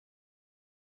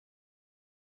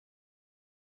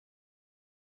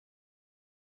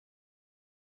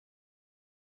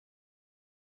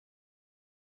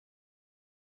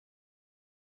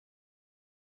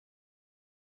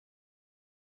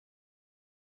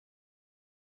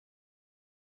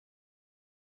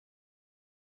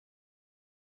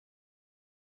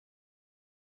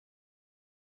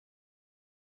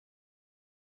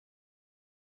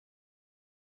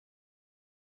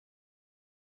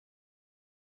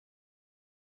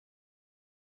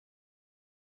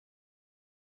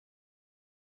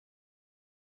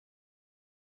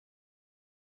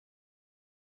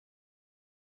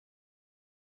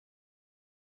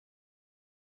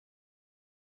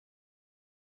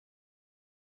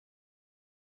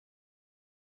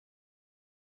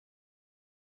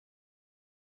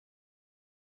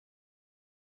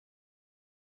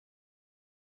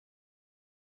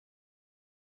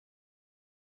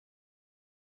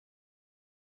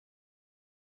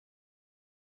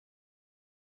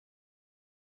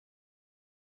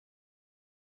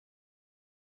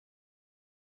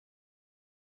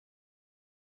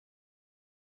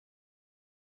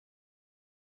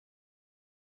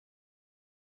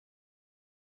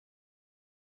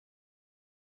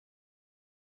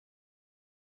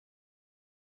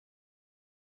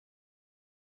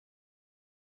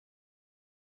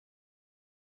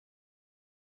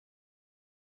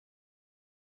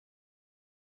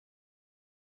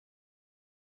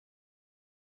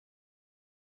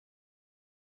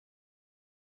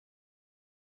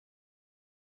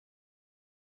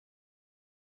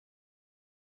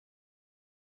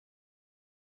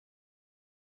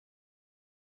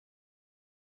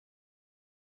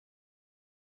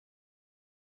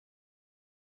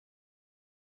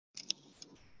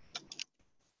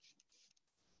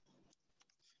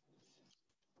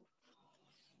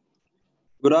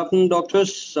Good afternoon,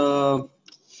 doctors.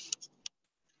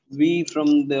 We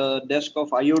from the desk of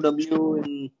IOW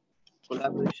in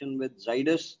collaboration with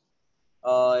Zydus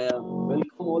welcome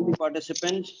all the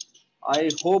participants.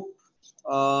 I hope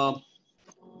uh,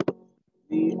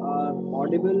 we are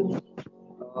audible.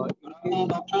 Good afternoon,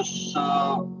 doctors.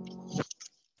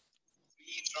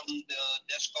 We from the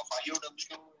desk of IOW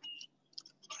in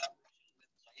collaboration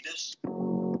with Zydus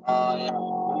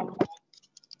welcome.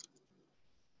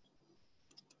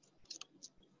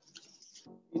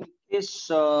 In case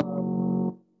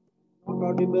not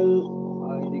audible,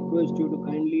 I request you to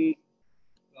kindly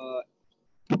respond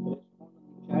in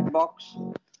the chat box.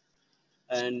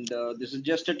 And this is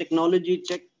just a technology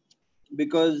check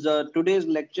because today's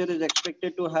lecture is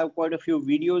expected to have quite a few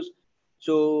videos.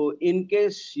 So in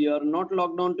case you're not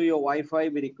logged on to your Wi-Fi,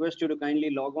 we request you to kindly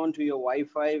log on to your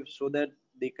Wi-Fi so that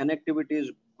the connectivity is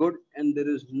good and there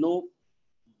is no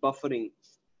buffering.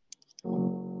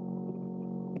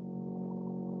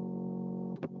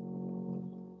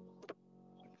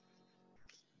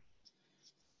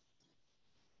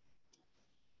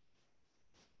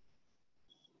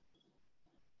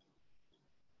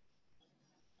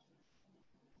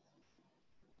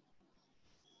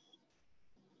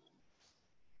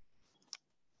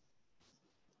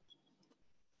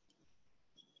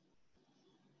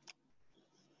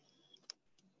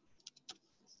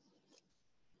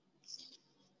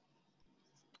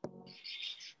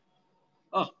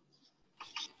 Oh,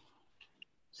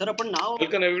 sir, upon now.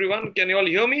 Welcome everyone. Can you all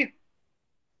hear me?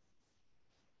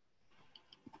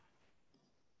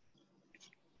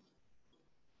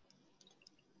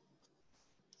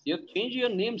 You have changed your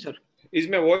name, sir. Is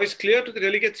my voice clear to the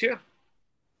delegates here?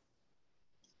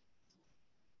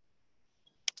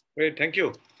 Great, thank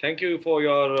you. Thank you for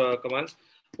your comments.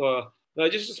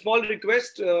 Just a small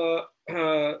request.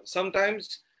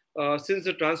 Sometimes, since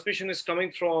the transmission is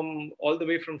coming from all the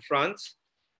way from France,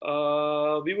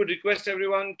 we would request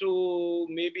everyone to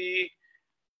maybe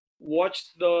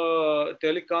watch the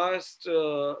telecast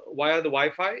via the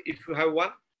Wi-Fi if you have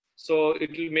one. So it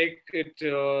will make it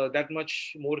that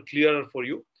much more clearer for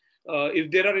you. If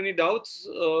there are any doubts,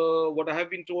 what I have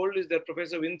been told is that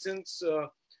Professor Vincent's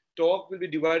talk will be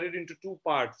divided into two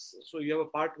parts. So you have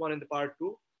a part one and the part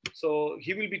two. So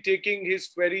he will be taking his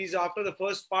queries after the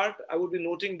first part. I will be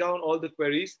noting down all the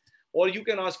queries, or you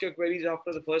can ask your queries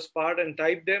after the first part and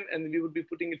type them, and we would be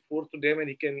putting it forth to them and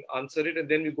he can answer it. And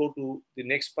then we go to the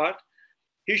next part.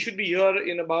 He should be here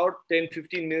in about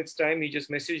 10-15 minutes time. He just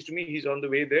messaged me. He's on the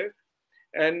way there.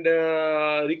 And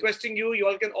requesting you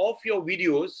all can off your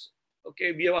videos.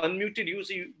 Okay, we have unmuted you,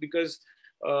 so because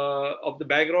of the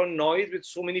background noise with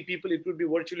so many people, it would be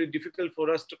virtually difficult for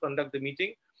us to conduct the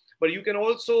meeting. But you can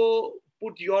also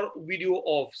put your video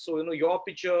off. So, your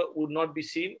picture would not be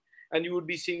seen and you would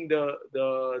be seeing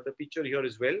the picture here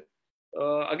as well.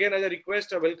 Again, as a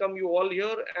request, I welcome you all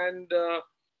here, and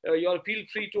you all feel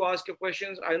free to ask your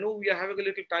questions. I know we are having a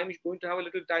little time, going to have a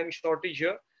little time shortage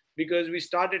here because we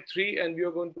start at 3 and we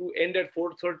are going to end at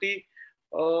 4:30.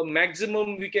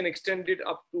 Maximum we can extend it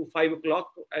up to 5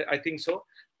 o'clock. I think so.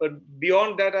 But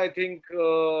beyond that, I think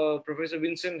Professor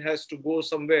Vincent has to go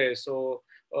somewhere. So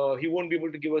he won't be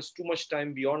able to give us too much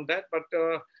time beyond that. But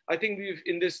I think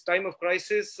in this time of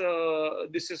crisis,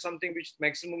 this is something which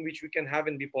maximum which we can have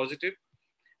and be positive.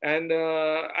 And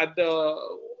at the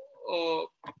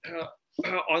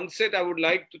onset, I would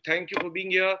like to thank you for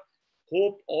being here.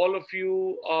 Hope all of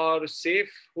you are safe.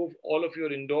 Hope all of you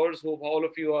are indoors. Hope all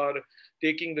of you are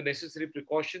taking the necessary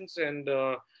precautions. And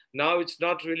now it's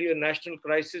not really a national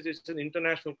crisis, it's an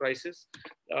international crisis.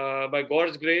 By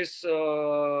God's grace,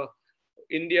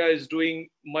 India is doing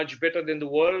much better than the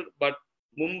world, but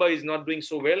Mumbai is not doing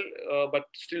so well. But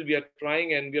still we are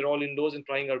trying, and we are all indoors and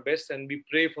trying our best. And we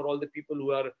pray for all the people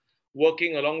who are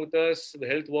working along with us, the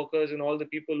health workers and all the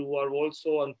people who are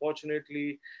also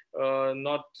unfortunately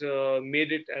not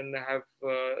made it and have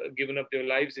given up their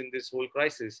lives in this whole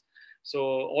crisis. So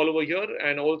all over here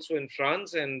and also in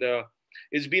France, and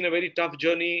it's been a very tough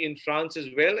journey in France as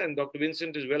well, and Dr.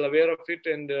 Vincent is well aware of it,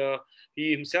 and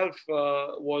he himself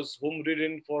was home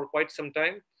ridden for quite some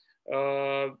time.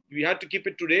 We had to keep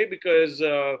it today because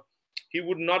he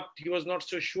was not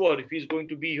so sure if he's going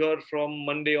to be here from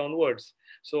Monday onwards.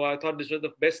 So I thought this was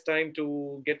the best time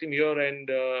to get him here and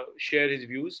share his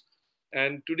views.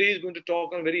 And today he's going to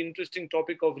talk on a very interesting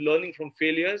topic of learning from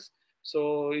failures.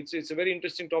 So it's a very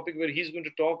interesting topic where he's going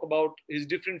to talk about his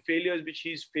different failures which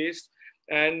he's faced.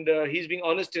 And he's being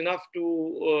honest enough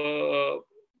to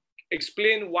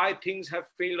explain why things have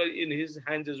failed in his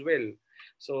hands as well.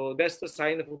 So that's the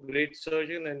sign of a great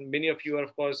surgeon. And many of you are,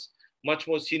 of course, much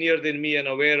more senior than me and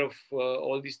aware of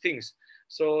all these things.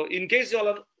 So in case y'all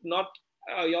are not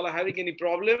y'all are having any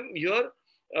problem here,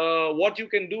 what you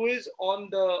can do is on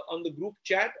the group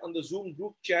chat, on the Zoom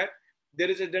group chat, there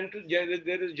is a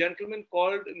gentleman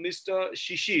called Mr.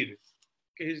 Shishir.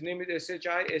 Okay, his name is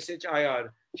Shishir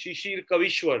Shishir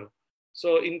Kavishwar.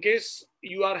 So in case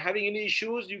you are having any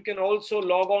issues, you can also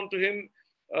log on to him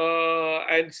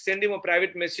and send him a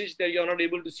private message that you're not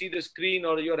able to see the screen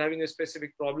or you're having a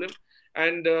specific problem,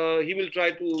 and he will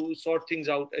try to sort things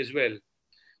out as well.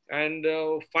 And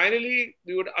finally,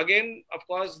 we would again, of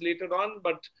course, later on,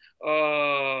 but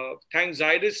thank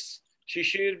Zydus,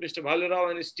 Shishir, Mr. Bhalarao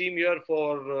and his team here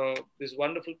for this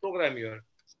wonderful program here.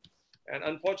 And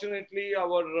unfortunately,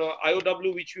 our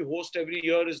IOW, which we host every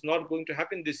year, is not going to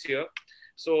happen this year.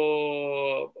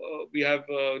 So we have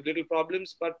little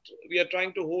problems, but we are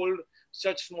trying to hold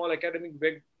such small academic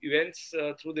web events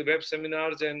through the web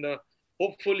seminars, and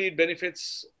hopefully it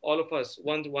benefits all of us,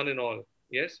 one and all.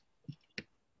 Yes.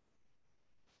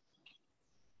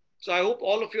 So I hope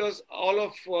all of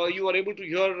you are able to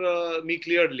hear me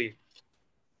clearly.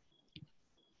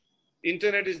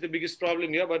 Internet is the biggest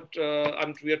problem here, but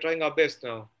we are trying our best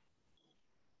now.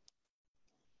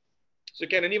 So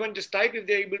can anyone just type if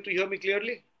they're able to hear me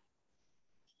clearly?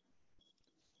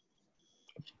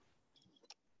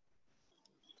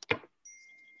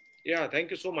 Yeah,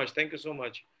 thank you so much. Thank you so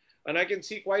much. And I can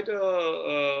see quite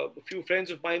a few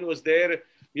friends of mine was there.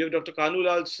 We have Dr.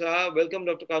 Kanulal Shah. Welcome,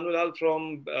 Dr. Kanulal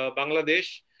from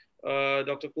Bangladesh.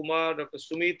 Dr. Kumar, Dr.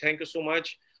 Sumit, thank you so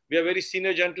much. We have very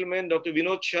senior gentleman, Dr.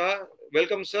 Vinod Shah.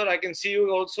 Welcome, sir. I can see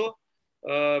you also.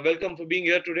 Welcome for being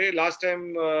here today. Last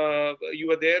time you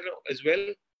were there as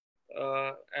well.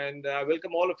 And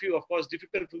welcome all of you. Of course,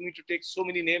 difficult for me to take so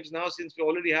many names now since we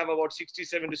already have about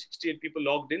 67 to 68 people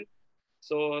logged in.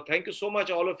 So thank you so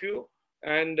much, all of you.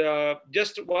 And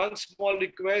just one small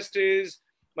request is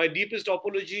my deepest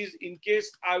apologies in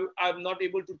case I'm not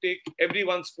able to take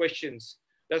everyone's questions.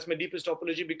 That's my deepest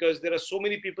apology, because there are so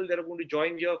many people that are going to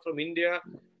join here from India,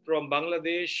 from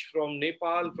Bangladesh, from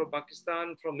Nepal, from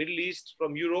Pakistan, from Middle East,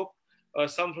 from Europe,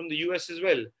 some from the US as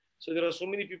well. So there are so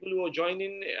many people who are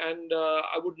joining, and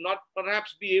I would not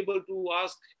perhaps be able to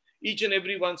ask each and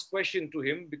everyone's question to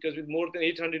him, because with more than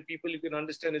 800 people, you can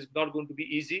understand it's not going to be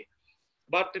easy.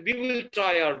 But we will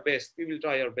try our best. We will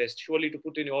try our best, surely, to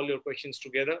put in all your questions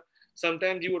together.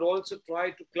 Sometimes you would also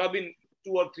try to club in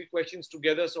 2 or 3 questions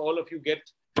together, so all of you get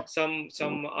some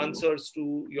answers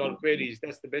to your queries.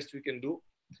 That's the best we can do.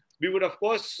 We would, of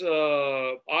course,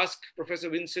 ask Professor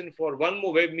Vincent for one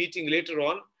more web meeting later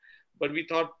on, but we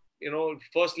thought,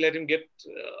 first let him get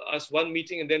us one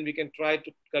meeting, and then we can try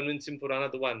to convince him for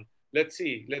another one. Let's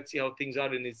see how things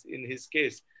are in his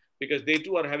case, because they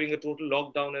too are having a total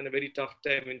lockdown and a very tough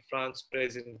time in France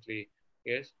presently.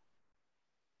 Yes.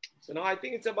 So now I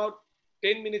think it's about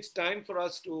 10 minutes time for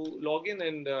us to log in,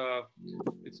 and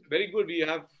it's very good. We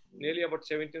have nearly about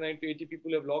 79 to 80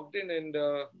 people have logged in, and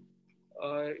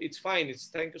it's fine.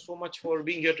 Thank you so much for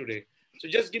being here today. So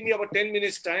just give me about 10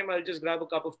 minutes time. I'll just grab a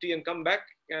cup of tea and come back,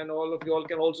 and all of you all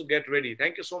can also get ready.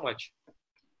 Thank you so much.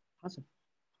 Awesome.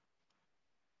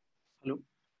 Hello.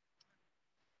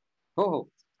 Oh,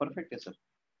 perfect, yes, sir.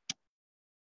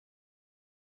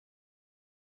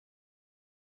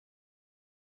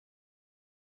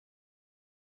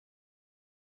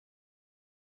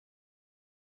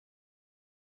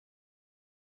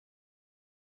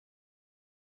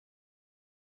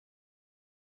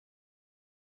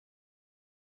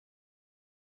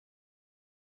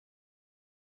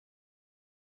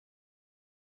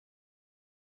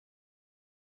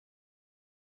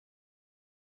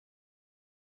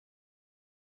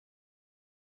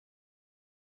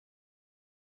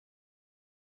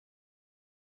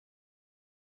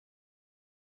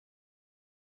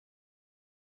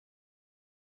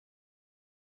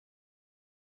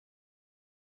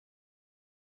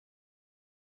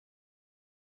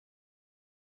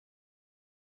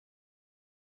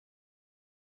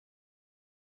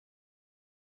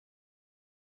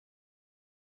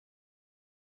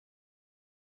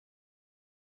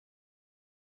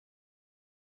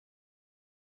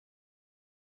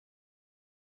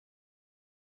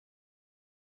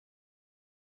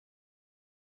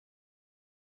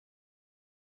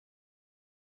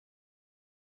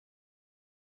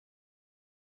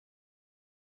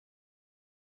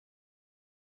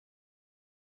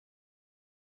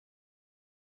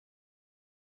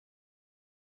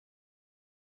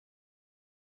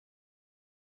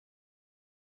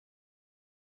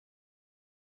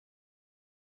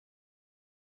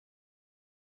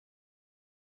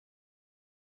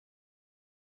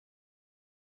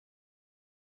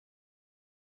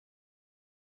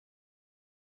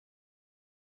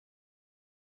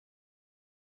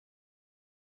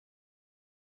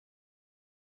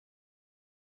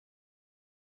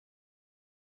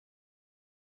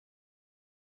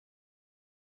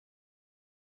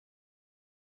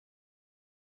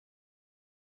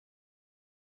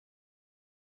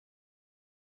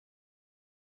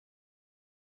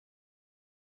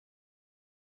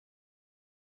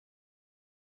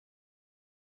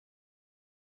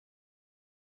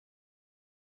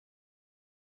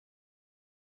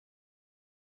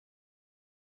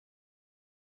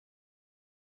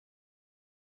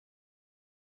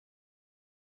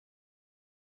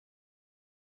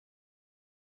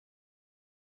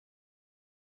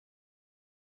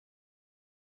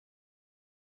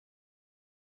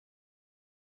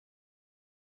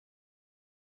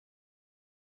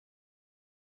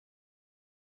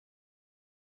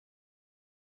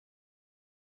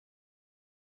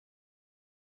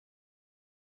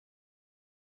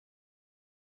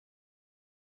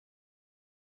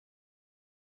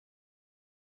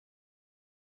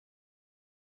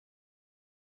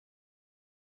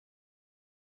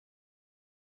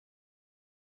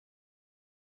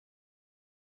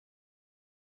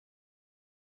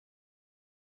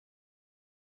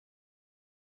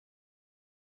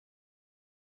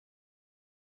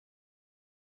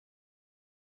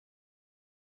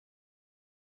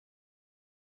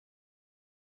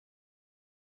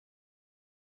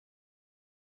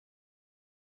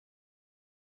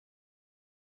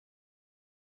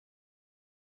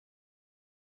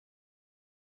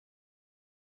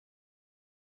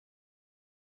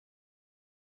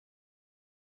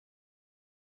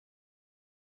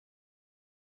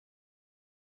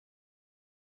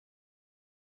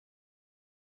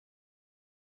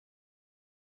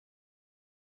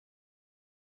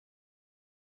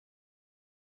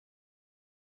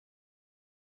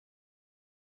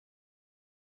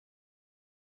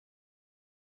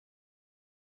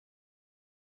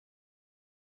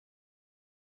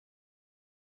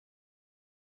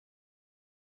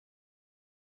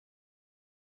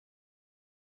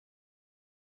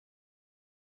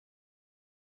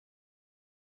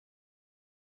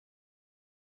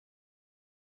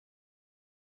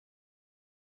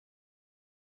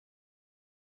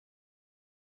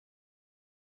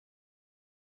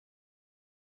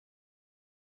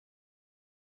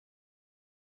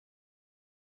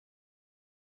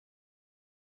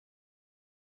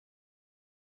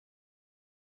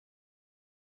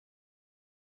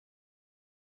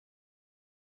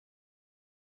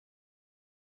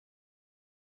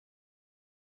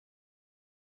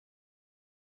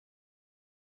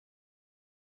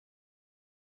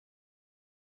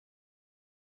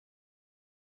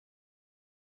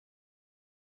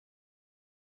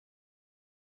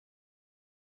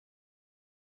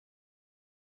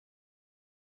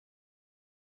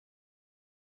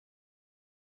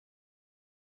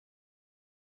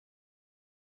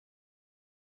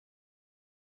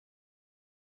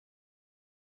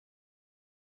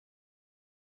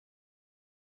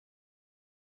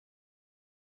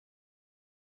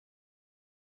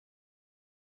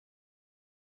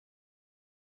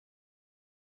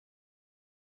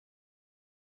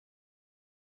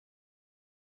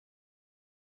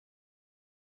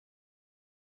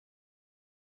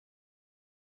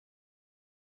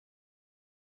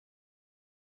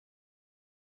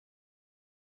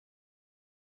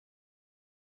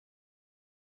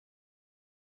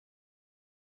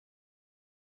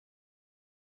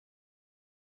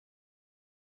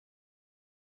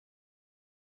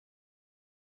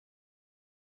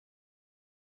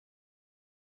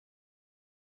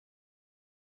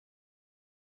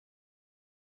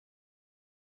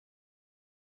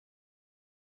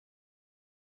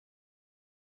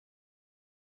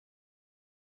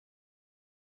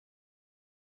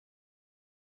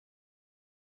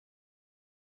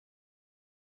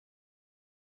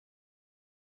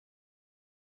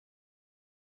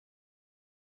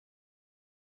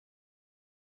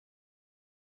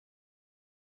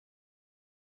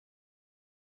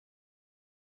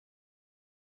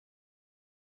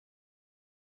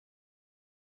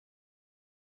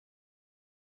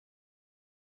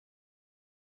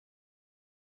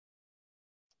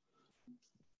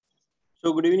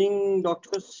 So good evening,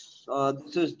 doctors.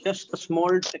 This is just a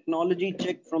small technology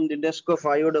check from the desk of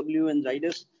IOW and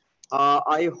Zydus.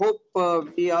 I hope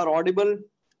we are audible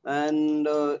and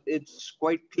it's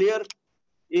quite clear.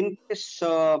 In case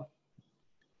there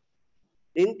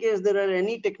are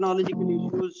any technological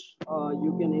issues,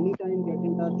 you can anytime get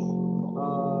in touch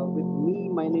with me.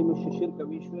 My name is Shishir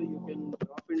Kavishwar. You can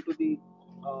drop into the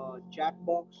chat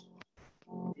box.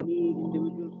 Any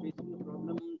individual facing a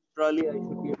problem, probably I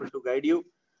should be able to guide you.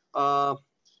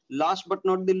 Last but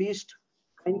not the least,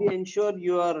 kindly ensure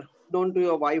you are on to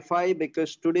your Wi-Fi,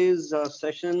 because today's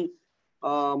session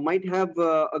might have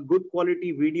a good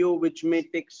quality video, which may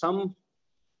take some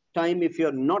time if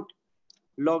you're not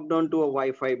logged on to a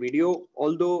Wi-Fi video.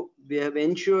 Although we have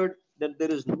ensured that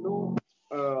there is no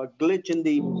glitch in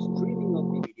the streaming of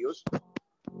the videos.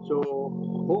 So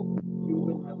hope you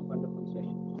will have a wonderful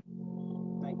session.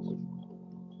 Thanks.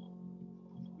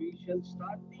 We shall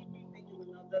start the meeting in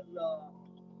another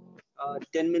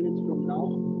 10 minutes from now.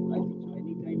 I think so.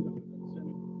 Anytime Dr. Vincent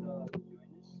will join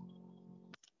us.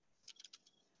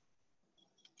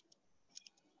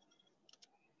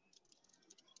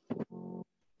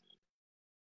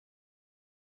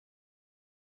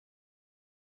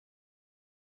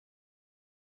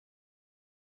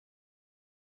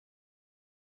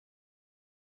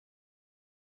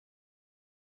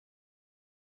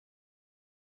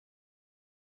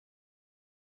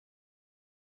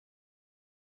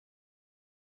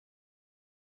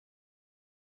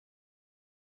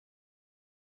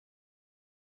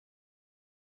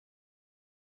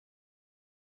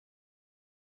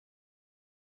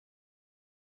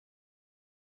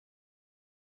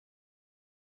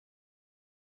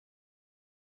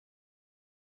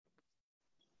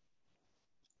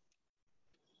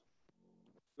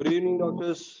 Good evening,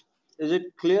 doctors. Is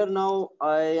it clear now?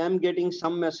 I am getting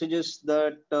some messages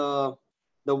that the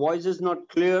voice is not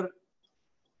clear.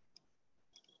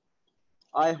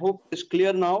 I hope it's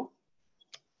clear now.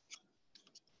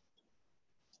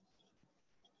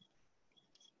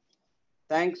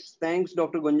 Thanks,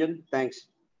 Dr. Gunjan. Thanks.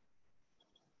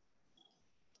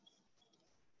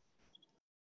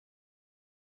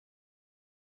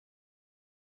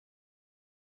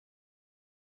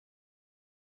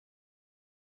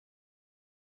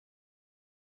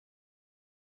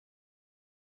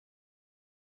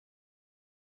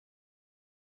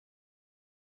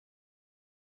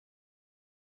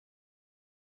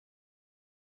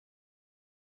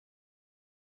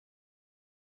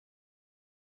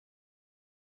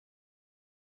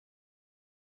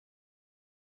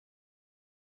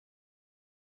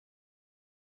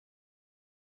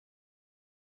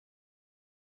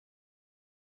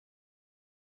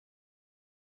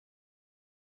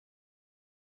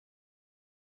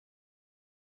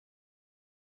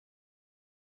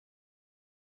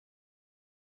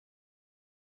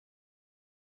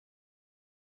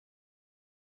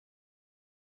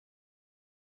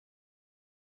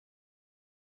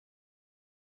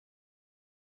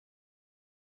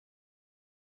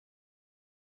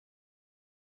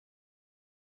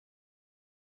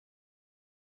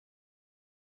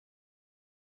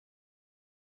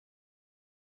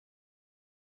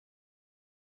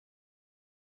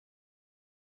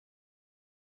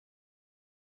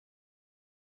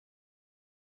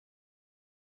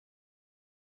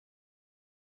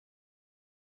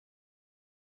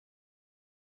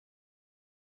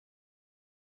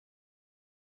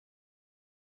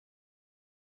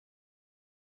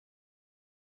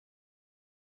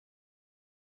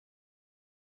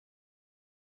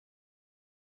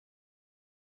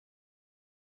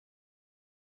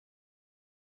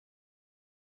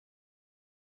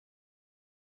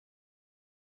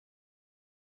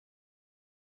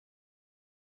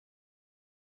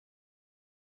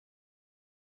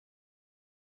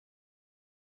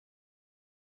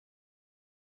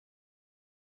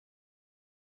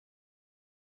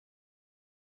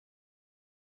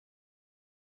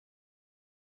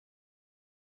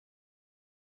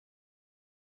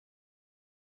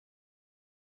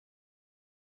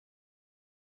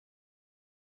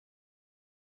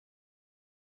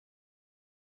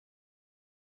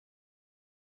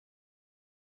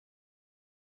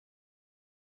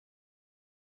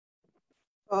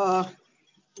 Uh,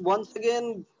 Once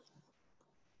again,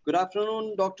 good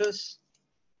afternoon, doctors.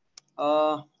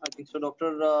 I think so.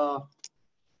 Dr.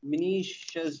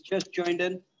 Meenesh has just joined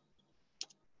in.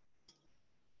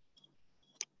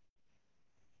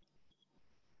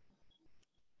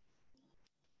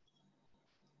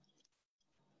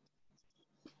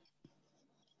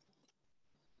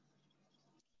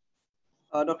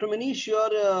 Dr. Meenesh,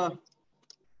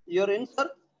 you're in, sir.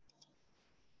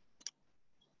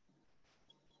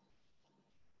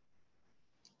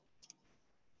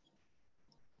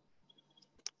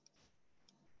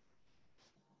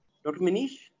 Dr.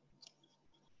 Meenesh?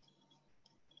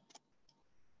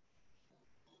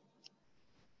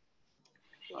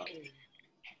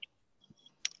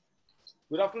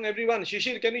 Good afternoon, everyone.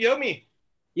 Shishir, can you hear me?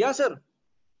 Yeah, sir.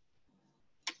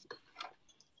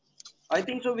 I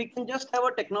think so. We can just have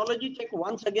a technology check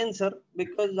once again, sir,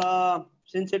 because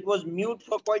since it was mute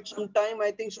for quite some time,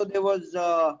 I think so there was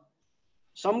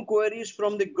some queries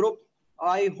from the group.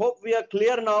 I hope we are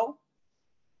clear now.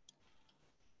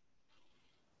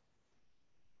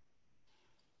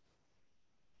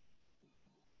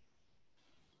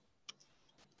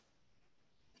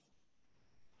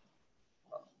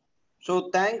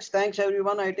 So thanks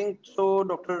everyone. I think so.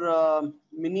 Dr.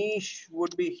 Meenesh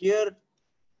would be here.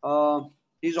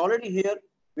 He's already here.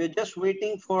 We're just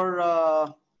waiting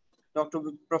for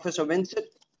Professor Vincent.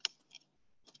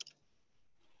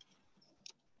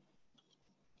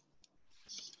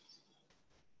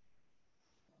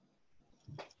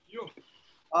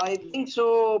 I think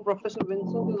so. Professor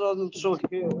Vincent is also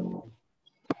here.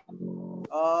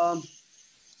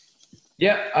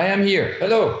 Yeah, I am here.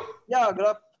 Hello. Yeah,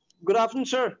 good afternoon,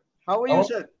 sir. How are you,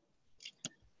 sir?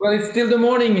 Well, it's still the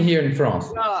morning here in France.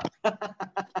 Yeah.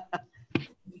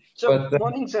 So, But, good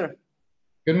morning, sir.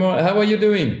 Good morning. How are you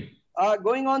doing?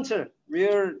 Going on, sir. We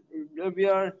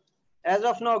are as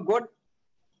of now good.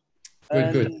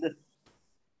 Good.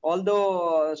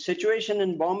 Although situation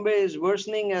in Bombay is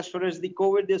worsening as far as the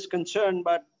COVID is concerned,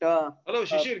 but hello,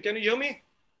 Shishir. Can you hear me?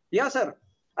 Yeah, sir.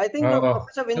 I think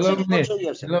Professor Vincent is also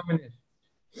here, sir. Hello, Meenesh.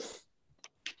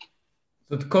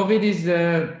 So the COVID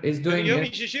is doing. Can you hear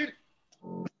me, Shishir?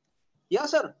 Yeah,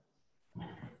 sir.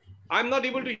 I'm not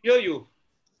able to hear you.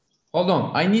 Hold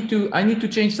on. I need to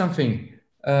change something.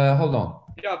 Hold on.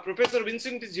 Yeah, Professor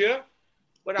Vincent is here,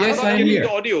 but Yes, I'm not getting here.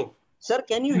 the audio. Sir,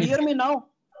 can you hear me now?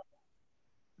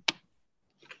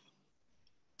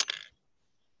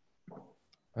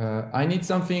 I need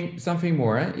something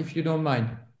more, if you don't mind.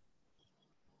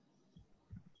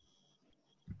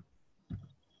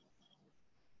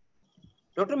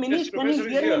 Dr. Meenesh, Yes, can you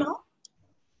hear me now?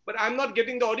 But I'm not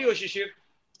getting the audio, Shishir.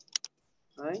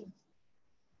 Right.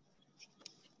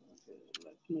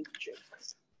 Let me check.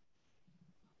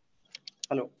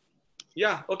 Hello.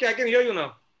 Yeah, okay, I can hear you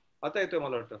now. आता येतोय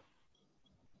मला वाटतं.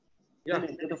 Yeah.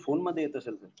 The phone मध्ये येत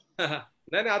असेल sir.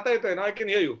 नाही आता येतोय. Now I can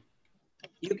hear you.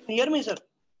 You can hear me, sir.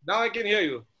 Now I can hear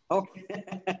you. Okay.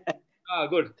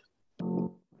 Good.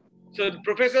 So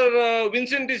Professor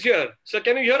Vincent is here. So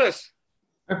can you hear us?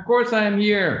 Of course I am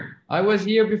here. I was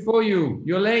here before you.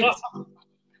 You're late.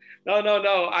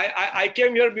 No. I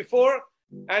came here before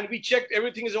and we checked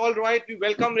everything is all right. We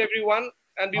welcomed everyone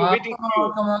and we were waiting for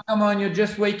you. Come on. You're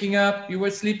just waking up. You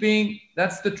were sleeping.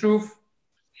 That's the truth.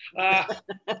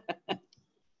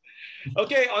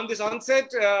 Okay, on this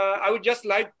onset, I would just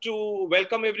like to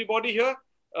welcome everybody here.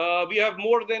 We have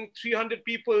more than 300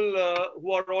 people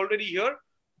who are already here.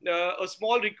 A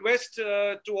small request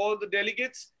to all the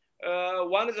delegates.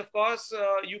 One is, of course,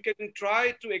 you can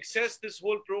try to access this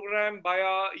whole program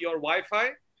via your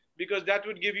Wi-Fi, because that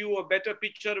would give you a better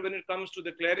picture when it comes to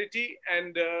the clarity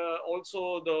and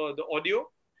also the audio.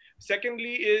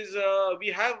 Secondly is we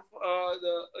have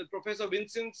Professor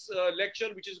Vincent's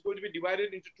lecture, which is going to be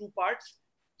divided into two parts.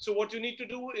 So what you need to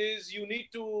do is you need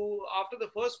to, after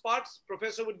the first parts,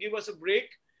 Professor would give us a break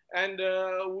and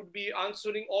would be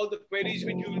answering all the queries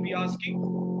which you will be asking.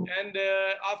 And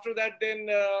after that, then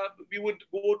we would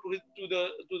go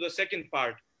to the second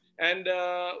part. And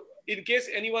in case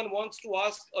anyone wants to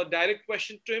ask a direct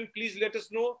question to him, please let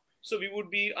us know. So we would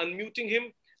be unmuting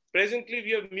him. Presently,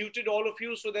 we have muted all of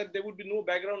you so that there would be no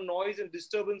background noise and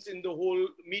disturbance in the whole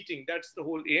meeting. That's the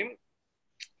whole aim.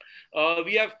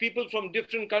 We have people from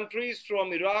different countries,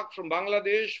 from Iraq, from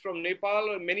Bangladesh, from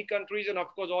Nepal, many countries, and of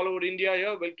course all over India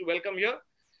here. To welcome here.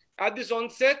 At this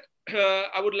onset,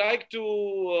 I would like to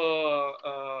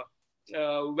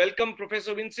welcome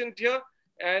Professor Vincent here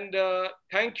and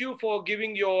thank you for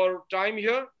giving your time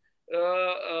here.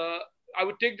 I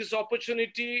would take this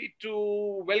opportunity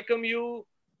to welcome you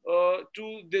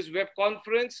to this web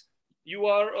conference. You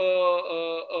are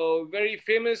a very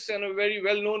famous and a very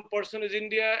well-known person in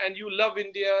India, and you love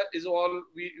India is all,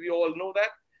 we all know that.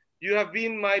 You have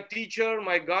been my teacher,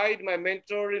 my guide, my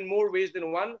mentor in more ways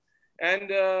than one.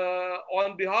 And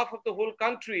on behalf of the whole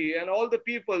country and all the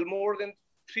people, more than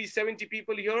 370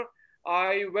 people here,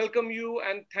 I welcome you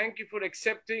and thank you for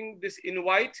accepting this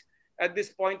invite at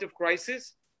this point of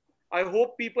crisis. I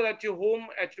hope people at your home,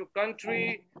 at your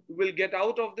country will get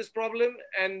out of this problem,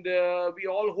 and we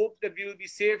all hope that we will be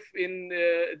safe in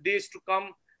days to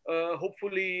come.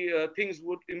 Hopefully things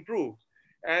would improve.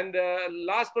 And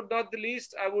last but not the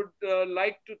least, I would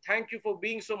like to thank you for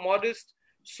being so modest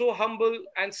so humble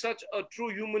and such a true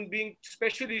human being,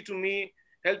 especially to me,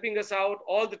 helping us out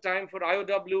all the time for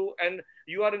IOW. And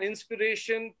you are an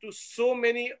inspiration to so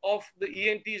many of the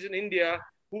ENTs in India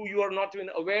who you are not even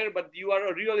aware, but you are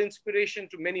a real inspiration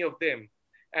to many of them.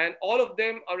 And all of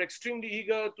them are extremely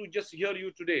eager to just hear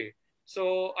you today.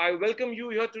 So I welcome you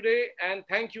here today and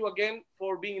thank you again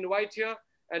for being invited here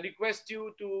and request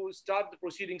you to start the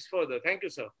proceedings further. Thank you,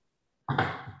 sir.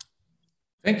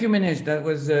 Thank you, Meenesh. That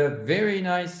was a very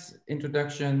nice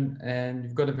introduction, and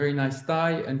you've got a very nice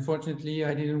tie. Unfortunately,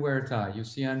 I didn't wear a tie. You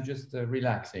see, I'm just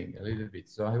relaxing a little bit.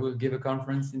 So I will give a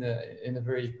conference in a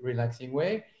very relaxing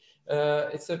way.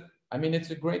 It's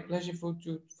a great pleasure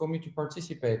for me to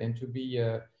participate and to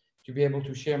be able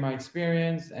to share my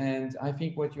experience. And I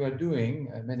think what you are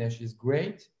doing, Meenesh, is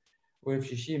great. With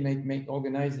Shishi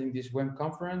organizing this web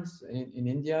conference in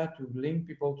India to link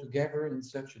people together in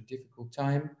such a difficult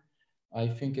time. I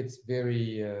think it's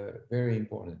very, very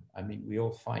important. I mean, we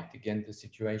all fight against the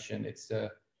situation. It's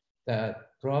that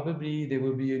probably there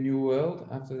will be a new world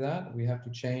after that. We have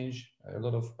to change a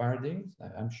lot of paradigms.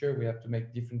 I'm sure we have to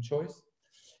make different choice.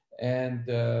 And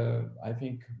I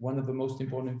think one of the most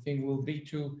important things will be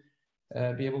to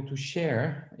be able to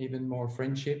share even more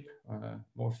friendship,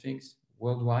 more things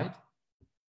worldwide.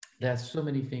 There's so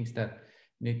many things that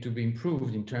need to be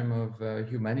improved in terms of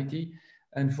humanity.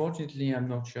 Unfortunately, I'm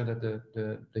not sure that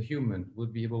the human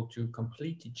would be able to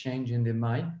completely change in their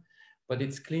mind, but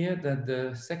it's clear that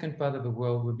the second part of the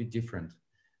world will be different.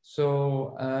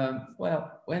 So,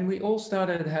 well, when we all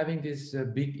started having this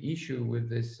big issue with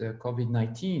this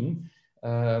COVID-19,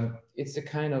 it's a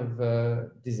kind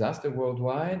of disaster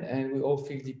worldwide, and we all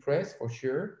feel depressed for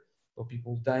sure, for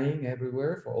people dying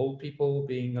everywhere, for old people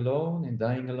being alone and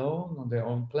dying alone on their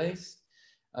own place.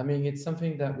 I mean, it's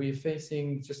something that we're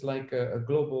facing just like a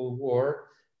global war,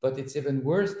 but it's even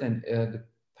worse than the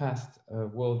past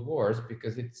world wars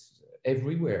because it's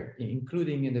everywhere,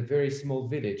 including in a very small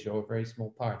village or very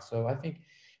small part. So I think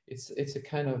it's a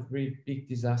kind of really big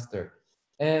disaster.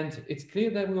 And it's clear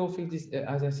that we all feel this,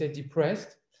 as I said,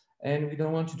 depressed, and we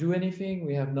don't want to do anything.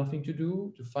 We have nothing to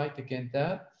do to fight against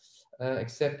that,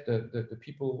 except the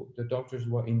people, the doctors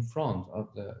who are in front of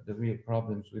the real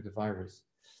problems with the virus.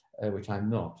 Which I'm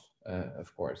not,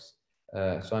 of course.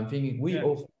 So I'm thinking we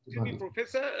all.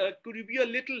 Professor, could you be a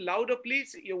little louder,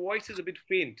 please? Your voice is a bit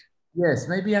faint. Yes,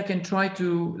 maybe I can try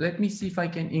to, let me see if I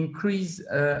can increase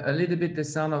a little bit the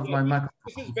sound of my microphone.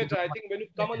 This is better. I think when you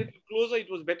come a little closer,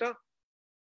 it was better.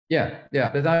 Yeah,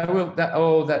 but I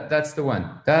will, that's the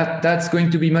one. That's going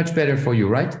to be much better for you,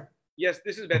 right? Yes,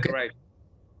 this is better, okay. Right.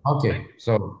 Okay,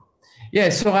 so, yeah,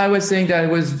 so I was saying that I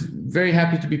was very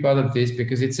happy to be part of this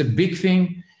because it's a big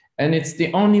thing. And it's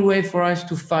the only way for us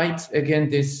to fight against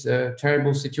this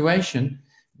terrible situation,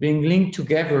 being linked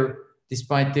together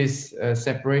despite this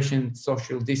separation,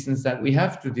 social distance that we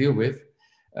have to deal with.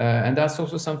 And that's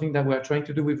also something that we're trying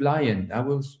to do with Lion. I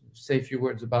will say a few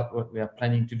words about what we are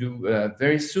planning to do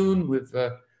very soon with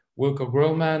Wilco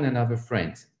Groman and other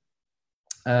friends.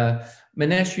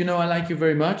 Meenesh, you know, I like you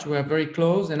very much. We are very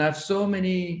close and I have so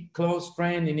many close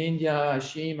friends in India.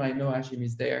 Hashim, I know Hashim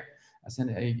is there.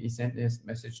 He sent this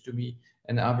message to me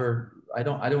and other, I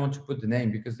don't want to put the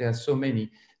name because there are so many.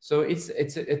 So it's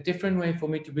a different way for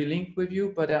me to be linked with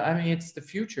you, but I mean, it's the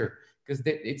future because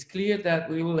it's clear that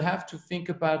we will have to think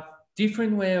about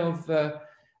different way of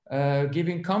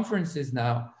giving conferences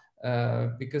now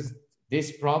because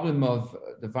this problem of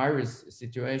the virus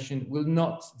situation will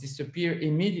not disappear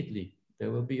immediately. There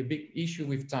will be a big issue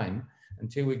with time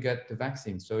until we get the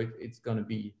vaccine. So it's going to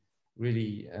be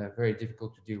really very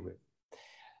difficult to deal with.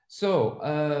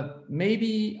 So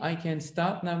maybe I can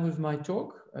start now with my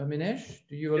talk. Meenesh,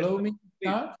 do you allow me to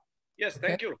start? Yes, okay.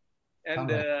 Thank you.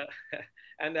 And right.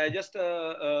 And just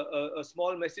a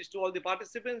small message to all the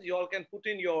participants. You all can put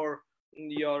in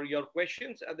your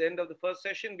questions at the end of the first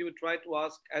session. We will try to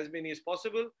ask as many as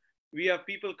possible. We have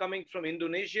people coming from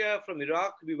Indonesia, from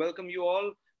Iraq. We welcome you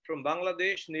all from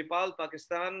Bangladesh, Nepal,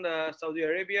 Pakistan, Saudi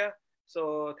Arabia.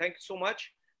 So thank you so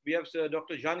much. We have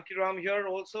Dr. Jankiram here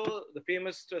also, the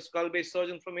famous skull-based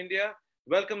surgeon from India.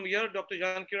 Welcome here, Dr.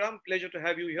 Jankiram. Pleasure to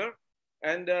have you here.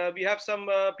 And we have some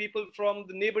people from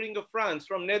the neighboring of France,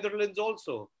 from Netherlands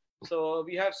also. So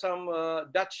we have some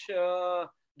Dutch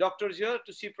doctors here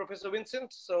to see Professor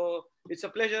Vincent. So it's a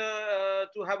pleasure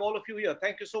to have all of you here.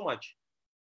 Thank you so much.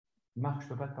 Marc, je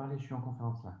peux pas te parler, je suis en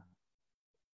conférence là.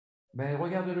 Ben,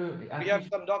 regarde-le. We have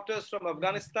some doctors from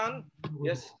Afghanistan.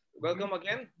 Yes, welcome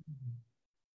again.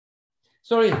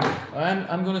 Sorry,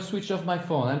 I'm going to switch off my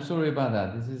phone. I'm sorry about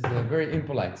that. This is very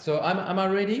impolite. So am I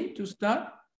ready to start?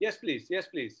 Yes, please. Yes,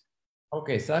 please.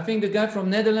 Okay, so I think the guy from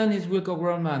Netherlands is Wilco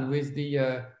Groenman, who is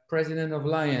the president of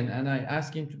Lion, and I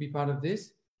asked him to be part of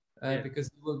this because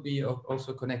he will be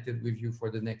also connected with you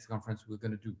for the next conference we're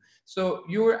going to do. So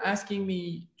you were asking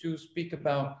me to speak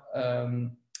about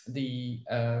the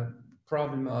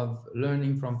problem of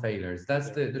learning from failures.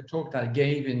 That's the talk that I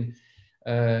gave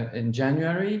in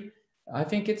January. I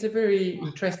think it's a very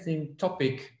interesting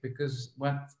topic because,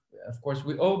 of course,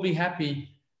 we all be happy.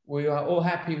 We are all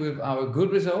happy with our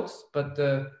good results, but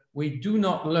we do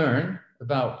not learn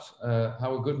about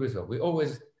our good result. We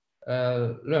always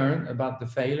learn about the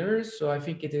failures. So I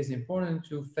think it is important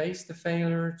to face the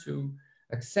failure, to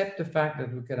accept the fact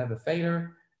that we can have a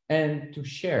failure, and to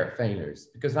share failures,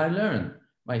 because I learned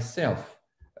myself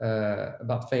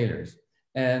about failures.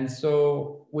 And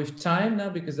so with time now,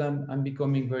 because I'm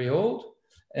becoming very old,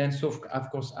 and so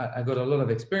of course I got a lot of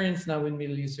experience now in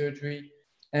Middle East surgery,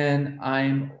 and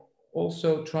I'm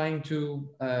also trying to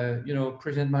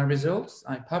present my results.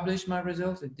 I publish my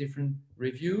results in different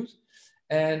reviews,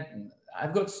 and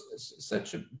I've got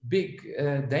such a big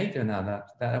data now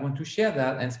that I want to share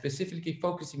that, and specifically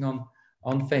focusing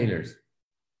on failures.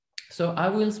 So I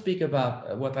will speak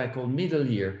about what I call middle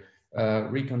year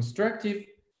reconstructive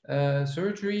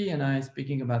surgery, and I'm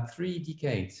speaking about 3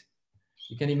 decades.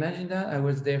 You can imagine that. I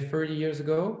was there 30 years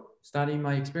ago, starting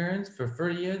my experience for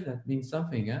 30 years. That means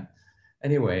something, huh?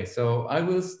 Anyway, so I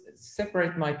will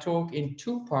separate my talk in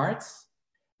 2 parts.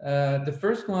 The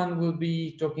first one will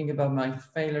be talking about my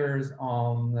failures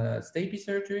on stapes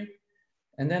surgery,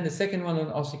 and then the second one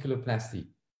on ossiculoplasty.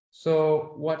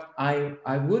 So what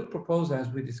I would propose, as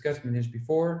we discussed, Meenesh,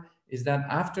 before, is that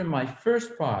after my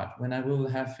first part, when I will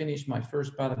have finished my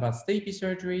first part about stapes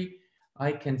surgery,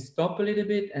 I can stop a little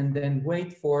bit and then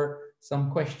wait for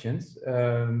some questions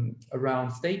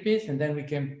around stapes, and then we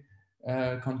can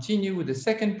continue with the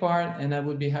second part, and I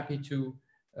would be happy to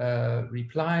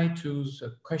reply to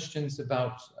questions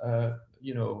about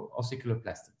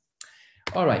ossiculoplasty.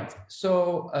 All right,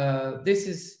 so this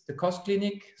is the cost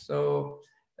clinic. So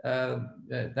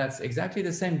that's exactly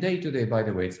the same day today, by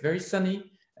the way. It's very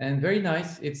sunny and very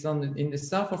nice. It's in the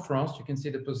south of France. You can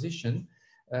see the position.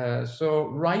 So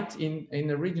right in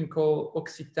a region called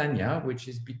Occitania, which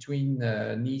is between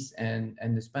Nice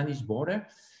and the Spanish border.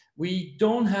 We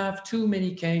don't have too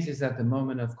many cases at the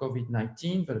moment of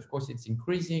COVID-19, but of course it's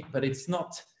increasing, but it's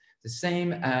not the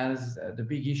same as the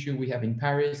big issue we have in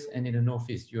Paris and in the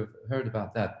Northeast. You have heard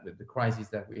about that with the crisis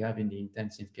that we have in the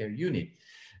intensive care unit.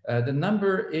 The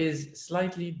number is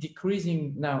slightly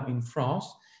decreasing now in France.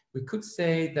 We could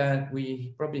say that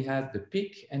we probably had the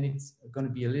peak and it's going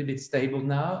to be a little bit stable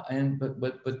now,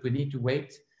 but we need to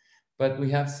wait. But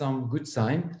we have some good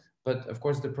sign. But of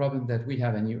course, the problem that we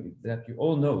have, and that you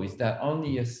all know, is that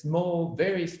only a small,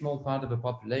 very small part of the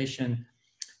population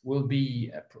will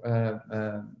be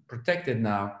protected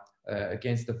now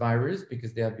against the virus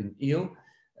because they have been ill.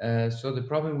 So the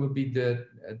problem will be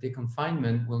the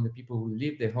confinement when the people will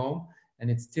leave their home,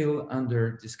 and it's still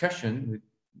under discussion with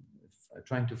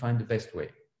trying to find the best way.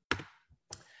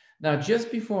 Now,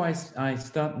 just before I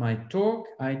start my talk,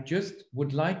 I just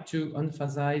would like to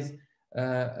emphasize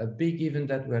a big event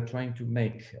that we're trying to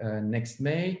make next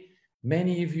May.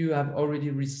 Many of you have already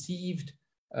received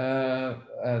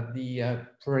the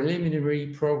preliminary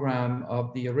program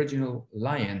of the original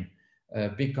Lion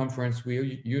big conference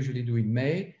we usually do in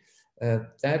May.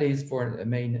 That is for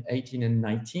May 18 and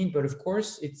 19, but of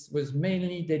course it was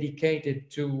mainly dedicated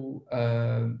to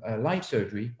live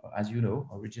surgery, as you know,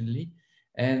 originally.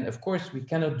 And of course we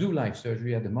cannot do live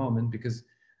surgery at the moment because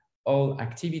all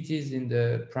activities in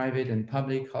the private and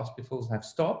public hospitals have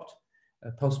stopped,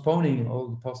 postponing all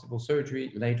the possible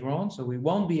surgery later on. So we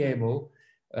won't be able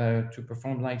to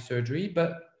perform live surgery.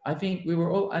 But I think we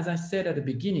were all, as I said at the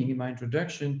beginning in my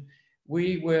introduction,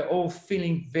 we were all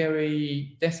feeling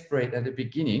very desperate at the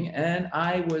beginning, and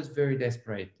I was very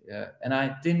desperate. And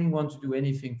I didn't want to do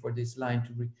anything for this line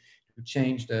to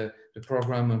change the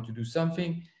program or to do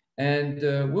something. And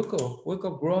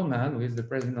Wilco Groenman, who is the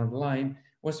president of the line,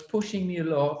 was pushing me a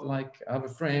lot, like other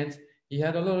friends. He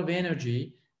had a lot of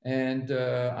energy, and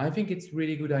I think it's a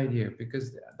really good idea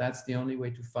because that's the only way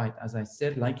to fight, as I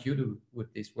said, like you do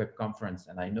with this web conference.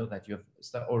 And I know that you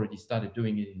have already started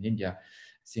doing it in India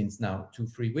since now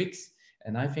 2-3 weeks.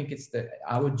 And I think it's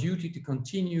our duty to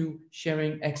continue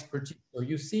sharing expertise. So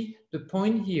you see, the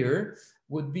point here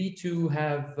would be to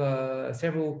have a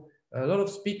lot of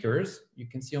speakers, you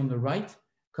can see on the right,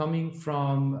 coming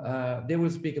from, they will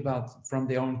speak about from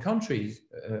their own countries,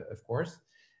 of course.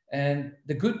 And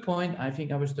the good point, I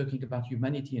think I was talking about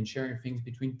humanity and sharing things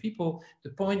between people.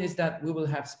 The point is that we will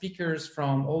have speakers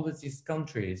from all of these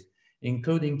countries.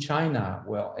 including China,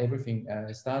 well, everything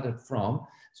started from.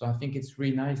 So I think it's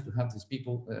really nice to have these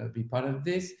people be part of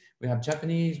this. We have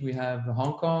Japanese, we have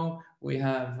Hong Kong, we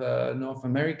have North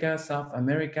America, South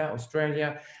America,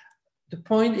 Australia. The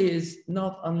point is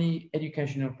not only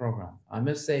educational program. I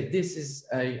must say this is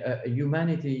a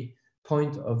humanity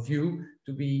point of view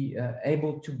to be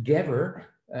able together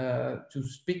to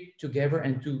speak together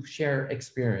and to share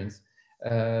experience.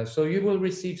 So you will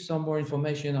receive some more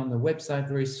information on the website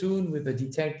very soon with a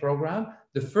detailed program.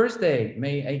 The first day,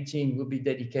 May 18, will be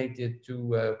dedicated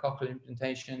to cochlear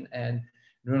implantation and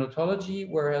neonatology,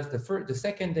 whereas the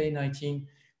second day, 19,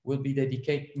 will be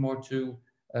dedicated more to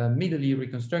middle ear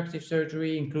reconstructive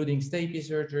surgery, including stapes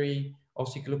surgery,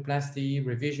 ossiculoplasty,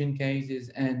 revision cases,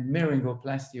 and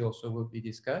meringoplasty also will be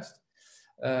discussed.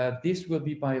 This will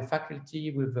be by a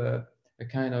faculty with a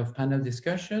kind of panel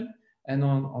discussion, and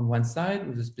on one side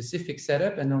with a specific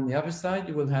setup, and on the other side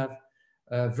you will have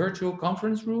a virtual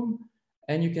conference room.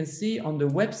 And you can see on the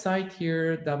website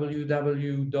here,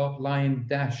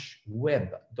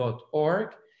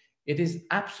 www.lion-web.org, it is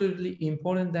absolutely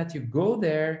important that you go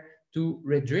there to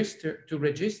register to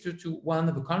one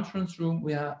of the conference room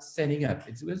we are setting up.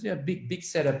 It's really a big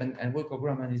setup, and Wilco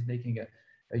Grumman is making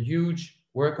a huge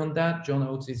work on that. John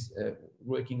Oates is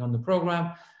working on the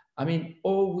program. I mean,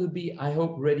 all will be, I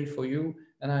hope, ready for you.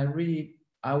 And I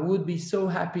would be so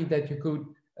happy that you could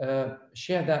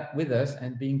share that with us,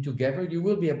 and being together, you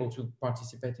will be able to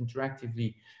participate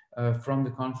interactively from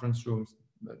the conference rooms,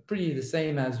 pretty the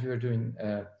same as you're doing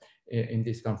in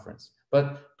this conference.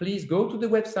 But please go to the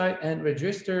website and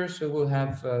register, so we'll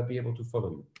be able to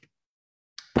follow you.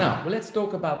 Now, let's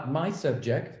talk about my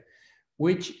subject,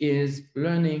 which is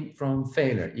learning from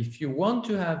failure. If you want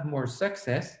to have more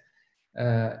success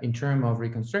in terms of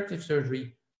reconstructive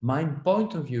surgery, my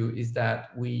point of view is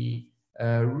that we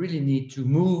really need to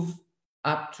move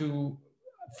up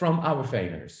from our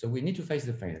failures. So we need to face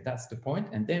the failure. That's the point.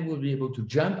 And then we'll be able to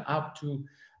jump up to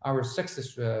our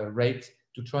success rate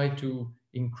to try to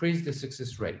increase the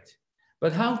success rate.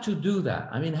 But how to do that?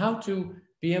 I mean, how to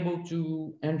be able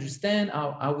to understand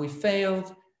how we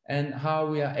failed and how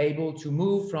we are able to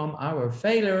move from our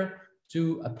failure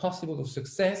to a possible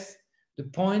success. The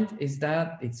point is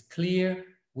that it's clear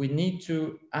we need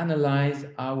to analyze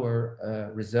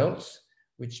our results,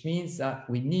 which means that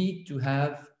we need to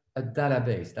have a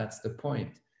database. That's the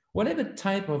point. Whatever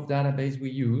type of database we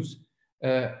use,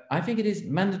 I think it is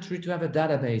mandatory to have a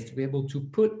database to be able to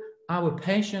put our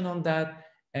patient on that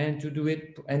and to do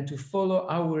it and to follow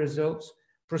our results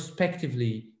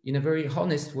prospectively in a very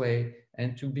honest way,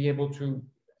 and to be able to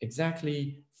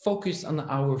exactly focus on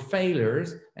our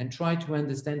failures and try to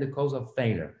understand the cause of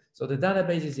failure. So the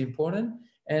database is important.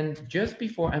 And just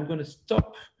before, I'm going to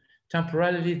stop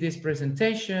temporarily this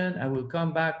presentation. I will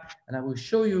come back and I will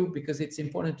show you, because it's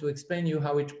important to explain you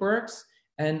how it works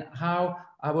and how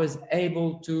I was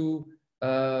able to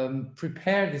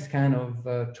prepare this kind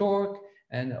of talk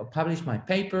and publish my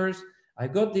papers. I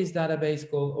got this database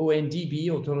called ONDB,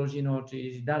 Otology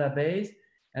Neurology Database,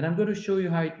 and I'm going to show you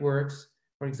how it works.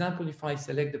 For example, if I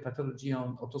select the pathology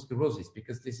on otosclerosis,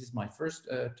 because this is my first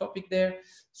topic there.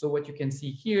 So what you can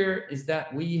see here is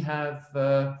that we have,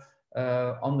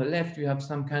 on the left, you have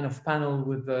some kind of panel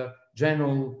with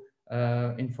general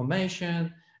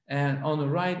information. And on the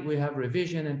right, we have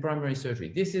revision and primary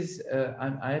surgery. This is,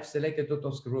 I have selected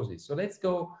otosclerosis. So let's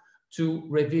go to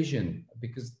revision,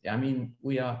 because I mean,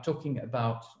 we are talking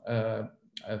about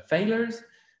failures.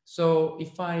 So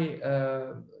if I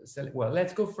select, well,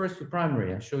 let's go first to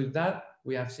primary. I show you that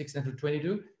we have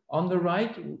 622. On the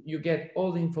right, you get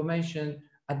all the information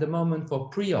at the moment for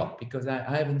pre-op, because I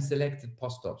haven't selected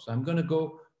post-op. So I'm going to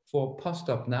go for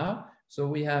post-op now. So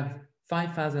we have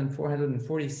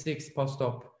 5,446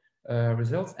 post-op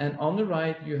results. And on the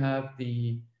right, you have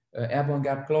the airborne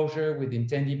gap closure within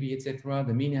 10 dB, etc.,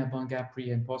 the mean airborne gap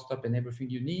pre and post-op and everything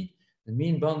you need, the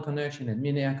mean bone conduction and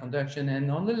mean air conduction.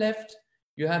 And on the left,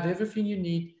 you have everything you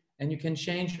need, and you can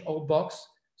change all box.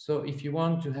 So if you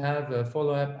want to have a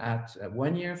follow-up at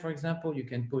 1 year, for example, you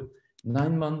can put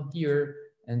 9 months here,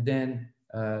 and then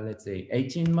let's say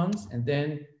 18 months, and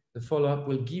then the follow-up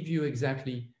will give you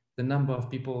exactly the number of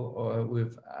people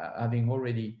with having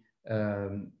already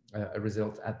a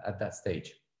result at that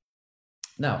stage.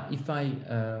 Now, if I...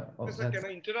 Professor, can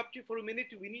I interrupt you for a minute?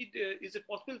 We need, is it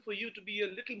possible for you to be a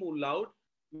little more loud?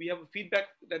 We have a feedback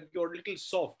that you're a little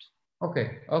soft.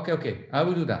 Okay. I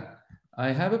will do that.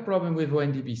 I have a problem with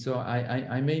ONDB, so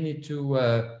I may need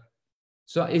to...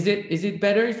 so is it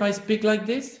better if I speak like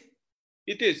this?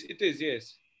 It is,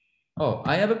 yes. Oh,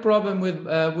 I have a problem with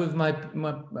my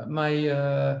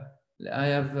I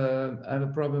have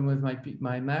a problem with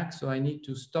my Mac, so I need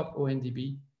to stop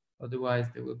ONDB. Otherwise,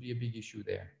 there will be a big issue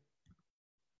there.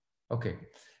 Okay,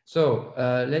 so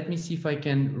let me see if I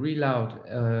can reload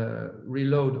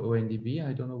ONDB.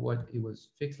 I don't know what it was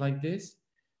fixed like this,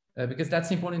 because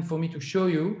that's important for me to show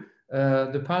you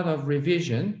the part of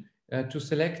revision to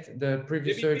select the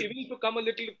previous search. If you need to come a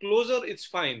little closer, it's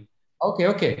fine. Okay,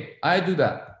 okay, I do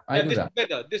that. I do that. Is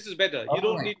better. This is better. You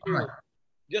don't need to.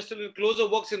 Just a little closer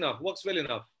works enough. Works well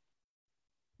enough.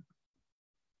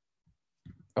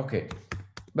 Okay,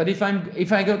 but if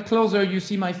I got closer, you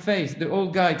see my face. The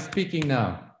old guy speaking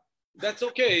now. That's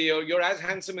okay. You're as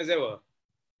handsome as ever.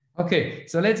 Okay,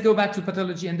 so let's go back to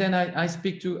pathology, and then I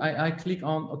click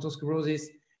on otosclerosis,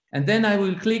 and then I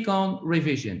will click on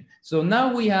revision. So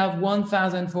now we have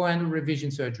 1,400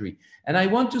 revision surgery, and I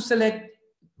want to select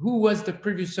who was the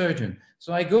previous surgeon.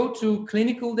 So I go to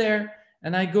clinical there,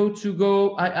 and I go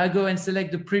and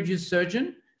select the previous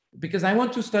surgeon because I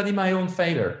want to study my own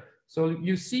failure. So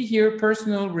you see here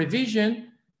personal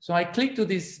revision. So I click to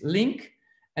this link,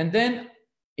 and then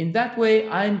in that way,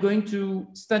 I'm going to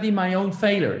study my own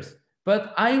failures,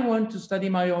 but I want to study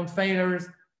my own failures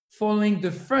following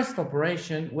the first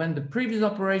operation when the previous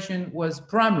operation was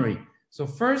primary. So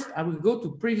first I will go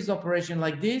to previous operation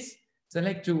like this,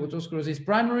 select to otosclerosis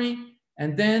primary,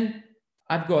 and then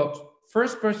I've got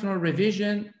first personal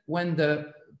revision when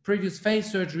the previous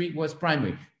phase surgery was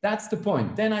primary. That's the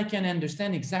point. Then I can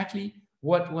understand exactly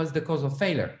what was the cause of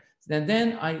failure. And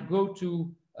then I go to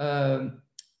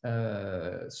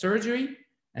surgery,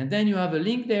 and then you have a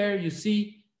link there. You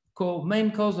see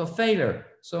main cause of failure.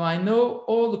 So I know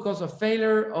all the cause of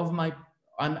failure of my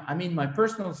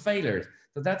personal failures.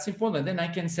 So that's important. Then I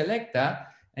can select that.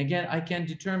 Again, I can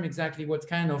determine exactly what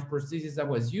kind of prosthesis I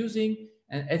was using,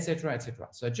 and etc., etc.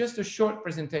 So just a short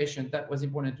presentation that was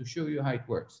important to show you how it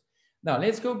works. Now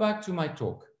let's go back to my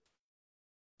talk.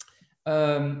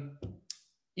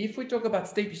 If we talk about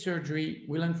stapes surgery,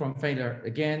 we learn from failure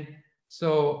again.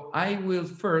 So I will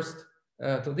first,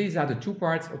 so these are the two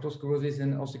parts, otosclerosis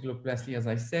and osteocalcoplasty, as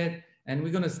I said, and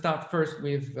we're going to start first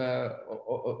with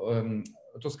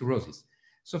otosclerosis.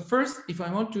 So first, if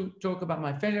I want to talk about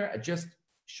my failure, I just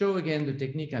show again the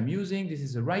technique I'm using. This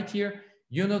is right here.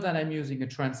 You know that I'm using a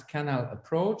transcanal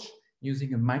approach,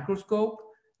 using a microscope,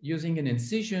 using an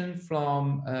incision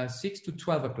from 6 to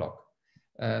 12 o'clock.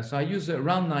 So I use a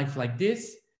round knife like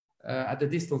this at the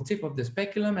distal tip of the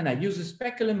speculum, and I use a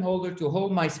speculum holder to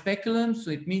hold my speculum. So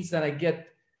it means that I get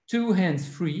two hands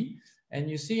free. And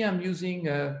you see I'm using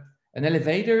an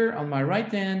elevator on my right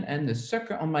hand and a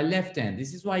sucker on my left hand.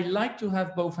 This is why I like to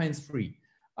have both hands free.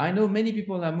 I know many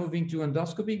people are moving to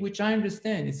endoscopy, which I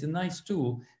understand. It's a nice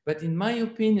tool, but in my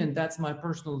opinion, that's my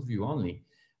personal view only.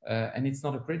 And it's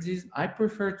not a criticism. I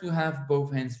prefer to have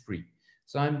both hands free.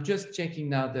 So I'm just checking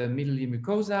now the middle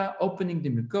mucosa, opening the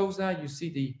mucosa. You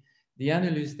see the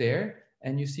annulus there,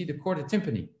 and you see the chorda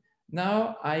tympani.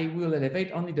 Now I will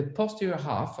elevate only the posterior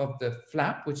half of the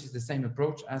flap, which is the same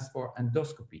approach as for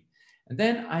endoscopy. And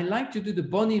then I like to do the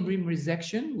bony rim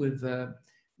resection with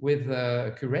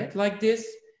curette like this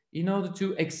in order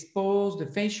to expose the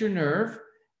facial nerve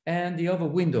and the other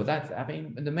window. That's, I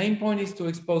mean, the main point is to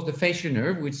expose the facial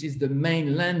nerve, which is the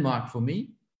main landmark for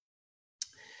me.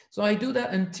 So I do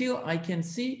that until I can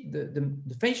see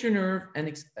the facial nerve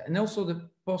and also the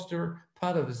posterior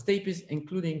part of the stapes,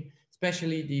 including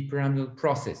especially the pyramidal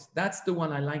process. That's the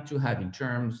one I like to have in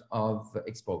terms of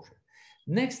exposure.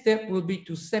 Next step will be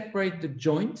to separate the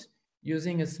joint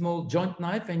using a small joint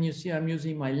knife. And you see I'm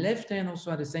using my left hand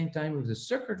also at the same time with the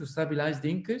sucker to stabilize the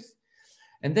incus.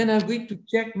 And then I'm going to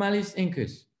check malleus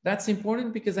incus. That's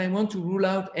important because I want to rule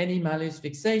out any malleus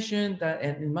fixation.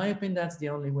 And in my opinion, that's the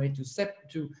only way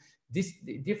to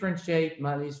differentiate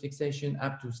malleus fixation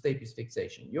up to stapes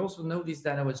fixation. You also notice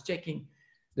that I was checking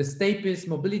the stapes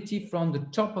mobility from the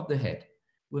top of the head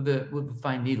with a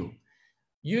fine needle.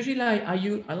 Usually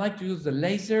I like to use the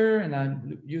laser, and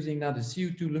I'm using now the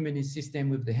CO2 luminous system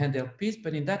with the handheld piece.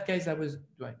 But in that case, I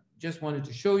just wanted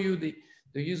to show you the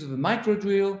use of a micro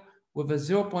drill with a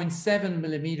 0.7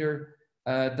 millimeter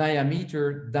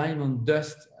diameter diamond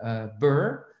dust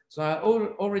burr. So I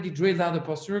already drilled out the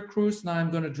posterior crus. Now I'm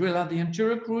going to drill out the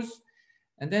anterior crus,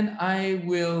 and then I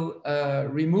will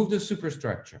remove the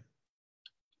superstructure.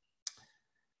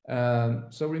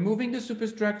 So removing the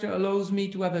superstructure allows me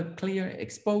to have a clear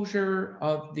exposure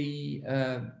of the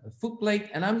foot plate,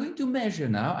 and I'm going to measure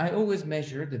now. I always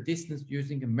measure the distance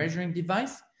using a measuring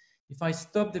device. If I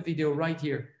stop the video right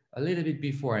here a little bit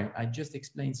before I just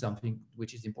explained something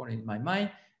which is important in my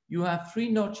mind. You have 3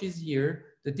 notches here.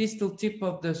 The distal tip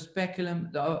of the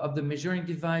speculum of the measuring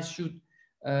device should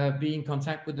be in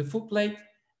contact with the foot plate,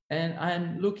 and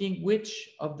I'm looking which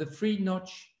of the three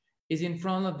notch is in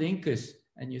front of the incus.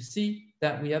 And you see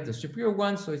that we have the superior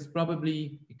one, so it's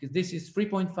probably, because this is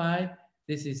 3.5,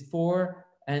 this is 4,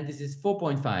 and this is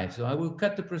 4.5. So I will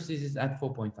cut the prosthesis at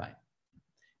 4.5.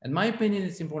 In my opinion,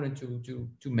 it's important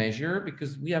to measure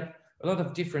because we have a lot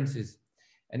of differences.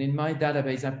 And in my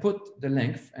database, I put the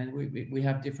length, and we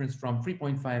have difference from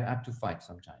 3.5 up to 5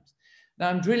 sometimes. Now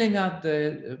I'm drilling out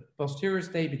the posterior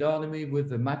stapedotomy with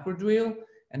the macro drill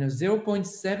and a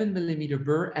 0.7 millimeter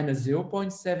burr and a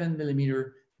 0.7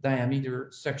 millimeter diameter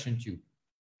suction tube.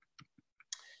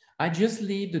 I just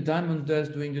leave the diamond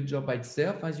dust doing the job by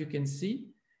itself, as you can see,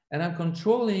 and I'm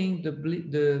controlling the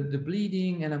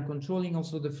bleeding, and I'm controlling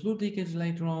also the fluid leakage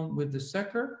later on with the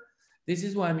sucker. This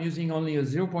is why I'm using only a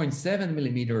 0.7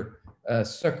 millimeter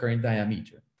sucker in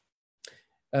diameter.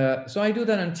 So I do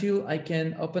that until I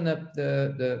can open up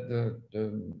the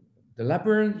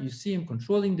labyrinth. You see I'm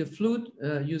controlling the fluid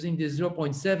using the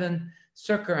 0.7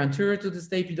 sucker anterior to the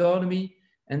stapedotomy,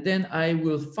 and then I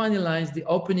will finalize the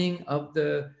opening of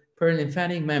the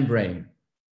perilymphatic membrane.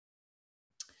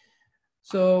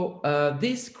 So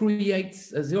this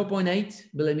creates a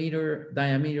 0.8 millimeter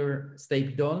diameter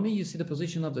stapedotomy. You see the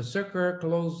position of the sucker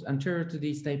close anterior to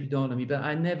the stapedotomy, but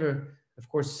I never, of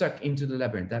course, suck into the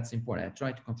labyrinth. That's important. I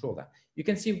try to control that. You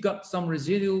can see we've got some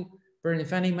residual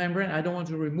perilymphatic membrane. I don't want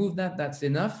to remove that. That's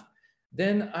enough.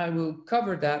 Then I will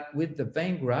cover that with the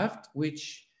vein graft,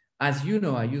 which, as you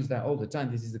know, I use that all the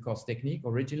time. This is the COS technique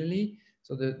originally.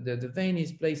 So the vein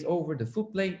is placed over the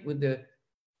foot plate with the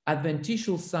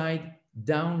adventitial side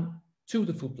down to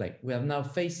the foot plate. We are now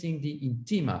facing the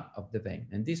intima of the vein,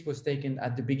 and this was taken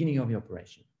at the beginning of the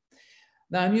operation.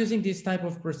 Now I'm using this type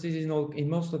of prosthesis in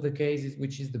most of the cases,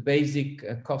 which is the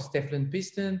basic COS Teflon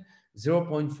piston,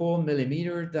 0.4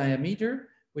 millimeter diameter,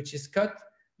 which is cut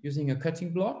using a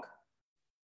cutting block.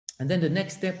 And then the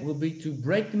next step will be to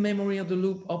break the memory of the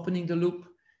loop, opening the loop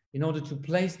in order to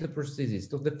place the prosthesis.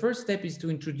 So the first step is to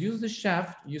introduce the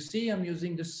shaft. You see I'm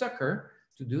using the sucker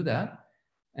to do that.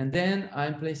 And then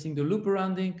I'm placing the loop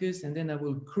around the incus, and then I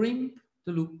will crimp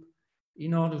the loop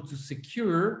in order to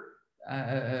secure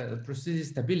prosthesis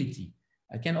stability.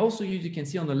 I can also use, you can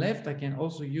see on the left, I can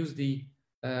also use the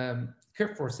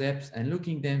curve forceps and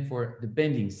looking then for the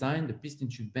bending sign. The piston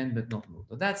should bend but not move.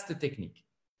 So that's the technique.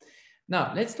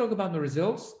 Now let's talk about the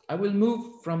results. I will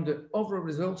move from the overall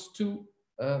results to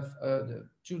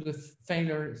the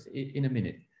failures in a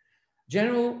minute.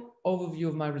 General overview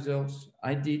of my results.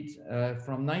 I did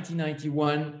from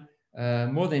 1991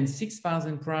 more than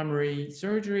 6,000 primary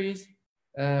surgeries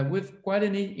with quite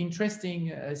an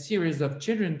interesting series of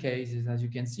children cases. As you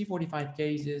can see, 45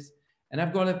 cases. And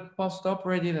I've got a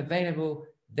post-operative available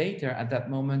data at that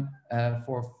moment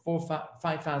for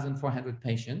 5,400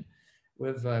 patients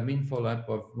with a mean follow-up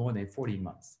of more than 40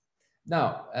 months.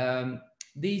 Now,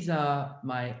 these are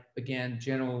my, again,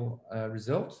 general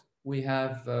results. We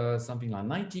have something like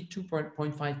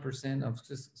 92.5% of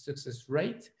success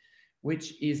rate,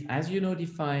 which is, as you know,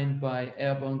 defined by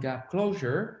airborne gap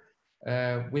closure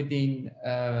within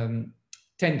 10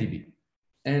 dB.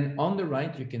 And on the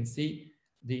right, you can see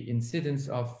the incidence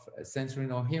of sensory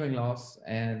or hearing loss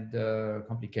and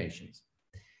complications.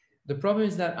 The problem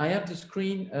is that I have the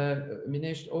screen,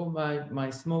 Meenesh, all my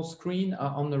small screen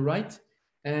are on the right.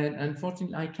 And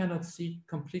unfortunately, I cannot see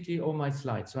completely all my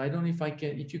slides. So I don't know if I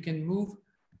can, if you can move,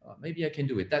 maybe I can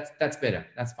do it. That's better.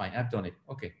 That's fine. I've done it.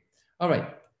 Okay. All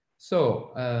right.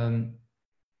 So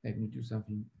let me do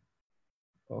something.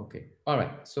 Okay. All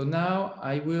right. So now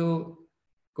I will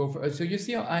go for, so you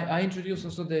see, I introduced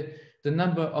also the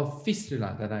number of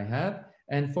fistula that I had.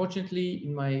 And fortunately,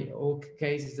 in my old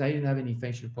cases, I didn't have any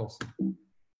facial pulsing.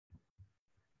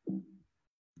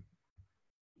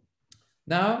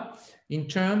 Now, in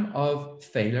terms of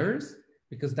failures,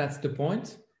 because that's the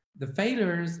point, the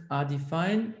failures are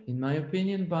defined, in my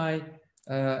opinion, by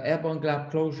airborne gap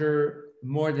closure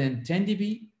more than 10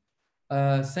 dB,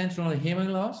 central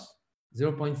hearing loss,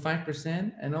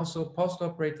 0.5%, and also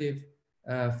post-operative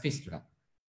fistula.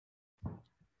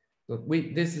 So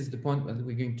this is the point that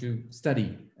we're going to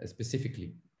study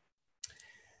specifically.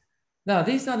 Now,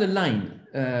 these are the lines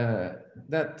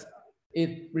that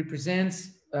it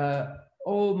represents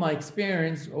all my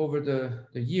experience over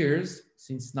the years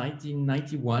since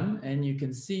 1991. And you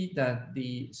can see that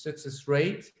the success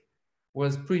rate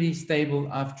was pretty stable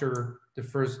after the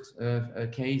first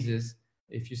cases.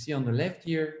 If you see on the left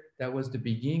here, that was the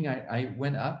beginning. I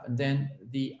went up, and then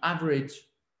the average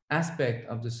aspect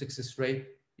of the success rate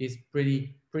is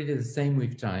pretty the same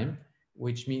with time,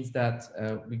 which means that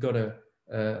we got a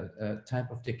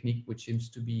type of technique which seems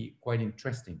to be quite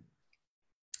interesting.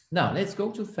 Now let's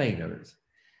go to failures.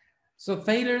 So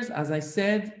failures, as I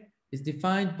said, is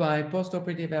defined by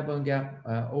postoperative air bone gap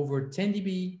over 10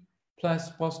 dB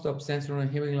plus post-op sensory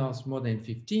hearing loss more than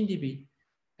 15 dB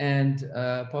and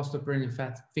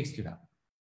postoperative fistula.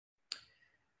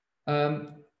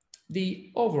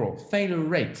 The overall failure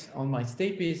rate on my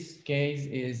Stapes case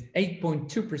is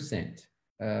 8.2%.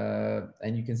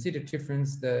 And you can see the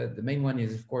difference. The main one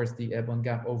is, of course, the air bone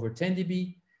gap over 10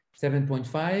 dB,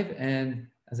 7.5. And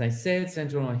as I said,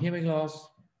 central hearing loss,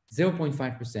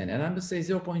 0.5%. And I must say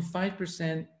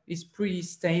 0.5% is pretty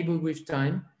stable with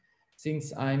time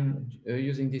since I'm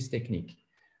using this technique.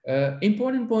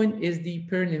 Important point is the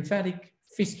perilymphatic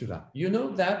fistula. You know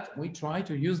that we try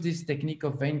to use this technique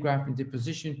of vein graft in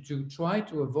deposition to try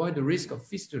to avoid the risk of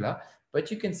fistula, but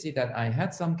you can see that I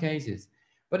had some cases.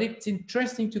 But it's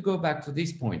interesting to go back to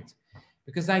this point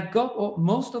because I got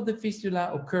most of the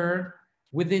fistula occurred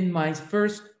within my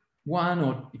first one,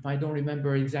 or if I don't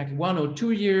remember exactly, 1 or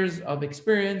 2 years of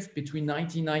experience between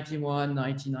 1991,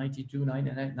 1992,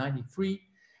 1993.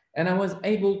 And I was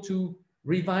able to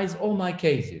revise all my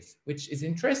cases, which is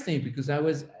interesting because I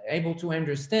was able to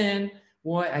understand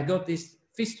why I got this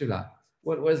fistula,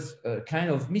 what was a kind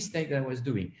of mistake that I was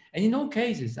doing. And in all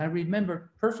cases, I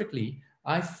remember perfectly,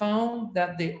 I found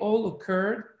that they all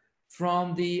occurred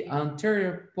from the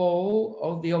anterior pole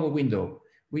of the upper window,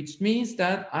 which means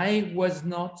that I was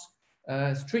not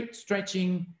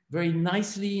stretching very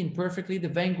nicely and perfectly the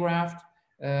vein graft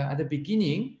at the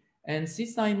beginning. And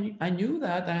since I knew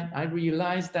that, I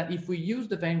realized that if we use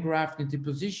the vein graft in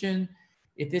deposition,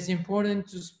 it is important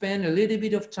to spend a little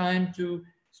bit of time to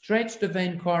stretch the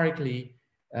vein correctly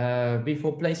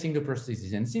before placing the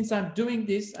prosthesis. And since I'm doing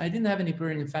this, I didn't have any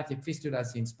perilymphatic fistula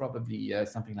since probably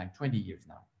something like 20 years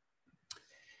now.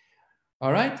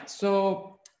 All right,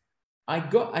 so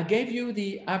I gave you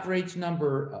the average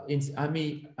number,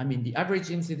 the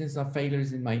average incidence of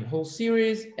failures in my whole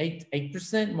series,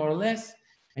 8% more or less.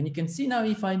 And you can see now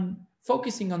if I'm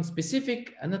focusing on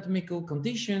specific anatomical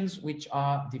conditions, which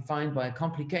are defined by a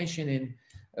complication in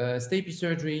Stapes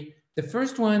surgery, the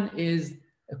first one is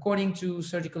according to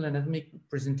surgical anatomic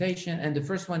presentation, and the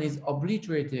first one is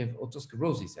obliterative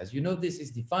otosclerosis. As you know, this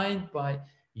is defined by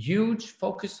huge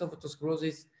focus of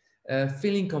otosclerosis,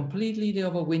 filling completely the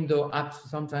upper window up to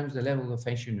sometimes the level of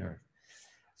facial nerve.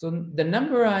 So the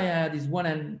number I had is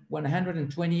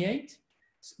 128.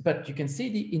 But you can see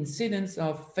the incidence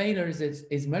of failures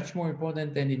is much more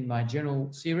important than in my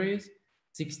general series,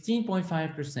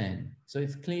 16.5%. So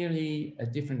it's clearly a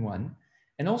different one.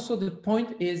 And also the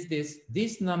point is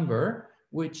this number,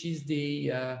 which is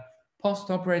the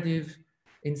post-operative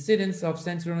incidence of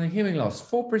sensory hearing loss,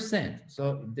 4%.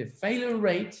 So the failure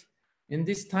rate in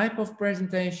this type of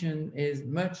presentation is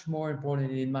much more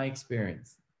important in my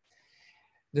experience.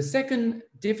 The second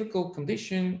difficult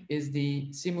condition is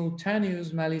the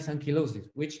simultaneous malleus ankylosis,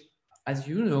 which, as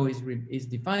you know, is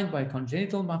defined by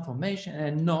congenital malformation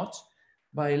and not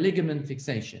by ligament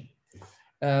fixation.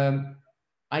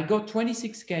 I got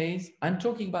 26 cases. I'm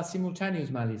talking about simultaneous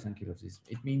malleus ankylosis.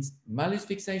 It means malleus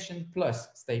fixation plus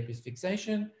Stapes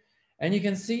fixation. And you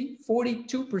can see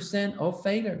 42% of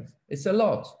failures. It's a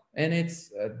lot. And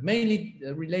it's mainly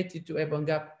related to air bone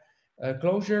gap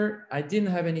closure. I didn't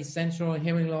have any central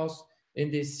hearing loss in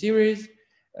this series.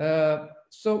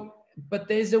 But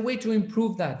there's a way to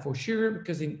improve that for sure,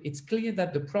 because it's clear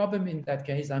that the problem in that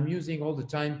case, I'm using all the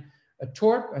time a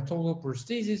TORP, a total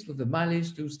prosthesis with the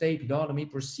malleus to stapedotomy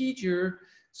procedure.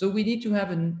 So we need to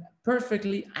have a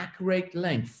perfectly accurate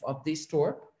length of this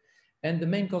TORP. And the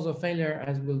main cause of failure,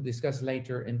 as we'll discuss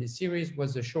later in this series,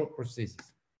 was a short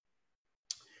prosthesis,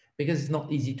 because it's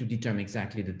not easy to determine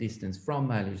exactly the distance from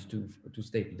malleus to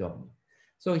stapedotomy.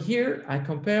 So here I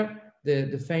compare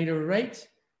the failure rate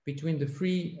between the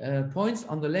 3 points.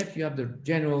 On the left, you have the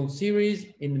general series.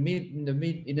 In the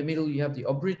middle, you have the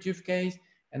obliterative case,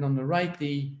 and on the right,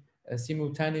 the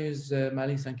simultaneous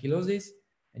malleus ankylosis.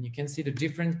 And you can see the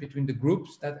difference between the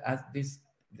groups. That as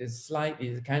this slide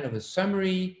is kind of a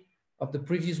summary of the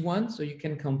previous one, so you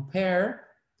can compare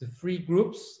the 3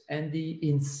 groups and the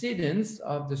incidence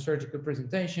of the surgical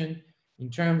presentation in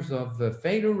terms of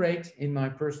failure rate in my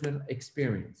personal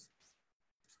experience.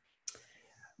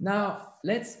 Now,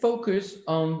 let's focus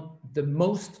on the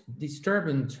most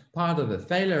disturbing part of the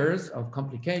failures of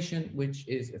complication, which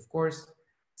is, of course,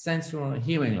 sensory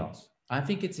hearing loss. I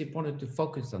think it's important to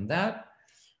focus on that.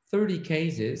 30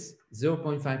 cases,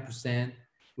 0.5%,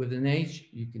 with an age,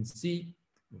 you can see,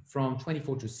 from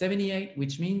 24 to 78,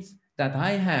 which means that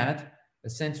I had a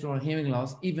sensory hearing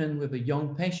loss even with a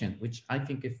young patient, which I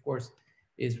think, of course,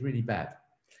 is really bad.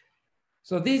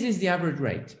 So this is the average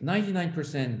rate,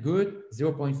 99% good,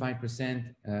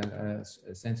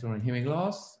 0.5% sensory and hearing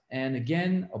loss. And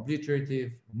again,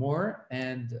 obliterative more,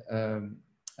 and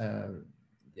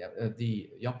the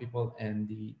young people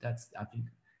and that's, I think,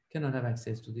 cannot have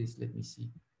access to this. Let me see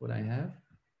what I have,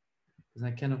 because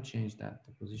I cannot change that,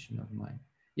 the position of mine.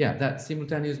 Yeah, that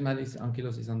simultaneous malice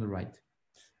ankylosis on the right.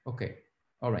 Okay,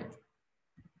 all right.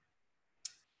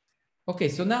 Okay,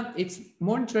 so now it's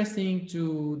more interesting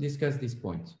to discuss this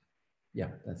point. Yeah,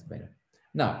 that's better.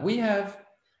 Now we have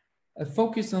a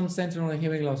focus on sensory and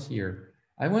hearing loss here.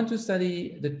 I want to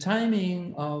study the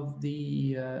timing of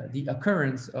the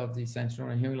occurrence of the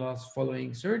sensory and hearing loss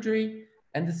following surgery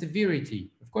and the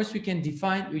severity. Of course, we can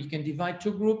divide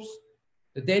two groups: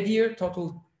 the dead ear,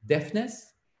 total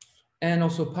deafness, and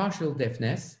also partial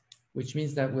deafness, which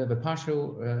means that we have a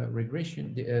partial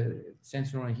regression,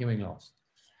 sensory and hearing loss.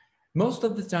 Most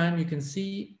of the time, you can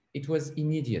see it was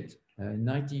immediate.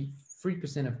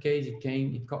 93% of cases,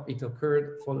 it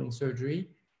occurred following surgery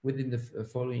within the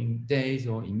following days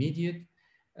or immediate.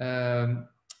 And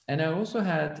I also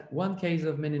had one case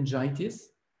of meningitis.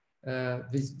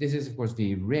 This is, of course,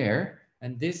 very rare.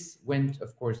 And this went,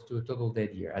 of course, to a total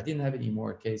dead ear. I didn't have any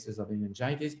more cases of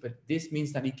meningitis, but this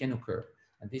means that it can occur.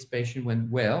 And this patient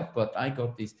went well, but I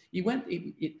got this.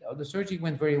 The surgery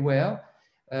went very well.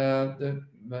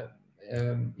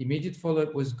 Immediate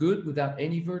follow-up was good without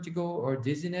any vertigo or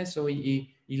dizziness. So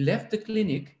he left the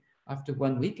clinic after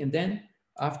 1 week. And then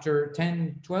after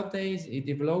 10, 12 days, he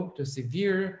developed a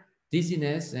severe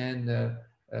dizziness and,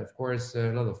 of course,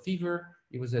 a lot of fever.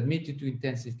 He was admitted to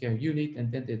intensive care unit,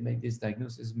 and then they made this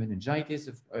diagnosis of meningitis.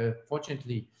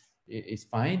 Fortunately, it's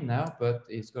fine now, but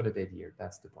it's got a dead ear.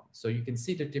 That's the point. So you can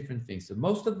see the different things. So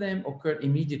most of them occurred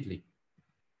immediately.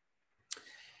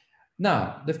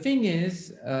 Now, the thing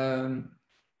is,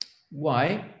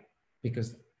 why?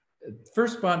 Because the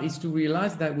first part is to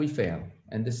realize that we fail.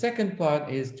 And the second part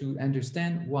is to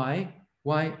understand why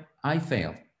I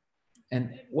failed.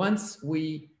 And once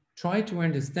we try to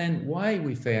understand why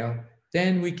we fail,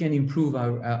 then we can improve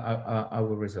our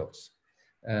results.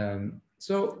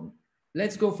 So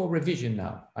let's go for revision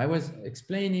now. I was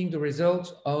explaining the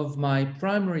results of my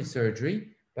primary surgery.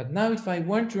 But now if I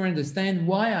want to understand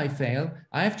why I failed,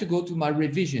 I have to go to my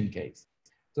revision case.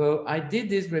 So I did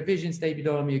this revision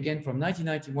stabidotomy again from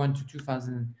 1991 to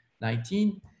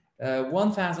 2019,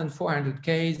 1,400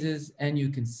 cases. And you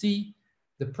can see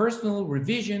the personal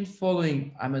revision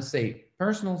following, I must say,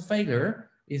 personal failure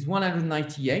is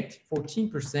 198,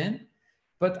 14%.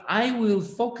 But I will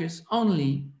focus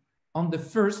only on the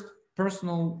first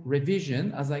personal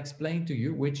revision, as I explained to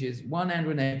you, which is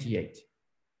 188.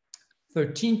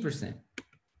 13%.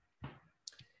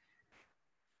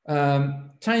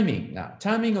 Timing now,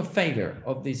 timing of failure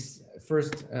of this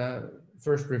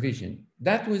first revision.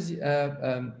 That was,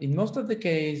 in most of the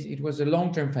case, it was a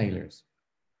long-term failures.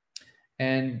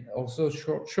 And also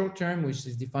short-term, which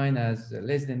is defined as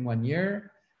less than 1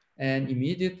 year, and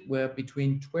immediate were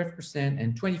between 12%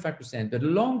 and 25%. But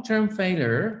long-term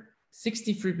failure,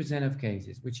 63% of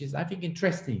cases, which is, I think,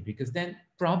 interesting, because then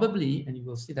probably, and you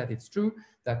will see that it's true,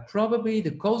 that probably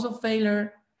the cause of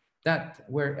failure that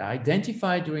were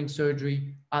identified during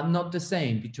surgery are not the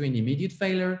same between immediate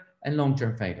failure and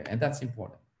long-term failure, and that's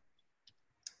important.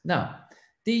 Now,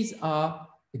 these are,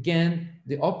 again,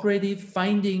 the operative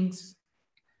findings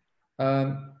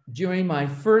during my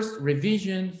first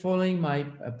revision following my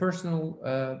personal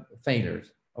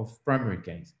failures of primary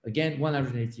case. Again,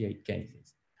 188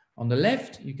 cases. On the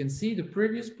left, you can see the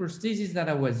previous prosthesis that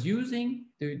I was using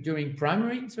during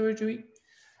primary surgery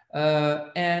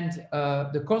and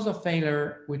the cause of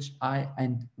failure, which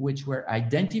were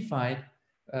identified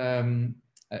in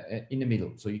the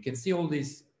middle. So you can see all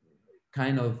these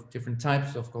kind of different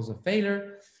types of cause of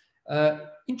failure.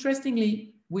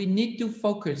 Interestingly, we need to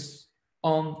focus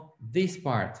on this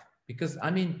part because, I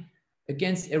mean,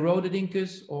 against eroded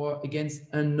incus or against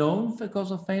unknown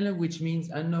cause of failure, which means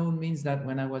unknown means that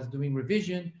when I was doing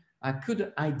revision, I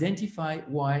could identify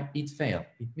why it failed.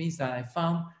 It means that I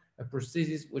found a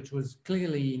prosthesis which was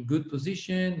clearly in good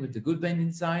position with a good bend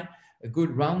inside, a good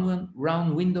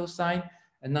round window side,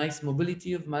 a nice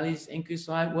mobility of malleus incus.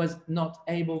 So I was not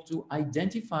able to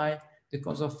identify the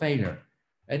cause of failure.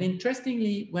 And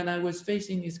interestingly, when I was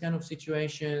facing this kind of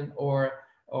situation, or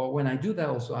when I do that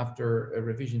also after a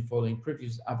revision following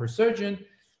previous upper surgeon,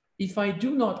 if I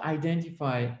do not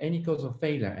identify any cause of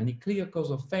failure, any clear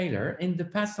cause of failure, in the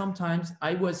past sometimes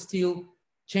I was still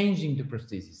changing the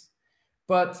prosthesis.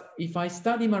 But if I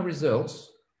study my results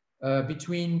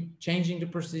between changing the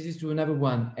prosthesis to another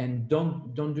one and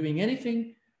don't doing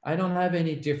anything, I don't have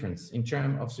any difference in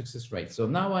terms of success rate. So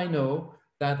now I know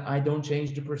that I don't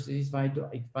change the prosthesis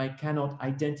if I cannot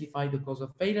identify the cause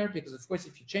of failure, because of course,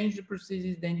 if you change the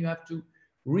prosthesis, then you have to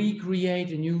recreate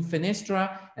a new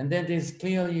fenestra, and then there's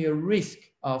clearly a risk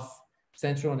of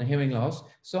central and hearing loss.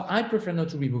 So I prefer not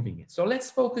to removing it. So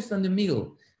let's focus on the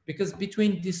middle, because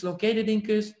between dislocated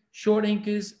incus, short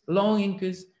incus, long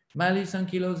incus, malleus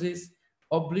ankylosis,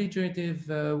 obliterative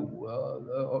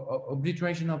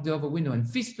obliteration of the upper window, and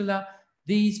fistula,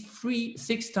 these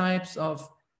six types of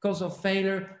cause of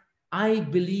failure, I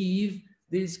believe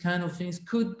these kind of things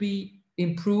could be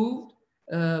improved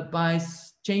by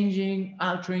changing,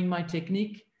 altering my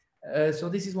technique. So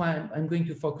this is why I'm going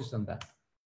to focus on that.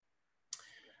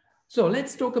 So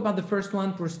let's talk about the first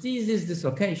one, prosthesis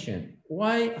dislocation.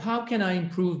 How can I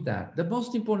improve that? The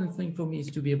most important thing for me is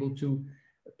to be able to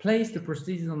place the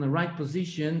prosthesis on the right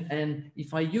position. And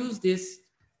if I use this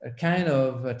kind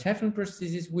of Teflon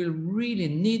prosthesis, we'll really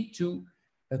need to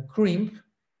crimp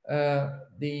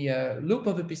the loop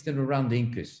of the piston around the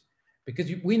incus.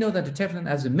 Because we know that the Teflon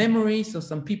has a memory, so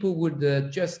some people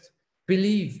would just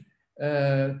believe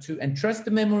and trust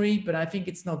the memory, but I think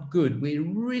it's not good. We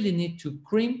really need to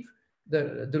crimp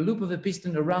the loop of the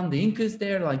piston around the incus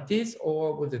there like this,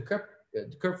 or with the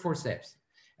curved forceps.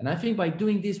 And I think by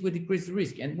doing this, we decrease the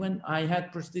risk. And when I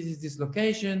had prosthesis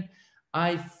dislocation,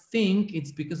 I think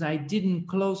it's because I didn't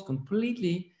close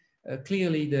completely,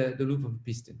 clearly the loop of the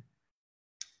piston.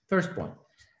 First point.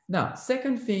 Now,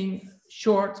 second thing,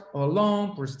 short or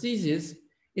long prosthesis,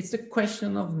 it's a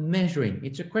question of measuring.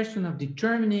 It's a question of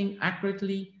determining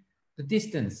accurately the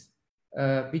distance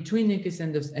between the incus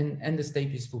and the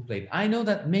stapes full plate. I know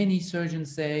that many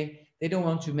surgeons say they don't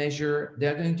want to measure.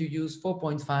 They're going to use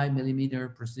 4.5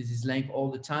 millimeter prosthesis length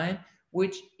all the time,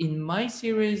 which in my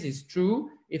series is true.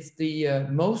 It's the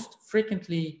most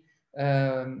frequently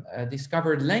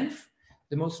discovered length.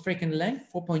 The most frequent length,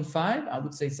 4.5, I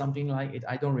would say something like it.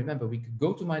 I don't remember. We could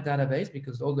go to my database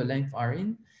because all the lengths are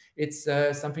in. It's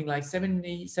something like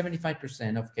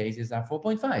 75% of cases are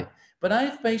 4.5. But I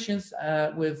have patients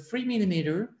with 3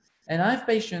 millimeter, and I have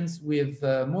patients with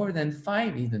more than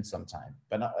 5 even sometimes,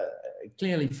 but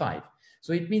clearly 5.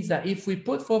 So it means that if we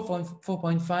put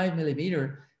 4.5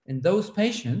 millimeter in those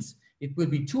patients, it will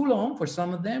be too long for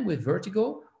some of them with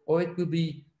vertigo, or it will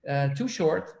be too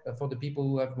short for the people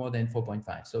who have more than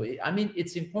 4.5. So, I mean,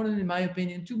 it's important, in my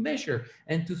opinion, to measure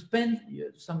and to spend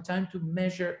some time to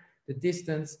measure the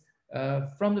distance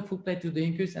from the foot plate to the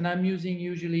incus. And I'm using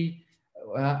usually,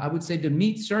 I would say, the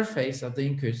meat surface of the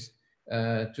incus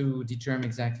to determine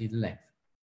exactly the length.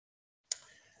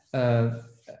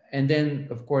 And then,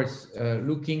 of course,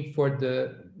 looking for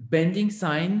the bending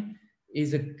sign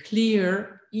is a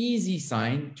clear, easy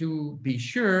sign to be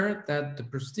sure that the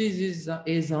prosthesis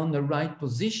is on the right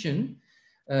position.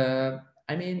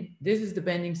 I mean, this is the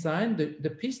bending sign. The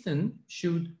piston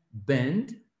should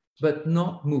bend, but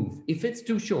not move. If it's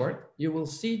too short, you will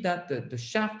see that the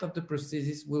shaft of the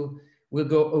prosthesis will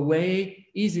go away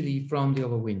easily from the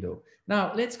other window.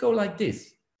 Now, let's go like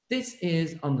this. This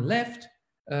is on the left,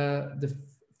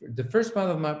 the first part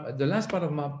of the last part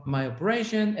of my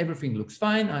operation. Everything looks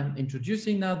fine. I'm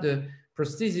introducing now the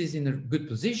prosthesis in a good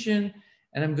position,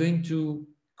 and I'm going to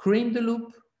crimp the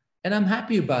loop, and I'm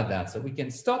happy about that. So we can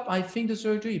stop, I think, the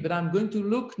surgery, but I'm going to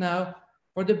look now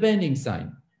for the bending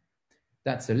sign.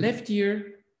 That's the left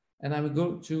ear, and I will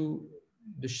go to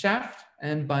the shaft,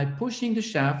 and by pushing the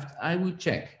shaft, I will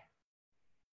check.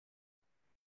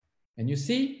 And you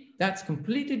see, that's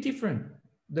completely different.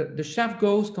 The shaft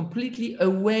goes completely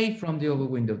away from the other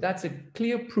window. That's a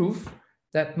clear proof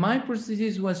that my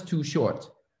prosthesis was too short.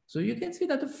 So you can see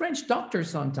that the French doctors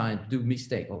sometimes do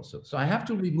mistake also. So I have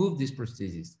to remove this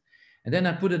prosthesis. And then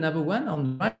I put another one on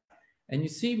the right, and you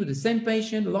see with the same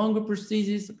patient, longer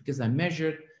prosthesis, because I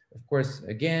measured, of course,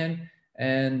 again,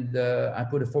 and I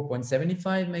put a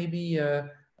 4.75 maybe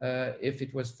if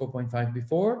it was 4.5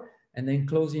 before, and then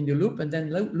closing the loop, and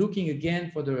then looking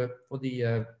again for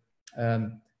the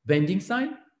bending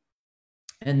sign.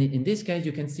 And in this case,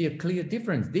 you can see a clear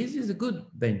difference. This is a good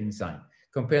bending sign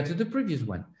compared to the previous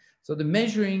one. So the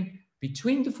measuring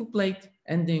between the foot plate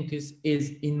and the incus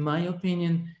is, in my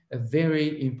opinion, a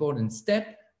very important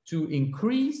step to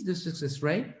increase the success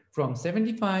rate from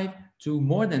 75 to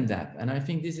more than that. And I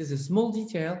think this is a small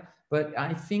detail, but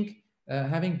I think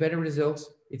having better results,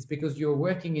 it's because you're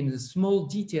working in the small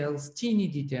details, teeny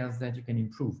details that you can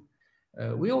improve.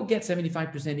 We all get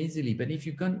 75% easily, but if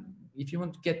you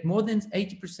want to get more than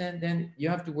 80%, then you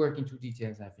have to work into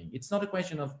details, I think. It's not a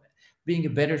question of being a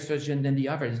better surgeon than the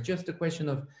other. It's just a question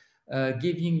of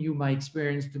giving you my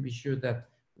experience to be sure that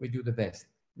we do the best.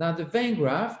 Now, the vein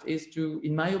graft is to,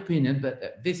 in my opinion,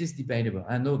 but this is debatable.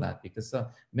 I know that because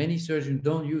many surgeons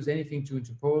don't use anything to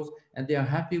interpose and they are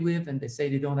happy with, and they say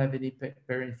they don't have any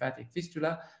perilymphatic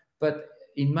fistula. But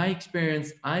in my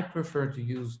experience, I prefer to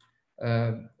use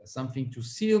something to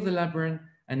seal the labyrinth,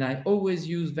 and I always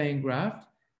use vein graft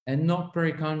and not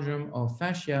perichondrium or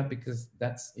fascia because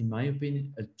that's, in my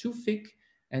opinion, too thick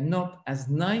and not as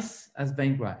nice as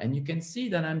vein graft. And you can see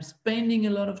that I'm spending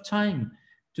a lot of time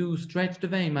to stretch the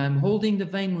vein. I'm holding the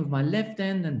vein with my left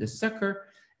hand and the sucker,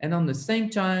 and on the same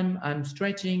time, I'm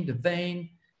stretching the vein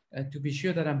to be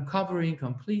sure that I'm covering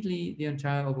completely the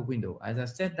entire upper window. As I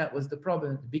said, that was the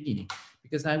problem at the beginning,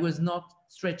 because I was not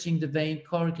stretching the vein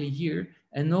correctly here,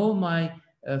 and all my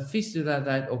fistula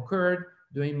that occurred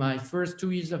during my first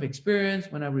 2 years of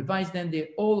experience, when I revised them,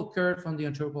 they all occurred from the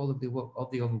anterior wall of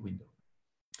the upper window.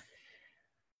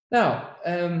 Now,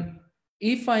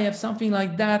 if I have something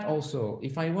like that also,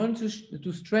 if I want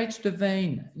to stretch the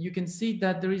vein, you can see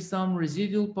that there is some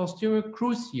residual posterior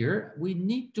crus here. We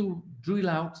need to drill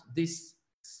out this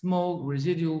small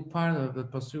residual part of the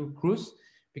posterior crus,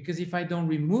 because if I don't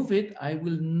remove it, I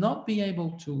will not be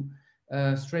able to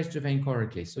stretch the vein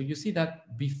correctly. So you see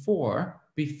that before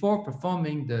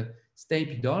performing the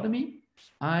stapedotomy,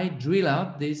 I drill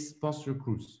out this posterior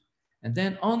crus. And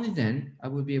then only then I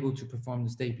will be able to perform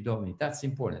the stapedotomy. That's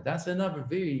important. That's another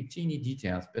very teeny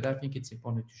details, but I think it's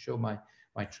important to show my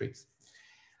tricks.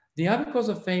 The other cause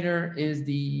of failure is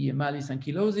the malleus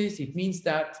ankylosis. It means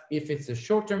that if it's a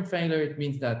short-term failure, it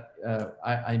means that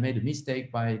I made a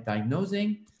mistake by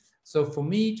diagnosing. So for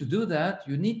me to do that,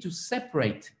 you need to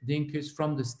separate the incus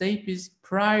from the stapes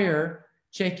prior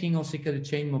checking ossicular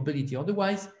chain mobility.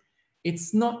 Otherwise,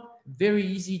 it's not very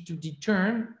easy to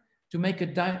determine, to make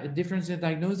a differential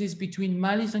diagnosis between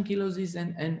malleus ankylosis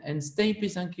and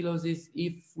stapes ankylosis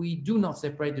if we do not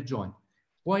separate the joint.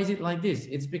 Why is it like this?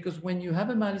 It's because when you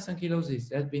have a malleus ankylosis,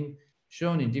 that has been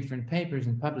shown in different papers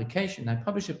and publication, I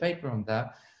published a paper on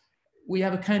that, we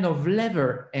have a kind of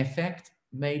lever effect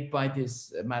made by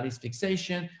this malleus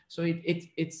fixation. So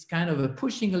it's kind of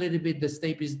pushing a little bit the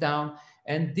stapes down,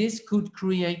 and this could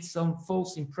create some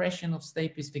false impression of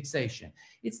stapes fixation.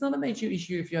 It's not a major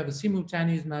issue if you have a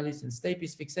simultaneous malleus and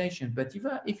stapes fixation, but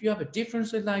if you have a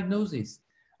differential diagnosis,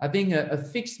 having a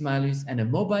fixed malleus and a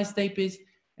mobile stapes,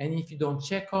 and if you don't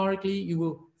check correctly, you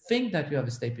will think that you have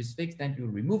a stapes fixed, and you'll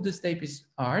remove the stapes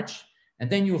arch, and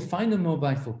then you'll find a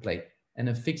mobile foot plate and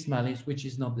a fixed malleus, which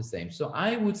is not the same. So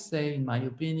I would say, in my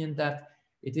opinion, that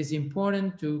it is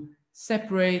important to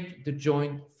separate the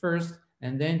joint first,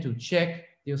 and then to check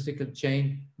the ossicular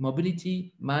chain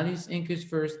mobility, malleus incus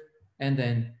first, and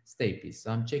then stapes.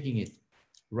 So I'm checking it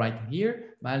right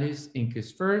here, malleus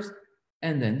incus first,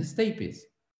 and then the stapes.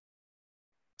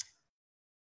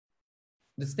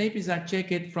 The stapes, I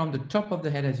check it from the top of the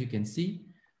head, as you can see.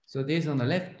 So there's on the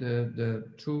left,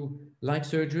 the true light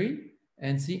surgery,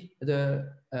 and see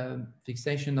the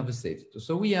fixation of a stapes.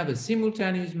 So we have a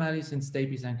simultaneous malleus and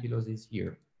stapes ankylosis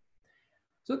here.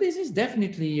 So this is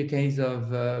definitely a case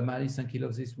of malleus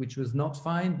ankylosis, which was not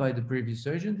found by the previous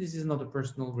surgeon. This is not a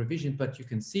personal revision, but you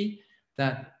can see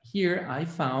that here I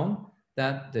found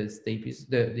that the stapes,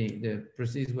 the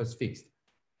prosthesis was fixed.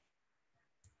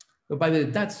 So by the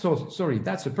way, that's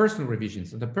a personal revision.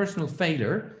 So the personal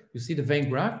failure, you see the vein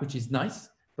graft, which is nice,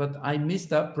 but I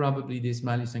missed up probably this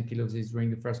malleus ankylosis during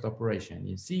the first operation.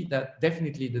 You see that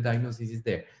definitely the diagnosis is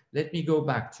there. Let me go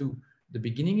back to the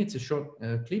beginning. It's a short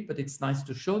clip, but it's nice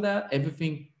to show that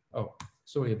everything, oh,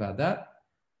 sorry about that.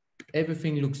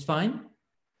 Everything looks fine,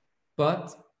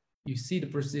 but you see the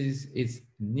prosthesis is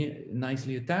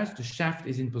nicely attached. The shaft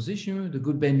is in position, the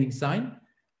good bending sign,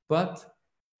 but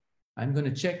I'm going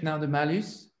to check now the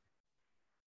malleus,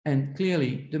 and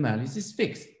clearly the malleus is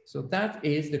fixed. So that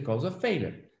is the cause of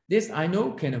failure. This I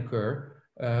know can occur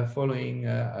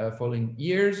following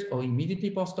years or immediately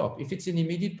post-op. If it's an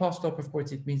immediate post-op, of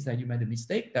course, it means that you made a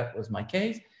mistake. That was my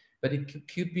case, but it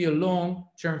could be a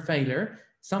long-term failure.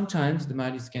 Sometimes the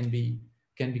malleus can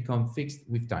become fixed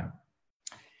with time.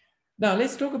 Now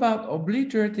let's talk about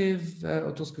obliterative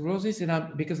otosclerosis,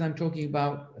 and because I'm talking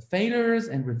about failures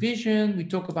and revision, we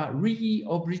talk about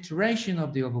re-obliteration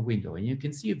of the upper window, and you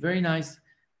can see a very nice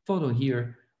photo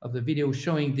here of the video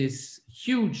showing this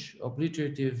huge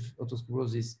obliterative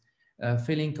otosclerosis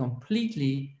filling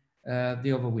completely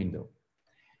the upper window.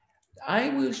 I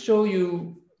will show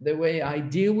you the way I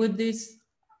deal with this.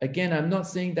 Again, I'm not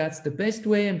saying that's the best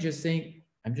way. I'm just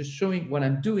showing what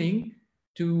I'm doing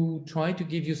to try to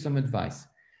give you some advice.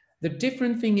 The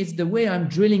different thing is the way I'm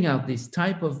drilling out this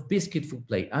type of biscuit foot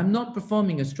plate. I'm not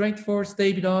performing a straightforward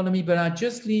stapedotomy, but I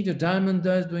just leave the diamond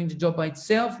dust doing the job by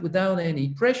itself without any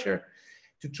pressure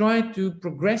to try to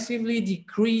progressively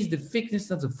decrease the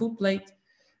thickness of the foot plate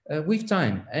with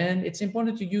time. And it's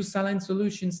important to use saline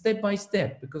solution step by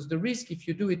step, because the risk if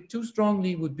you do it too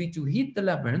strongly would be to hit the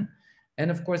labrum.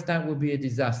 And of course, that would be a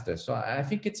disaster. So I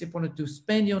think it's important to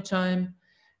spend your time.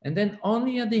 And then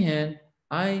only at the end,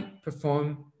 I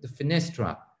perform the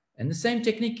fenestra. And the same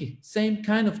technique, same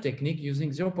kind of technique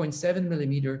using 0.7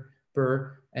 millimeter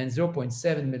per and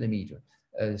 0.7 millimeter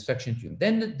suction tube.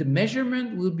 Then the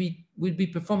measurement will be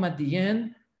performed at the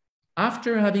end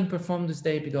after having performed the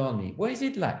stay epidural. Why is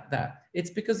it like that? It's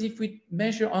because if we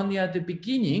measure only at the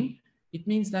beginning, it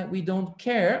means that we don't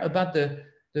care about the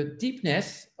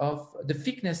deepness of the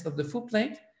thickness of the foot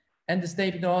plate, and the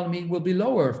stay epidural will be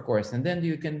lower, of course, and then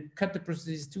you can cut the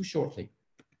prosthesis too shortly.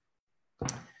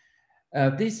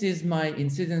 This is my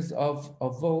incidence of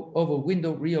over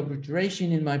window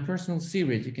reobliteration in my personal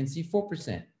series. You can see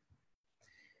 4%.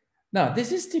 Now,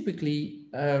 this is typically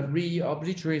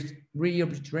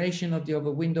reobliteration of the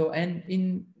over window. And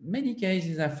in many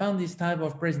cases, I found this type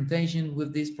of presentation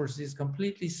with this prosthesis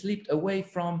completely slipped away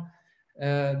from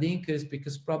the incus,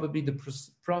 because probably the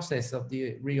process of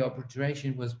the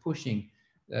reobliteration was pushing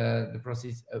the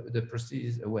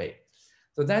prosthesis away.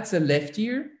 So that's a left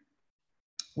ear.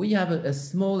 We have a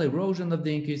small erosion of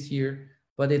the incus here,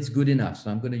 but it's good enough. So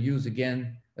I'm going to use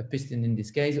again a piston in this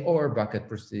case, or a bucket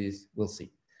prosthesis, we'll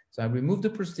see. So I remove the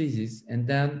prosthesis, and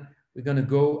then we're going to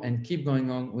go and keep going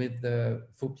on with the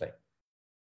foot plate.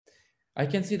 I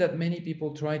can see that many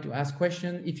people try to ask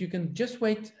questions. If you can just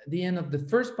wait the end of the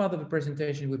first part of the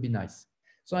presentation, would be nice.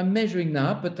 So I'm measuring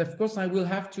now, but of course I will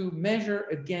have to measure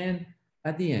again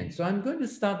at the end. So I'm going to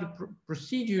start the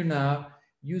procedure now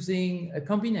using a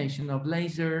combination of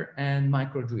laser and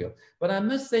micro drill. But I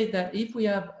must say that if we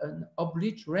have an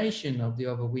obliteration of the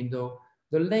over window,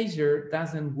 the laser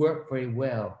doesn't work very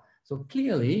well. So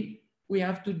clearly we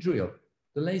have to drill.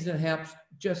 The laser helps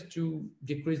just to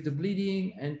decrease the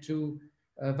bleeding and to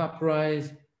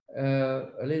vaporize a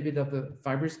little bit of the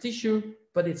fibrous tissue,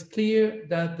 but it's clear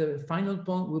that the final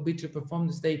point will be to perform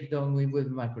the stay epidural with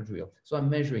micro drill. So I'm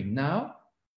measuring now,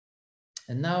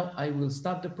 and now I will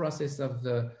start the process of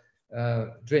the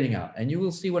drilling out, and you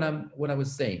will see what I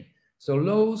was saying. So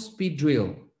low speed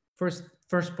drill, first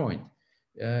point.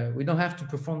 We don't have to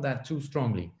perform that too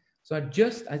strongly. So I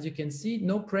just, as you can see,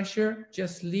 no pressure,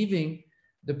 just leaving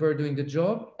the bird doing the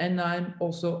job. And I'm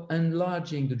also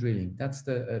enlarging the drilling. That's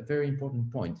the very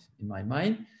important point in my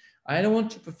mind. I don't want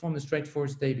to perform a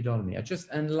straightforward stay epidural. I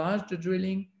just enlarge the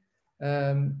drilling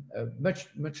much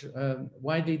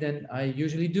widely than I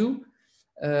usually do.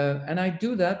 And I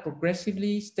do that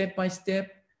progressively, step by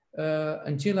step,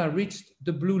 until I reach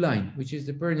the blue line, which is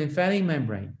the perilymphatic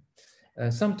membrane.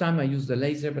 Sometimes I use the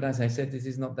laser, but as I said, this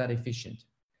is not that efficient.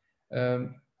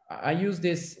 I use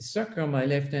this sucker on my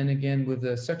left hand again with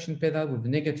the suction pedal with the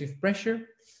negative pressure,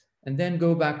 and then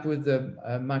go back with the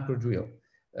micro drill.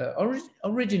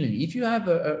 Originally, if you have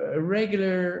a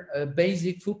regular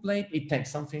basic foot plate, it takes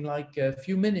something like a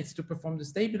few minutes to perform the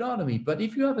stay epidural. But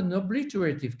if you have an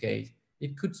obliterative case,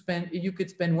 you could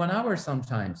spend 1 hour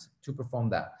sometimes to perform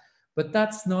that. But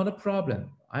that's not a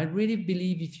problem. I really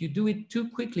believe if you do it too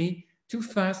quickly, too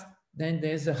fast, then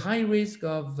there's a high risk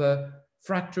of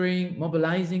fracturing,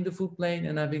 mobilizing the foot plate,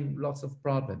 and having lots of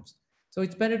problems. So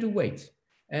it's better to wait.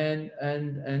 And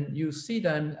you see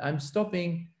that I'm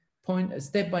stopping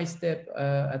step by step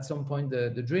at some point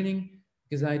the drilling,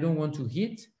 because I don't want to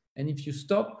hit. And if you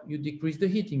stop, you decrease the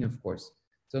hitting, of course.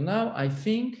 So now I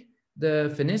think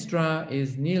the fenestra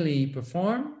is nearly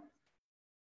performed.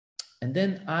 And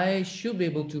then I should be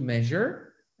able to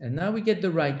measure. And now we get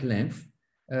the right length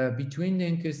between the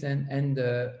incus and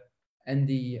the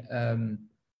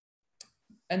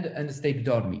stay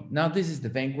epidural. Now this is the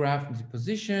vein graft in the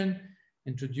position,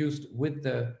 introduced with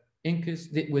the incus,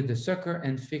 with the sucker,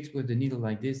 and fixed with the needle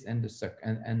like this, and the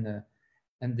sucker and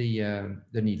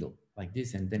the needle like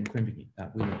this, and then crimping it.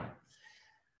 That we know.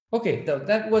 Okay, so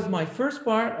that was my first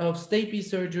part of stapes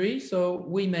surgery. So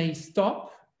we may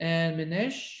stop, and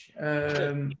Meenesh,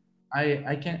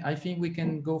 I think we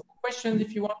can go for questions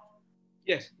if you want.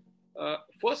 Yes.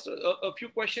 First, a few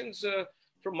questions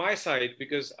from my side,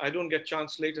 because I don't get a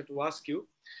chance later to ask you.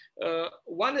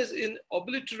 One is in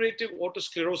obliterative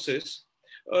autosclerosis.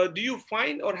 Do you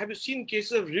find, or have you seen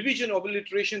cases of revision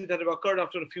obliteration that have occurred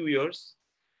after a few years?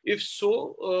 If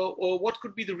so, or what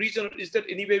could be the reason? Is there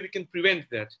any way we can prevent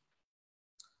that?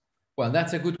 Well,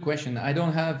 that's a good question. I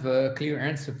don't have a clear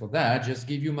answer for that. Just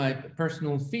give you my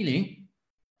personal feeling.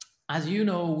 As you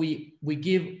know, we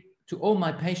give to all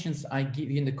my patients I give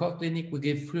in the core clinic, we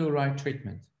give fluoride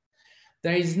treatment.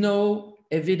 There is no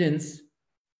evidence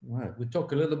Well, we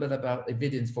talk a little bit about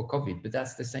evidence for COVID, but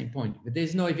that's the same point. But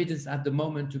there's no evidence at the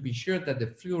moment to be sure that the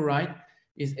fluoride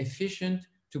is efficient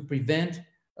to prevent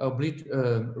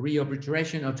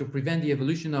reobliteration or to prevent the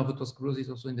evolution of otosclerosis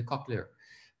also in the cochlear.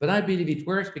 But I believe it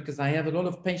works because I have a lot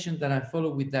of patients that I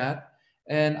follow with that,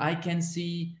 and I can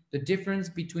see the difference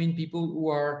between people who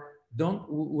are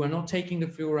not taking the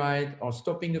fluoride or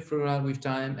stopping the fluoride with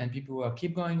time, and people who are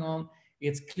keep going on.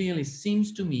 It clearly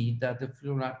seems to me that the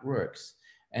fluoride works.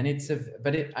 And it's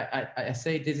I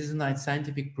say this is not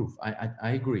scientific proof.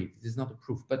 I agree. This is not a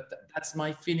proof, but that's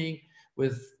my feeling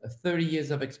with 30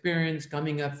 years of experience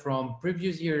coming up from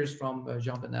previous years from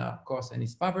Jean-Bernard, of course, and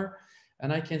his father.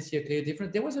 And I can see a clear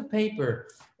difference. There was a paper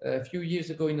a few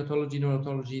years ago in otology,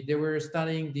 neurotology. They were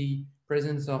studying the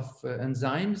presence of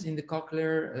enzymes in the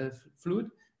cochlear fluid,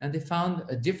 and they found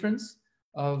a difference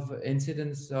of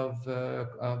incidence of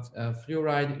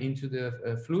fluoride into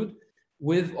the fluid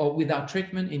with or without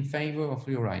treatment in favor of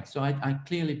fluoride. So I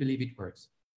clearly believe it works.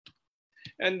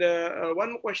 And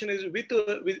one more question is, with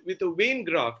a vein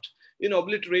graft in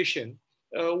obliteration,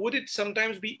 would it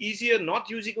sometimes be easier not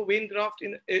using a vein graft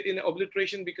in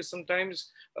obliteration, because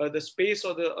sometimes the space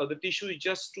or the tissue is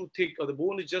just too thick, or the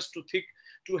bone is just too thick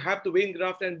to have the vein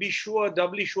graft and be sure,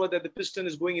 doubly sure, that the piston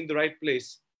is going in the right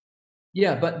place?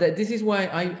 Yeah, but this is why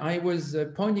I was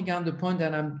pointing out the point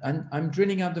that I'm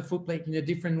drilling out the foot plate in a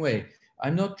different way.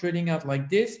 I'm not drilling out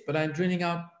like this, but I'm drilling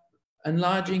out,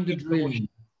 enlarging the drilling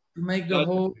to make the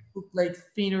whole foot plate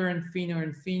thinner and thinner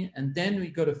and thin. And then we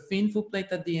got a thin foot plate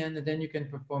at the end, and then you can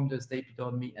perform the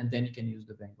stapitotomy, and then you can use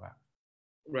the vein graft.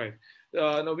 Right.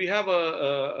 Now we have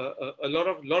a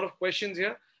lot of questions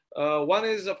here. One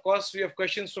is, of course, we have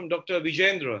questions from Dr.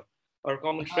 Vijendra, our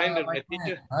common friend and my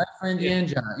teacher. My friend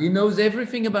Vijendra. He knows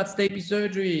everything about stapy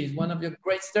surgery. He's one of your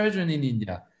great surgeons in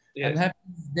India. Yes. I'm happy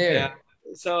he's there. Yeah.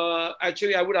 So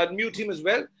actually, I would unmute him as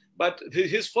well. But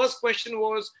his first question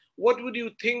was, what would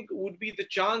you think would be the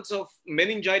chance of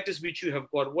meningitis which you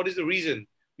have got? What is the reason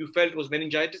you felt was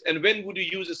meningitis? And when would you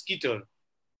use a skeeter?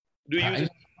 Do you use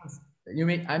You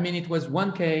mean, I mean, it was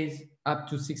one case up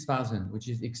to 6,000, which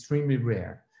is extremely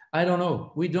rare. I don't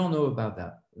know. We don't know about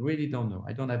that. Really don't know.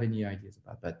 I don't have any ideas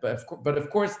about that. But of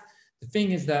course, the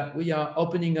thing is that we are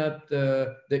opening up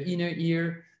the inner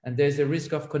ear, and there's a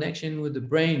risk of connection with the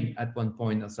brain at one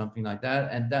point or something like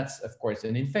that. And that's, of course,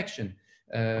 an infection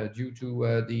due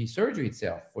to the surgery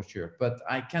itself, for sure. But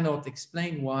I cannot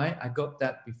explain why I got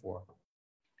that before.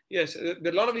 Yes, there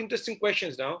are a lot of interesting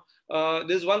questions now.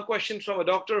 There's one question from a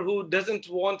doctor who doesn't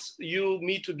want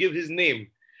me to give his name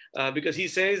because he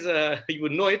says you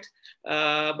would know it,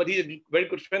 but he's a very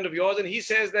good friend of yours, and he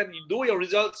says that though your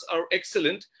results are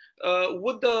excellent,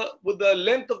 would the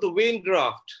length of the vein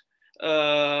graft,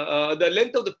 the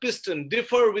length of the piston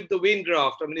differ with the vein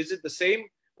graft? I mean, is it the same,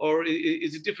 or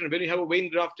is it different when you have a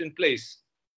vein graft in place?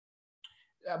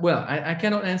 Well, I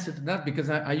cannot answer to that because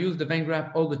I use the vein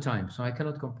graft all the time, so I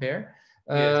cannot compare.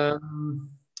 Yes.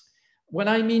 What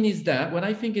I mean is that, what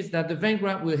I think is that the vein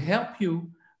graft will help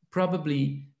you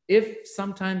probably if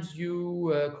sometimes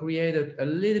you create a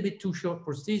little bit too short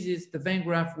prosthesis. The vein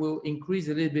graft will increase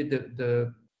a little bit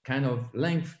the kind of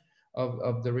length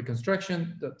of the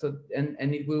reconstruction,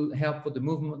 and it will help for the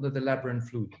movement of the labyrinth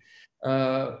fluid.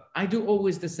 I do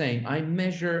always the same. I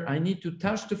measure, I need to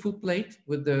touch the foot plate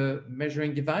with the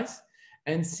measuring device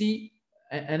and see,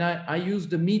 and I use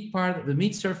the meat part, the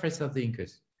meat surface of the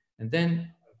incus. And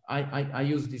then I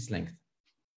use this length.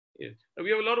 Yes. We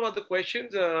have a lot of other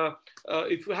questions.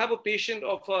 If you have a patient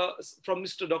from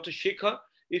Mr. Dr. Shekhar,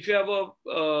 if you have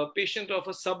a patient of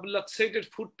a subluxated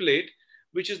foot plate,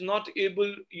 which is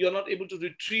you're not able to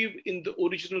retrieve in the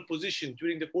original position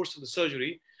during the course of the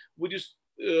surgery, would you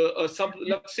a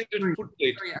subluxated foot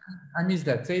plate? Sorry, I missed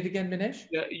that. Say it again, Meenesh.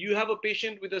 Yeah, you have a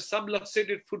patient with a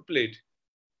subluxated foot plate.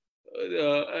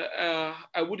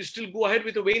 Would you still go ahead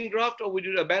with a vein graft, or would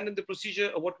you abandon the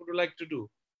procedure, or what would you like to do?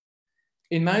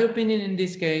 In my opinion, in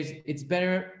this case, it's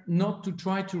better not to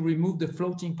try to remove the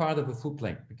floating part of the foot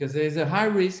plate, because there's a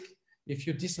high risk if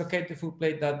you dislocate the foot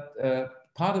plate that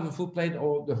part of the foot plate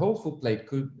or the whole foot plate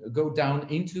could go down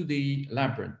into the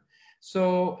labyrinth.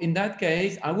 So in that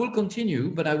case, I will continue,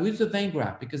 but I will use the vein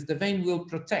graft because the vein will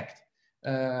protect.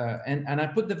 And I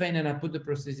put the vein and I put the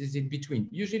prosthesis in between.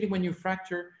 Usually when you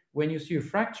fracture, when you see a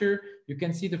fracture, you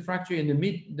can see the fracture in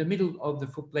the middle of the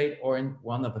foot plate or in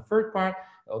one of the third part.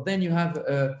 Then you have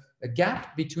a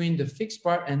gap between the fixed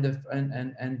part and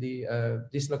the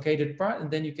dislocated part, and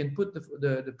then you can put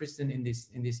the piston in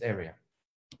this area.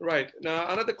 Right. Now,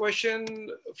 another question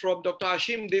from Dr.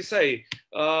 Ashim Desai.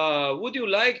 Would you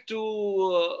like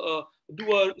to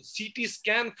do a CT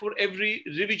scan for every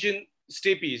revision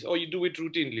stapes, or you do it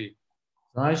routinely?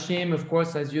 Hashim, of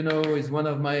course, as you know, is one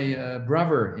of my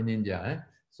brother in India.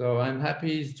 So I'm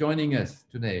happy he's joining us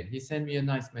today. He sent me a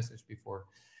nice message before.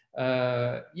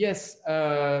 Yes,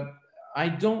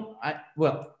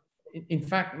 well, in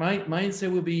fact, my answer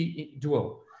will be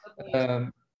dual.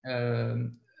 Um,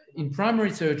 um, in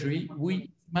primary surgery,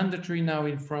 we mandatory now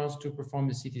in France to perform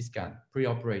a CT scan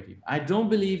pre-operative. I don't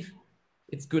believe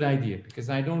it's a good idea because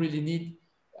I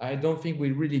don't think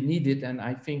we really need it. And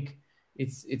I think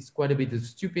it's quite a bit of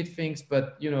stupid things,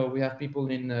 but you know, we have people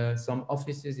in some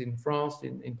offices in France,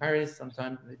 in Paris,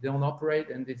 sometimes they don't operate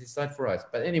and they decide for us.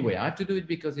 But anyway, I have to do it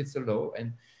because it's a law.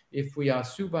 And if we are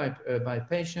sued by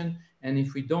patient, and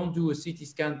if we don't do a CT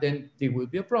scan, then there will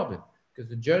be a problem because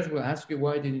the judge will ask you,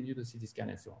 why didn't you do the CT scan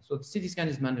and so on. So the CT scan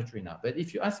is mandatory now. But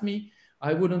if you ask me,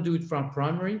 I wouldn't do it from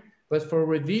primary, but for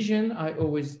revision, I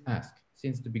always ask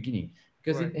since the beginning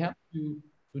because it helps to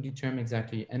determine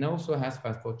exactly, and also has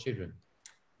fast for children.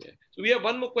 Yeah. So we have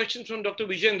one more question from Dr.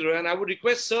 Vijendra, and I would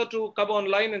request Sir to come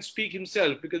online and speak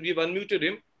himself because we've unmuted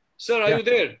him. Sir, are you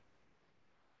there?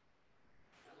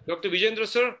 Dr. Vijendra,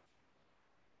 sir?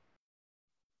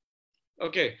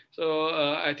 Okay, so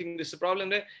I think there's a problem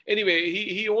there. Anyway,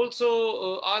 he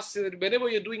also asks that whenever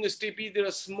you're doing a stape, there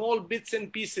are small bits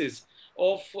and pieces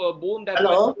of bone that...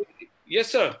 Hello? Yes,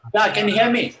 sir. Yeah, can you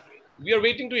hear me? We are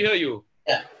waiting to hear you.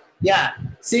 Yeah. Yeah.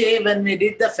 See, when we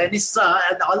did the fenestra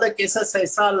and all the cases, I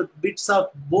saw bits of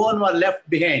bone were left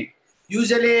behind.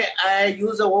 Usually, I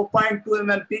use a 0.2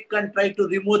 mm pick and try to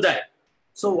remove that.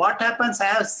 So what happens, I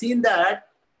have seen that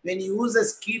when you use a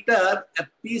skeeter, a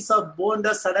piece of bone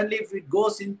does suddenly, if it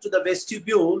goes into the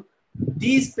vestibule,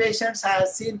 these patients I have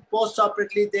seen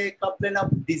post-operatively, they complain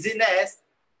of dizziness,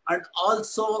 and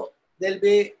also there'll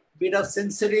be a bit of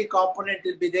sensory component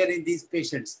will be there in these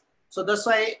patients. So that's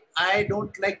why I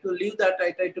don't like to leave that.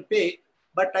 I try to pick,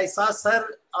 but I saw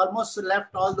sir almost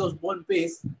left all those bone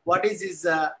pieces. What is his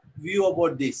view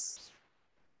about this?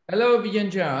 Hello,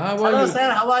 Vijendra. How are you? Hello,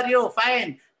 sir. How are you?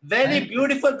 Fine. Very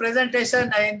beautiful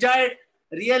presentation. I enjoyed.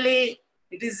 Really,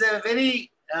 it is a very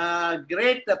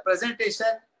great presentation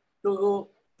to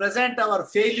present our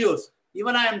failures.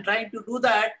 Even I am trying to do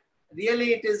that.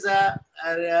 Really, it is a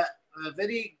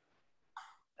very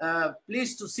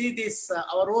pleased to see this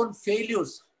our own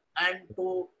failures and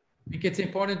to. I think it's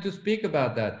important to speak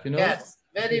about that. You know. Yes,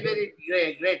 very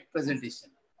great presentation.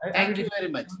 Thank you very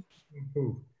much.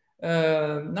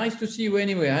 Nice to see you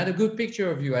anyway. I had a good picture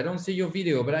of you. I don't see your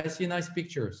video, but I see a nice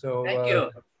picture. So thank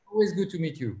you. Always good to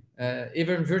meet you,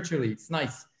 even virtually. It's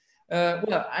nice.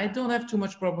 Well, I don't have too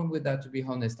much problem with that, to be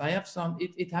honest. I have some.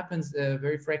 It happens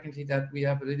very frequently that we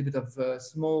have a little bit of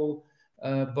small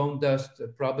bone dust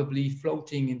probably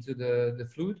floating into the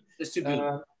fluid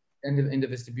in the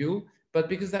vestibule. But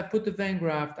because I put the vein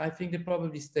graft, I think they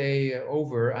probably stay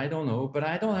over. I don't know, but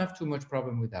I don't have too much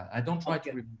problem with that. I don't try to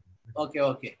remove.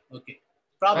 Okay.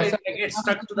 Probably I get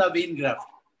stuck to the vein graft.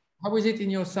 How is it in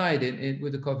your side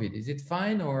with the COVID? Is it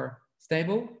fine or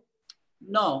stable?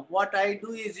 No, what I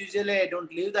do is usually I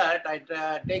don't leave that. I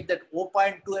take that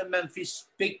 0.2 mm fish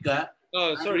pick.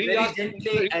 Sorry, very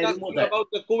gently I remove that. About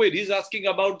the COVID. He's asking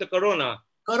about the corona.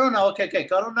 Corona, okay.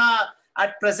 Corona,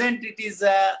 at present, it is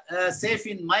safe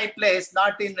in my place,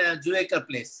 not in Juvecar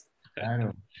place. I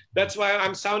know. That's why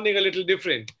I'm sounding a little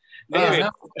different. Anyway,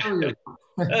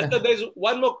 so there's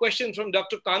one more question from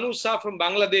Dr. Kanu Sa from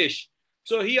Bangladesh.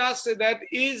 So he asks that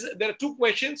there are two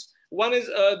questions. One is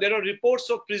there are reports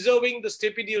of preserving the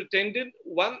stapedial tendon.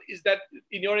 One is that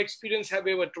in your experience, have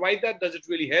you ever tried that? Does it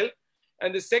really help?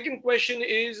 And the second question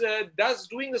is, does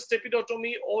doing the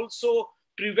stapedotomy also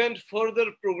prevent further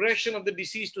progression of the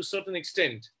disease to a certain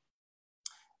extent?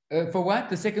 For what?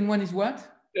 The second one is what?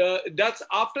 That's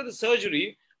after the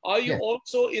surgery. Are you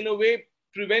also, in a way,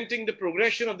 preventing the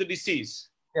progression of the disease?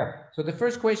 Yeah. So the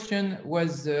first question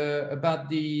was about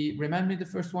the, remind me the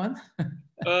first one?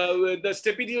 The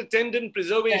stapedial tendon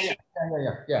preservation.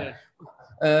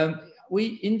 Yeah. We,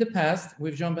 in the past,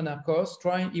 with Jean-Bernard Cos,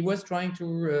 he was trying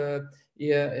to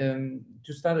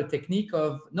start a technique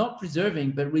of not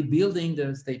preserving, but rebuilding the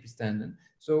stapes tendon.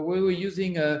 So we were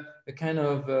using a kind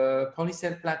of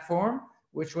polycell platform,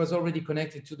 which was already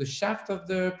connected to the shaft of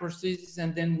the prosthesis,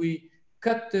 and then we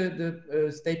cut the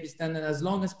stapes tendon as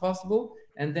long as possible,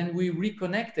 and then we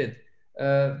reconnected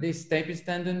this stapes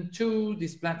tendon to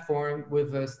this platform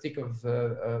with a stick of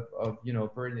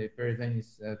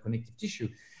perivenous connective tissue.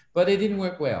 But it didn't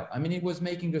work well. I mean, it was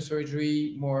making the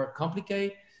surgery more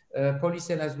complicated.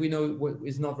 Polycell, as we know,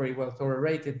 is not very well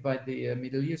tolerated by the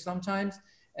middle ear sometimes.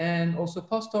 And also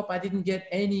post-op, I didn't get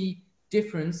any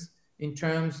difference in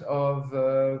terms of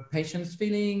patient's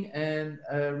feeling and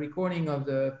recording of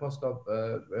the post-op,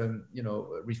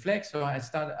 reflex. So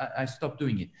I stopped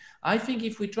doing it. I think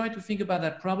if we try to think about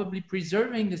that, probably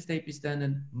preserving the stapes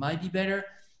tendon might be better,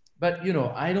 but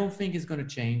I don't think it's going to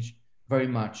change very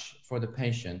much for the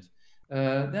patient.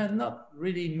 There are not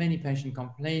really many patients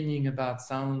complaining about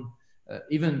sound,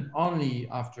 even only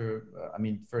after,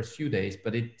 first few days,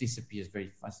 but it disappears very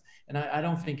fast. And I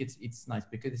don't think it's nice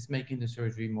because it's making the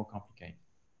surgery more complicated.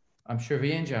 I'm sure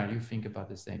Vienja, you think about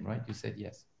the same, right? You said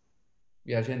yes.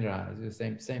 Yeah, Jendra, it's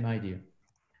the same idea.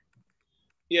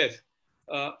 Yes.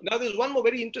 Now there's one more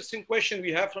very interesting question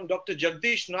we have from Dr.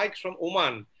 Jagdish Naik from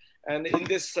Oman. And in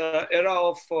this era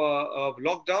of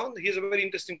lockdown, here's a very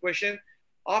interesting question.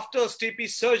 After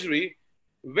stapes surgery,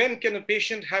 when can a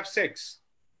patient have sex?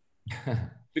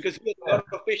 Because a lot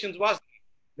of patients was,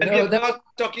 and we are not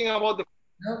talking about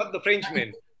the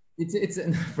Frenchman. It's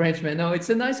a Frenchman. No,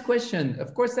 it's a nice question.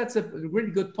 Of course, that's a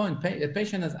really good point. A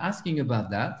patient is asking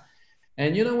about that.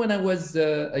 And when I was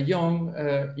a young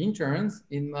intern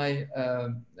in my,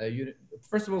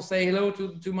 first of all, say hello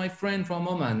to my friend from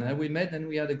Oman. We met and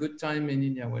we had a good time in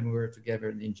India when we were together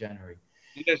in January.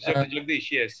 Yes, Dr. Jagdish,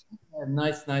 yes.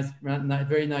 Nice,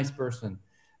 very nice person.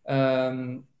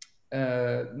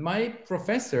 My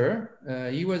professor,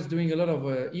 he was doing a lot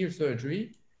of ear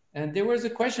surgery, and there was a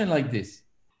question like this,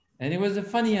 and it was a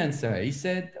funny answer. He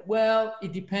said, well,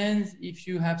 it depends if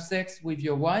you have sex with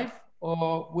your wife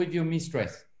or with your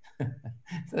mistress.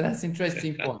 So that's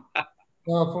interesting point.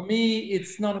 So for me,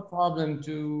 it's not a problem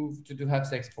to have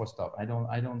sex post-op. I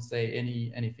don't say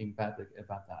anything bad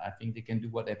about that. I think they can do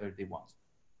whatever they want.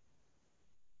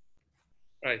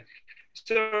 Right.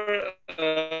 Sir,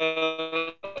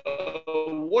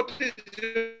 what is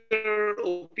your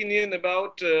opinion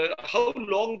about how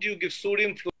long do you give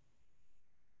sodium fluoride?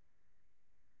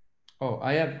 Oh,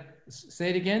 say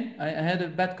it again. I had a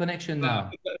bad connection now.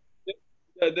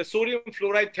 The sodium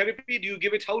fluoride therapy, do you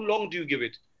give it? How long do you give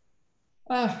it?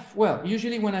 Well,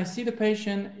 usually when I see the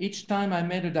patient, each time I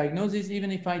made a diagnosis,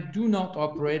 even if I do not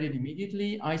operate it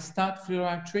immediately, I start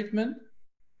fluoride treatment.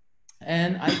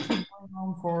 And I keep going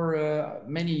on for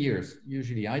many years,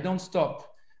 usually. I don't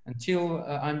stop until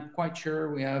I'm quite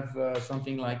sure we have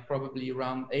something like probably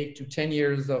around 8 to 10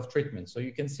 years of treatment. So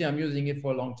you can see I'm using it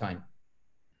for a long time.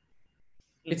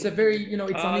 It's a very,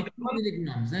 it's only 2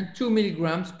 milligrams and 2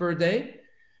 milligrams per day.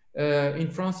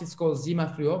 In France, it's called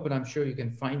Zimafluor, but I'm sure you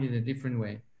can find it a different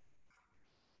way.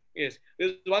 Yes.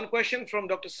 There's one question from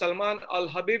Dr. Salman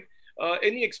Al-Habib.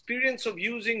 Any experience of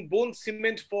using bone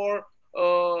cement for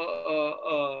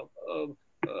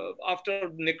after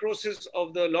necrosis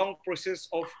of the long process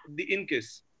of the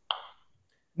incus?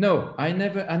 No, I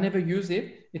never use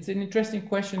it. It's an interesting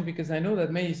question because I know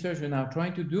that many surgeons are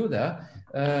trying to do that,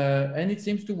 and it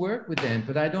seems to work with them,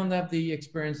 but I don't have the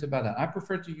experience about that. I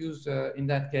prefer to use, in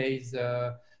that case,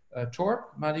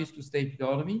 TORP, Malleus to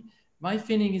stapedotomy. My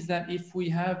feeling is that if we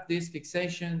have this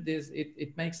fixation,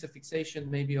 it makes a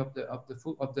fixation maybe of the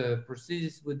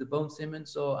prosthesis with the bone cement.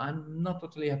 So I'm not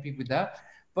totally happy with that,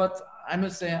 but I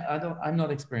must say I'm not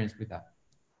experienced with that.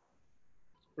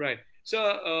 Right.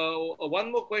 So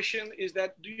one more question is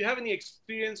that, do you have any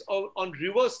experience on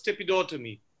reverse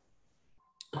stapedotomy?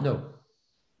 No.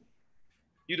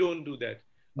 You don't do that.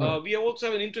 No. We also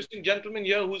have an interesting gentleman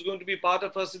here who's going to be part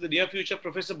of us in the near future.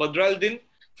 Professor Badraldin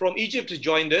from Egypt has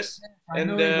joined us. I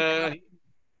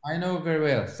know very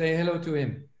well. Say hello to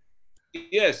him.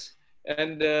 Yes.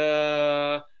 And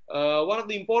one of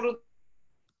the important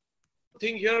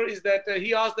thing here is that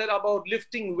he asked that about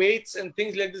lifting weights and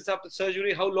things like this after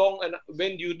surgery. How long and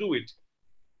when do you do it?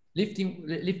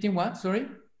 Lifting what? Sorry?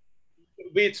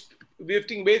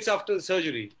 Lifting weights after the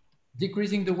surgery.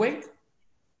 Decreasing the weight?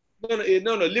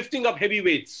 No. Lifting up heavy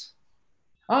weights.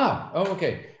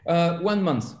 Okay. 1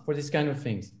 month for this kind of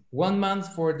things. 1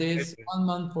 month for this, 1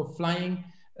 month for flying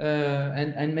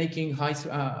and making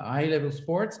high level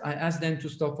sports. I ask them to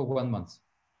stop for 1 month.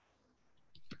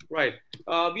 Right.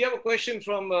 We have a question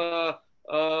from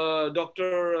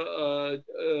Dr.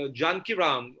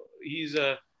 Jankiram. He's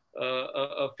a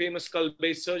famous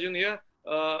skull-based surgeon here.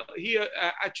 He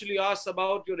actually asked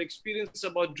about your experience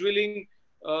about drilling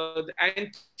the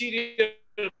anterior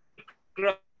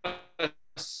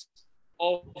crust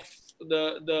of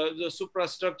the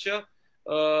suprastructure.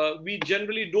 We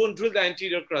generally don't drill the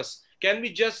anterior crust. Can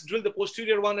we just drill the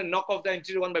posterior one and knock off the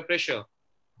anterior one by pressure?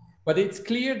 But it's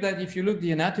clear that if you look at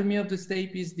the anatomy of the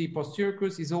stapes, the posterior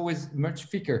crust is always much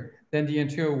thicker than the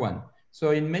anterior one. So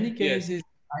in many cases, yes,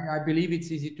 I believe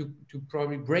it's easy to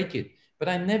probably break it. But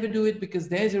I never do it because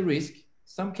there's a risk.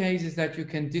 some cases that you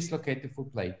can dislocate the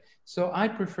foot plate. So I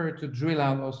prefer to drill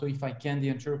out also, if I can, the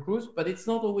anterior cruce, but it's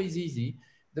not always easy.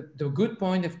 The good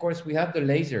point, of course, we have the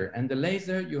laser, and the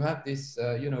laser, you have this,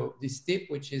 this tip,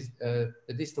 which is the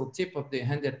distal tip of the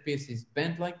handed piece is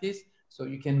bent like this, so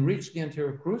you can reach the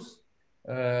anterior cruce.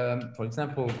 For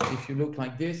example, if you look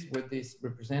like this with this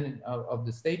represented of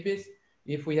the stapes,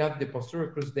 if we have the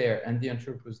posterior cruce there and the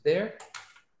anterior cruce there,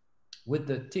 with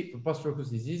the tip, the posterior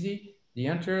cruce is easy. The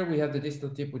anterior, we have the distal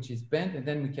tip, which is bent, and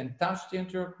then we can touch the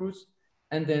anterior cruce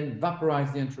and then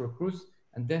vaporize the anterior cruce,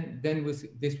 and then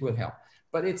this will help.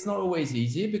 But it's not always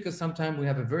easy because sometimes we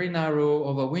have a very narrow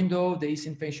over window, the is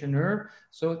facial nerve.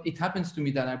 So it happens to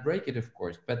me that I break it, of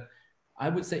course. But I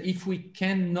would say if we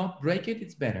cannot break it,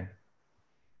 it's better.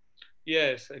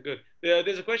 Yes, good.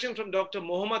 There's a question from Dr.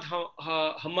 Mohammad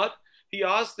Hamad. He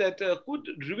asked that could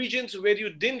revisions where you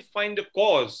didn't find a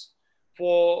cause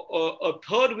for a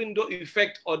third window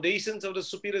effect or dehiscence of the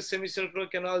superior semicircular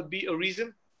canal be a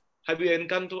reason? Have you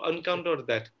encountered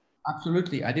that?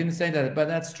 Absolutely. I didn't say that, but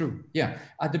that's true. Yeah.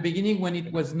 At the beginning, when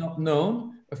it was not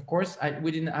known, of course,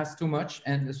 we didn't ask too much.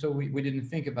 And so we didn't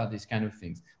think about these kind of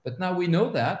things. But now we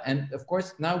know that. And of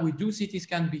course, now we do CT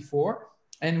scan before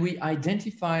and we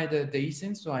identify the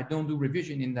dehiscence. So I don't do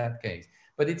revision in that case.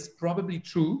 But it's probably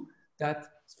true that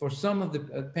for some of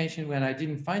the patients when I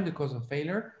didn't find the cause of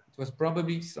failure, it was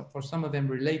probably for some of them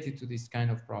related to this kind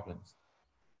of problems.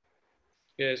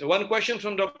 Yes, one question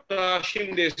from Dr.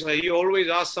 Hashim Desai. He always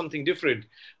asks something different.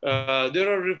 There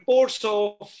are reports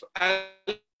of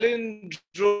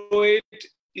alendronate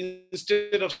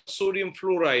instead of sodium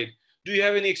fluoride. Do you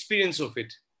have any experience of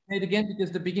it? Say it again,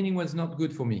 because the beginning was not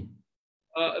good for me.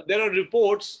 There are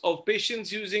reports of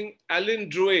patients using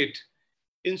alendronate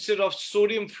instead of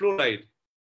sodium fluoride.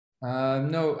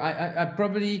 No,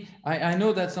 I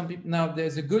know that some people now,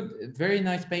 there's a good, very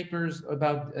nice papers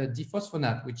about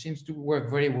diphosphonate, which seems to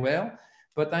work very well,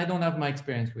 but I don't have my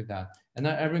experience with that. And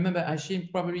I remember,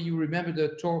 Ashim, probably you remember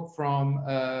the talk from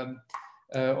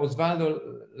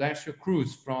Osvaldo Lacio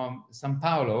Cruz from Sao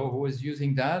Paulo, who was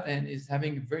using that and is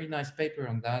having a very nice paper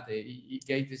on that. He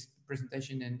gave this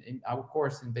presentation in our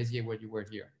course in Béziers where you were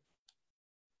here.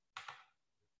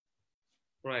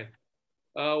 Right.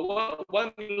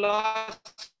 One last.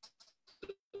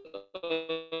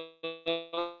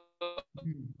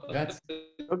 That's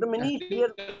Dr. Meenesh,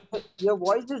 your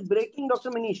voice is breaking, Dr.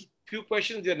 Meenesh. Few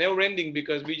questions, they're never ending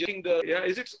because we just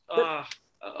is it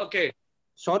okay.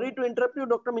 Sorry to interrupt you,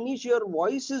 Dr. Meenesh, your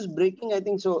voice is breaking, I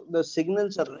think so. The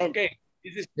signals are red. Okay,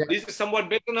 this is somewhat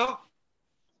better now.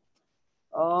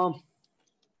 No,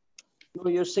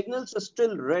 your signals are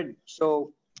still red,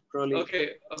 so probably.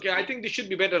 Okay, I think this should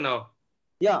be better now.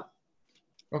 Yeah.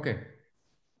 okay.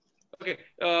 Okay.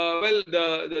 Well,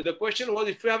 the question was,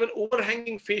 if you have an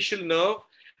overhanging facial nerve,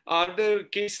 are there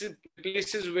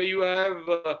places where you have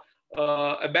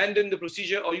abandoned the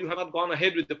procedure or you have not gone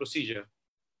ahead with the procedure?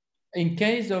 In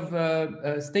case of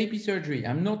stapes surgery,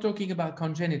 I'm not talking about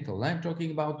congenital, I'm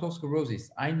talking about otosclerosis.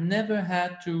 I never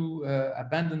had to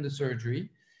abandon the surgery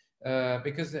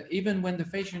because even when the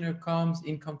facial nerve comes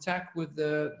in contact with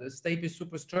the stapes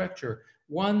superstructure,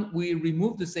 we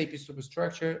remove the stapes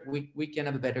superstructure, we can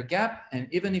have a better gap. And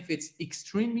even if it's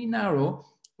extremely narrow,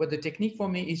 but the technique for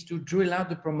me is to drill out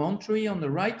the promontory on the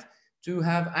right to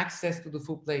have access to the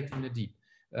foot plate in the deep.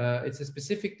 It's a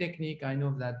specific technique. I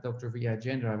know that Dr.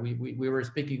 Vijayendra, we were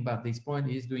speaking about this point,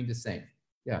 he's doing the same.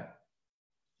 Yeah.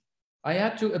 I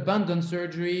had to abandon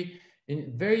surgery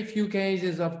in very few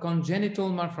cases of congenital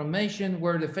malformation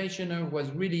where the facial nerve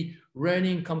was really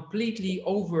running completely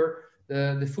over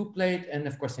the foot plate. And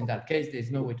of course, in that case,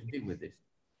 there's no way to deal with this.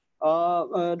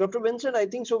 Dr. Vincent, I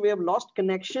think so we have lost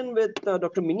connection with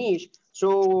Dr. Meenesh.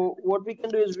 So what we can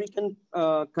do is we can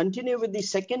continue with the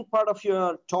second part of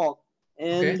your talk.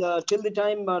 And till the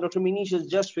time Dr. Meenesh is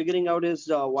just figuring out his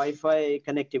Wi-Fi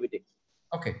connectivity.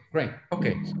 Okay, great.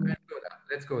 Okay, so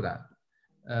let's go down.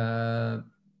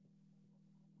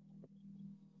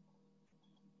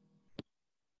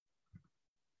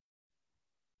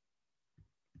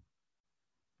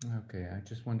 Okay, I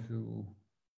just want to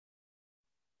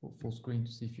put full screen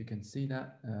to see if you can see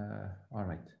that. All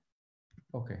right.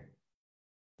 Okay,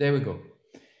 there we go.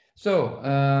 So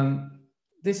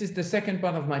this is the second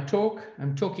part of my talk.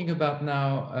 I'm talking about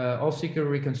now ossicular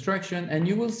reconstruction, and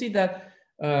you will see that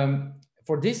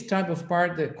for this type of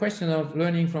part, the question of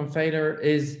learning from failure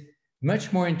is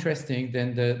much more interesting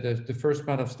than the first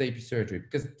part of stapes surgery,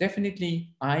 because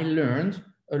definitely I learned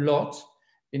a lot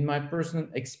in my personal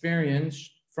experience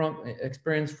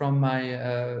from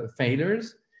my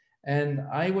failures, and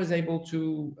I was able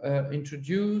to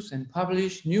introduce and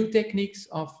publish new techniques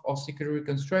of ossicular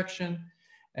reconstruction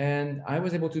And I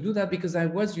was able to do that because I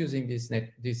was using this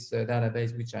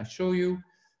database, which I show you,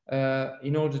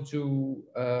 in order to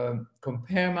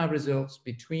compare my results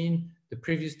between the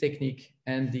previous technique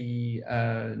and the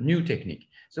new technique.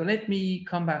 So let me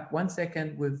come back 1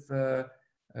 second with, I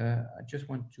just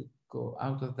want to go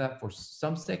out of that for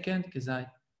some second because I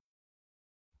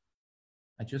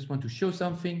just want to show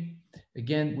something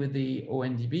again with the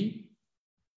ONDB.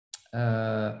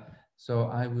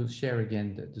 So I will share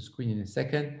again the screen in a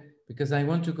second because I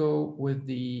want to go with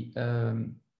the,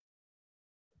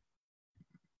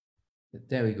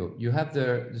 there we go. You have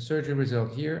the surgery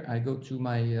result here. I go to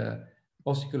my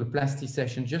ossiculoplasty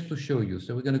session just to show you.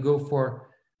 So we're going to go for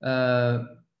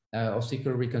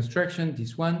ossicular reconstruction,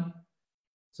 this one.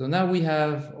 So now we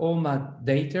have all my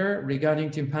data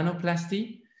regarding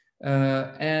tympanoplasty.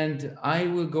 And I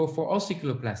will go for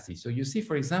ossiculoplasty. So you see,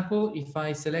 for example, if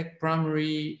I select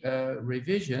primary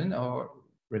revision or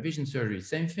revision surgery,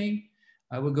 same thing.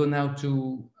 I will go now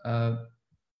to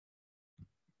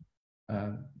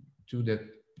the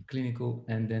clinical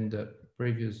and then the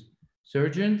previous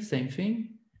surgeon, same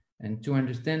thing. And to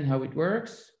understand how it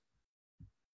works,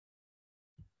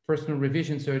 personal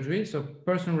revision surgery. So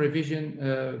personal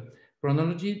revision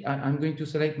chronology, I'm going to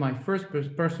select my first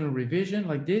personal revision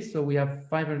like this. So we have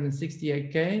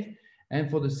 568 cases. And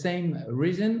for the same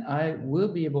reason, I will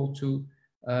be able to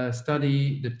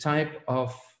study the type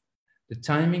of, the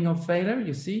timing of failure,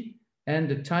 you see, and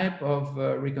the type of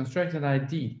reconstruction I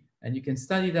did. And you can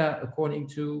study that according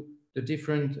to the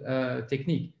different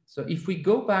technique. So if we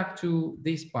go back to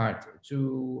this part,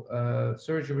 to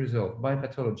surgery result by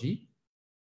pathology,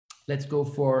 let's go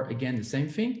for, again, the same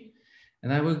thing.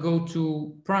 And I will go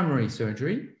to primary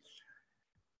surgery.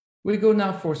 We go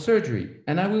now for surgery.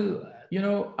 And I will, you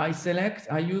know, I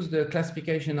use the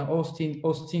classification of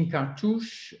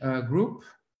Austin-Cartouche group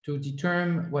to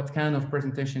determine what kind of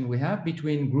presentation we have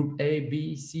between group A,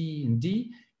 B, C, and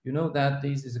D. You know that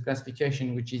this is a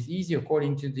classification which is easy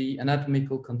according to the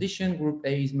anatomical condition. Group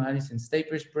A is malleus and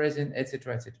stapes present,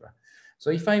 etc., etc. So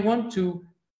if I want to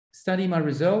study my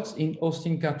results in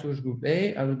Austin-Cartouche group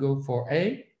A, I will go for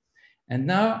A. And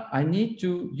now I need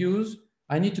to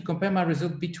compare my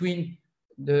result between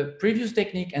the previous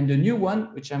technique and the new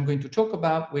one, which I'm going to talk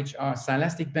about, which are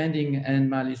silastic bending and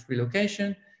malleus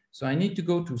relocation. So I need to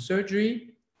go to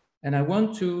surgery, and I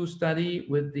want to study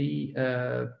with the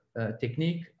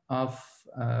technique of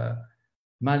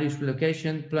malleus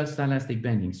relocation plus silastic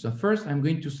bending. So first I'm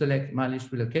going to select malleus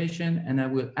relocation, and I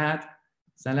will add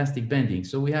silastic bending.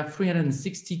 So we have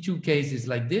 362 cases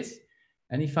like this.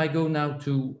 And if I go now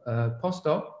to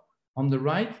post-op, on the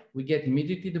right, we get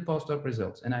immediately the post-op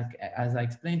results. And as I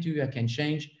explained to you, I can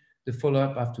change the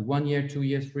follow-up after 1 year, 2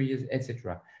 years, 3 years,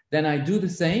 etc. Then I do the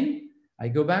same. I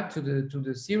go back to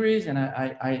the series, and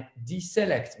I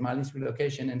deselect malleus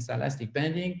relocation and silastic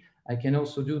bending. I can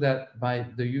also do that by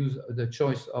the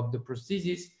choice of the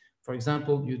prosthesis. For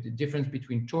example, the difference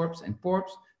between torps and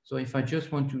porps. So if I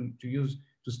just want to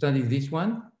study this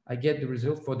one, I get the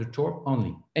result for the torp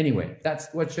only. Anyway, that's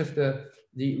what's just the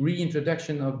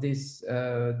reintroduction of this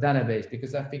database,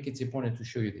 because I think it's important to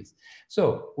show you this.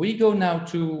 So we go now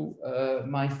to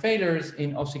my failures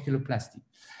in ossiculoplasty.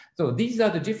 So these are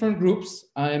the different groups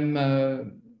I'm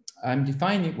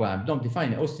defining. Well, I'm not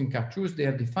defining. Austin-Cartouche, they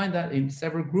have defined that in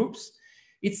several groups.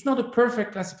 It's not a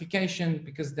perfect classification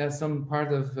because there's some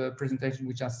part of presentation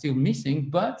which are still missing,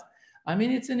 but I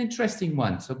mean, it's an interesting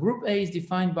one. So group A is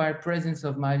defined by presence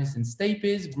of malleus and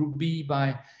stapes, group B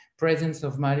by presence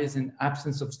of malleus and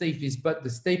absence of stapes, but the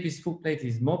stapes foot plate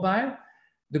is mobile.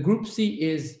 The group C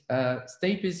is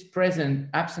stapes present,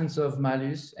 absence of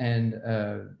malleus and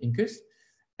incus.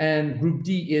 And group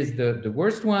D is the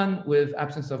worst one with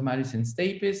absence of malleus and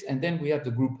stapes. And then we have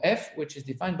the group F, which is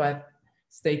defined by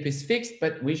stapes fixed,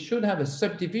 but we should have a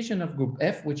subdivision of group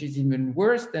F, which is even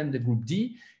worse than the group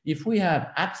D, if we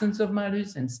have absence of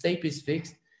malleus and stapes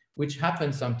fixed, which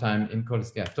happens sometimes in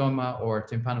cholesteatoma or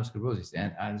tympanosclerosis.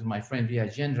 And as my friend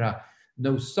Viajendra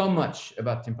knows so much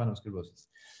about tympanosclerosis.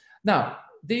 Now,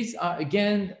 these are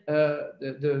again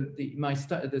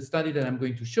the study that I'm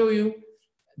going to show you.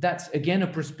 That's again a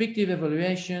prospective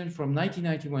evaluation from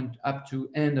 1991 up to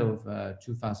end of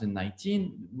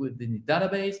 2019 within the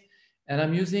database. And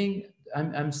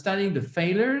I'm studying the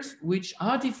failures which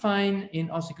are defined in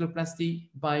ossiculoplasty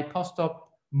by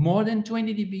post-op more than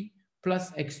 20 dB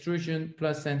plus extrusion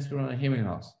plus sensory hearing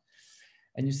loss.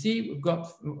 And you see, we've got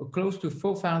close to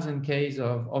 4,000 cases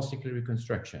of ossicular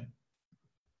reconstruction.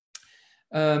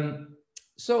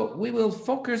 So we will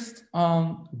focus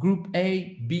on group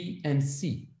A, B, and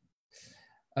C.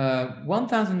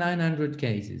 1,900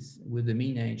 cases with the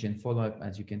mean age and follow-up,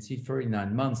 as you can see,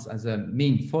 39 months as a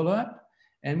mean follow-up.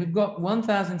 And we've got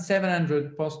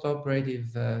 1,700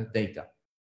 post-operative data.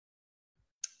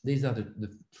 These are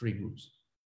the three groups.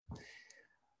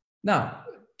 Now,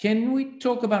 can we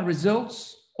talk about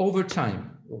results over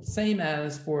time? Well, same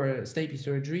as for stapes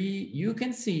surgery, you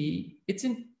can see it's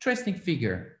an interesting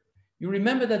figure. You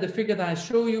remember that the figure that I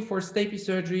show you for stapes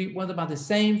surgery was about the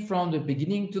same from the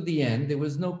beginning to the end. There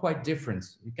was no quite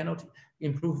difference. You cannot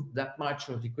improve that much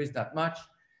or decrease that much.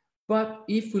 But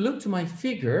if we look to my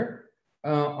figure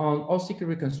on ossicular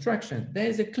reconstruction, there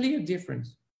is a clear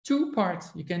difference. 2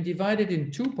 parts, you can divide it in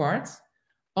 2 parts.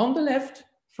 On the left,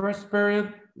 first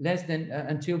period, less than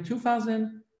until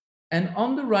 2000. And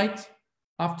on the right,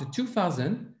 after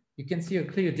 2000, you can see a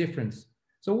clear difference.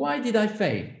 So why did I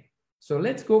fail? So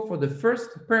let's go for the first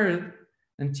period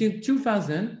until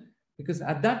 2000, because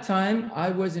at that time I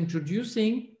was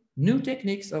introducing new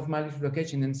techniques of malleus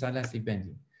relocation and silastic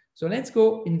bending. So let's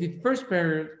go in the first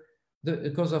period,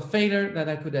 the cause of failure that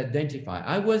I could identify.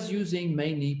 I was using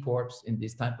mainly PORPs in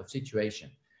this type of situation.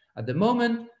 At the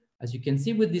moment, as you can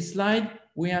see with this slide,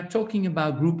 we are talking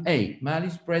about group A,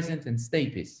 malleus present and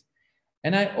stapes.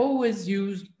 And I always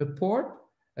used a PORP,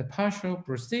 a partial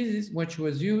prosthesis, which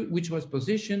was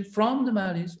positioned from the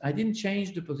malleus. I didn't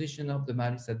change the position of the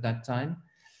malleus at that time.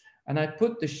 And I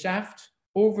put the shaft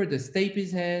over the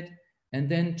stapes head and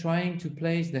then trying to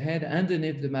place the head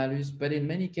underneath the malleus. But in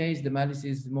many cases, the malleus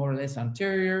is more or less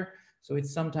anterior. So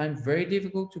it's sometimes very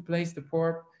difficult to place the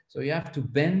PORP. So you have to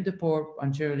bend the PORP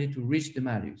anteriorly to reach the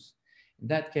malleus. In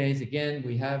that case, again,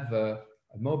 we have a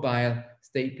mobile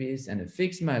stapes and a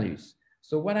fixed malleus.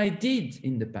 So what I did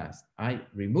in the past, I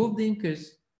removed the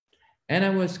incus and I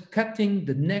was cutting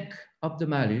the neck of the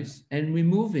malleus and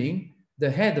removing the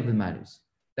head of the malleus.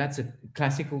 That's a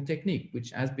classical technique,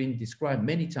 which has been described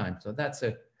many times. So that's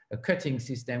a cutting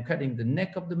system, cutting the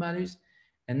neck of the malleus.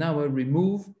 And now I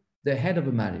remove the head of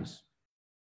the malleus.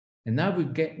 And now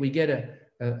we get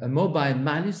a mobile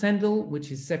malleus handle,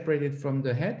 which is separated from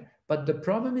the head. But the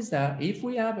problem is that if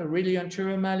we have a really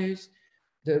anterior malleus,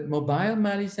 the mobile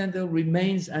malleus handle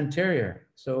remains anterior.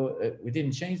 So we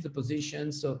didn't change the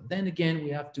position. So then again,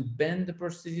 we have to bend the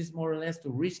prosthesis more or less to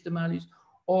reach the malleus,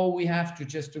 or we have to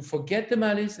just to forget the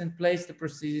malleus and place the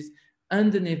prosthesis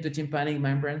underneath the tympanic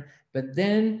membrane. But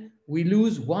then we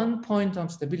lose one point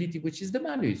of stability, which is the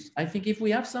malleus. I think if we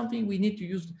have something, we need to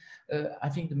use, I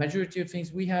think the majority of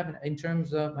things we have in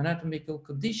terms of anatomical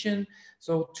condition.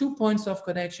 So 2 points of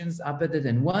connections are better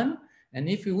than 1. And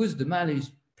if we use the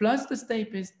malleus plus the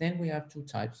stapes, then we have 2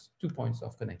 points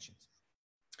of connections.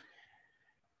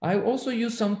 I also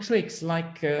use some tricks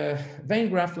like vein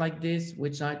graft like this,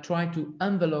 which I try to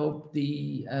envelope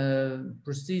the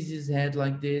prosthesis head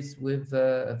like this with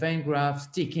a vein graft,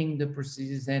 sticking the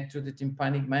prosthesis head to the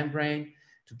tympanic membrane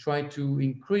to try to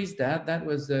increase that. That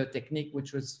was a technique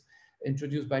which was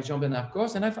introduced by Jean-Bernard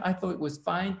Cos, and I thought it was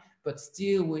fine, but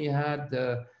still we had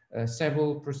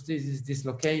several prosthesis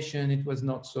dislocation. It was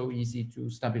not so easy to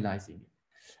stabilizing it.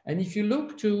 And if you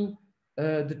look to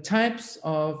the type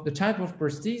of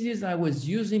prosthesis I was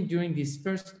using during this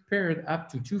first period up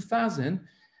to 2000,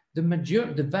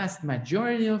 the vast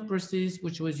majority of prosthesis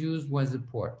which was used was a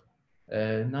PORP,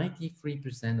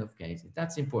 93% of cases.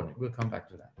 That's important. We'll come back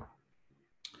to that.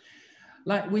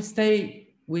 Like we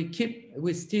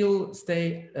still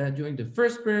stay during the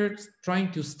first period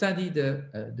trying to study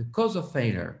the cause of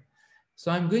failure. So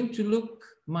I'm going to look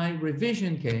my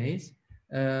revision case.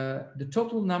 The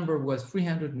total number was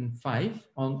 305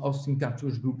 on Austin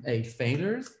Cartouche Group A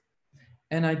failures.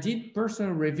 And I did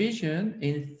personal revision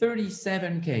in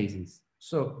 37 cases.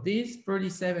 So these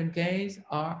 37 cases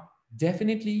are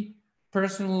definitely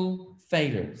personal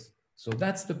failures. So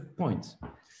that's the point.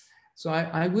 So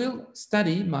I will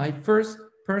study my first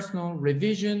personal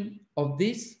revision of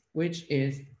this, which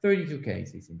is 32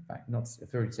 cases, in fact, not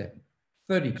 37,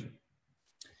 32.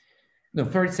 No,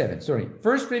 37, sorry.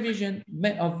 First revision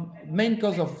of main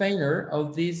cause of failure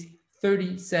of these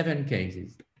 37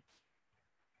 cases.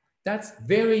 That's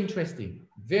very interesting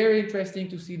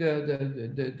to see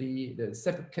the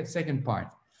second part.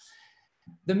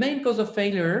 The main cause of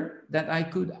failure that I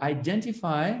could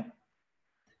identify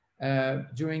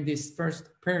during this first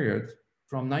period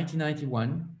from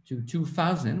 1991 to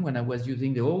 2000, when I was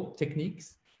using the old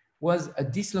techniques, was a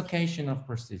dislocation of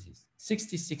prosthesis,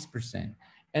 66%.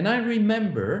 And I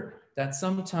remember that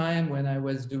sometime when I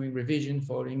was doing revision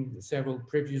following several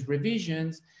previous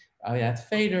revisions, I had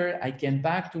failure. I came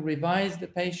back to revise the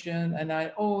patient and I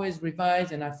always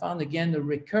revised and I found again the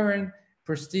recurrent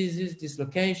prosthesis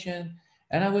dislocation.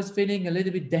 And I was feeling a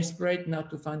little bit desperate now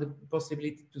to find the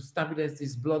possibility to stabilize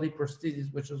this bloody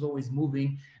prosthesis, which was always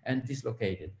moving and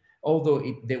dislocated. Although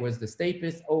there was the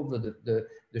stapes, although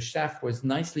the shaft was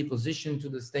nicely positioned to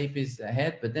the stapes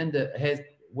head, but then the head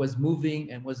was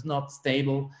moving and was not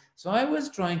stable. So I was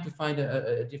trying to find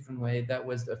a different way. That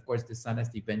was, of course, the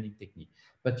sylastic bending technique.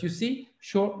 But you see,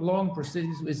 short, long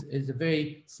prosthesis is a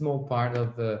very small part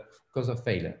of cause of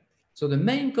failure. So the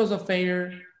main cause of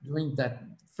failure during that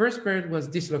first period was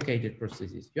dislocated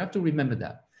prosthesis. You have to remember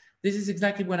that. This is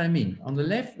exactly what I mean. On the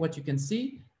left, what you can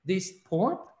see, this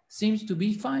port seems to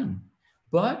be fine,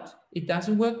 but it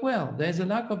doesn't work well. There's a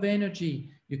lack of energy.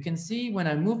 You can see when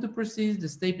I move the prosthesis, the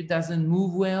staple doesn't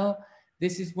move well.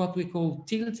 This is what we call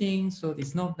tilting, so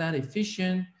it's not that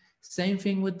efficient. Same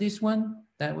thing with this one.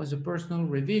 That was a personal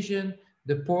revision.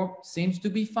 The port seems to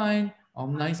be fine,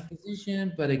 on nice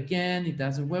position, but again, it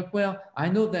doesn't work well. I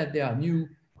know that there are new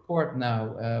port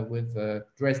now with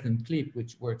Dresden clip,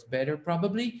 which works better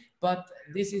probably, but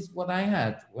this is what I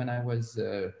had when I was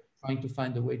trying to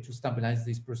find a way to stabilize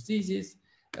this prosthesis.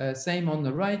 Same on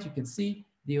the right, you can see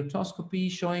the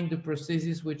otoscopy showing the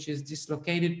prosthesis which is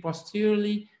dislocated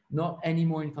posteriorly, not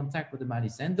anymore in contact with the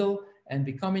malleus handle and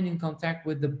becoming in contact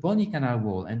with the bony canal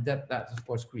wall, and that's of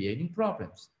course creating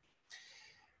problems.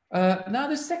 Now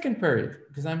the second period,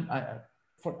 because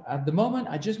at the moment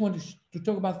I just want to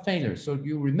talk about failure. So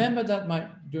you remember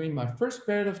that during my first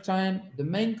period of time, the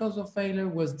main cause of failure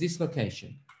was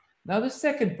dislocation. Now the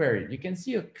second period, you can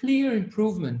see a clear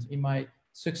improvement in my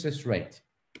success rate.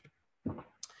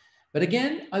 But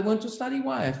again, I want to study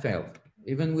why I failed,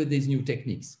 even with these new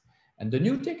techniques. And the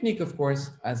new technique, of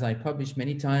course, as I published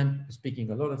many times, speaking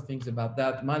a lot of things about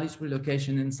that, malleus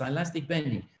relocation and sylastic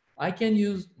bending. I can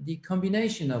use the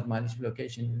combination of malleus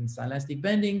relocation and sylastic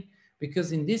bending,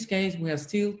 because in this case, we are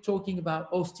still talking about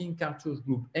Austin cartridge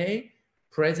group A,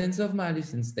 presence of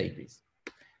malleus and stapes.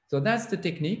 So that's the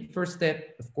technique. First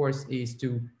step, of course, is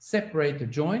to separate the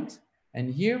joint.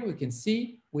 And here we can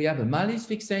see we have a malleus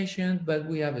fixation, but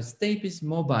we have a stapes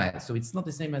mobile. So it's not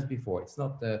the same as before. It's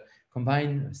not the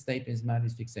combined stapes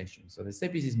malleus fixation. So the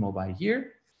stapes is mobile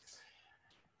here.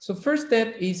 So first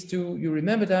step is you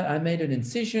remember that I made an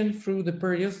incision through the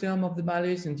periosteum of the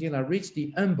malleus until I reached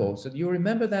the umbo. So you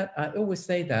remember that I always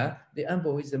say that the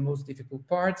umbo is the most difficult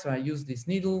part. So I use this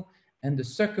needle and the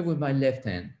sucker with my left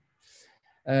hand.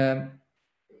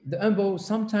 The umbo,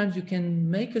 sometimes you can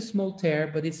make a small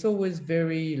tear, but it's always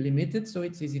very limited. So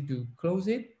it's easy to close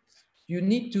it. You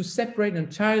need to separate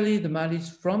entirely the malleus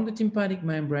from the tympanic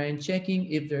membrane,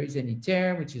 checking if there is any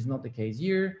tear, which is not the case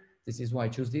here. This is why I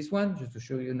chose this one, just to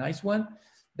show you a nice one.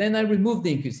 Then I remove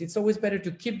the incus. It's always better to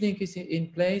keep the incus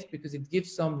in place because it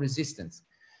gives some resistance.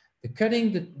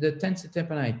 Cutting the tensor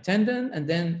tympani tendon and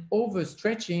then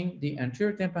overstretching the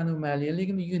anterior tympanomalleal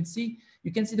ligament,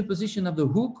 you can see the position of the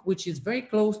hook, which is very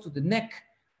close to the neck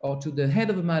or to the head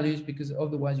of the malleus, because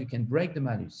otherwise you can break the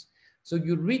malleus. So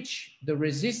you reach the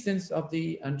resistance of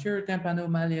the anterior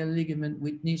tympanomalleal ligament,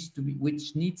 which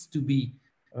needs to be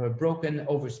broken,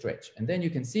 overstretched. And then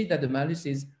you can see that the malleus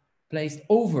is placed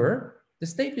over the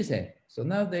stapes head. So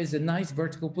now there's a nice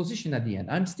vertical position at the end.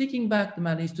 I'm sticking back the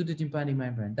malleus to the tympanic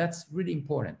membrane. That's really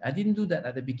important. I didn't do that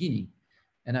at the beginning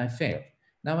and I failed.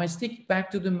 Now I stick back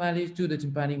to the malleus to the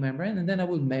tympanic membrane, and then I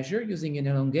will measure using an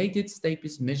elongated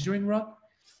stapes measuring rod.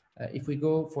 If we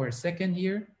go for a second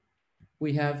here,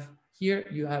 we have here,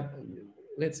 you have,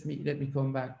 let me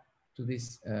come back to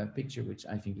this picture, which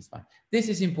I think is fine. This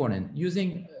is important,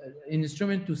 using an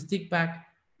instrument to stick back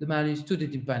the malleus to the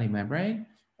tympanic membrane,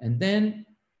 and then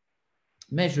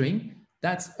measuring.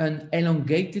 That's an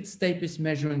elongated stapes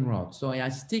measuring rod. So I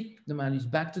stick the malleus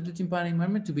back to the tympanic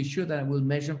membrane to be sure that I will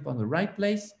measure from the right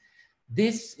place.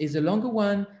 This is a longer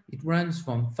one. It runs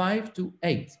from 5 to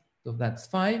 8. So that's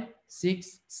 5,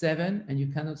 6, 7, and you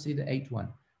cannot see the 8th one.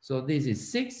 So this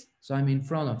is 6, so I'm in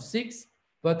front of 6,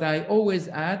 but I always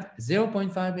add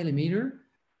 0.5 millimeter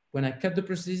when I cut the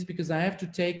prosthesis, because I have to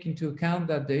take into account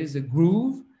that there is a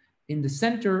groove in the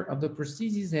center of the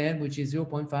prosthesis head, which is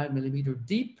 0.5 millimeter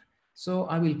deep. So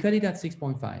I will cut it at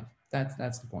 6.5.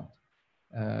 That's the point.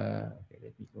 Okay,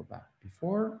 let me go back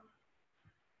before.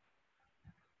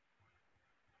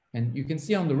 And you can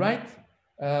see on the right,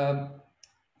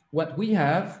 what we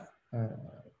have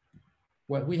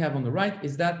on the right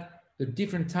is that the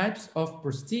different types of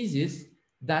prosthesis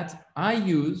that I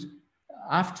use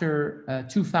after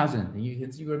 2000.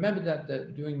 And you remember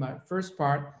that during my first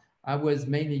part, I was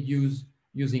mainly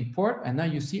using port, and now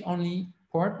you see only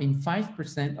port in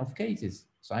 5% of cases.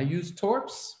 So I use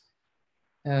torps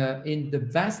in the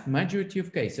vast majority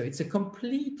of cases. So it's a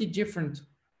completely different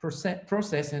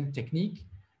process and technique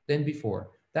than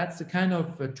before. That's the kind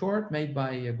of torque made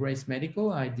by Grace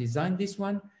Medical. I designed this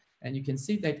one, and you can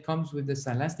see that it comes with this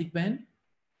elastic band.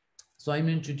 So I'm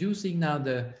introducing now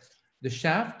the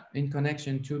shaft in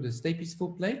connection to the stapes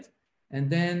foot plate, and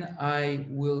then I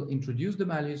will introduce the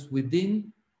malleus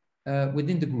within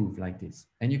the groove like this.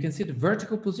 And you can see the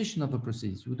vertical position of the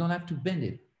prosthesis. You don't have to bend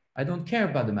it. I don't care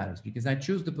about the malleus because I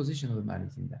choose the position of the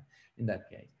malleus in that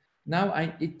case. Now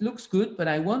it looks good, but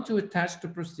I want to attach the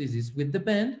prosthesis with the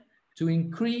band to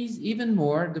increase even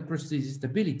more the prosthesis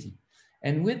stability.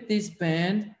 And with this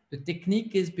band, the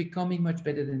technique is becoming much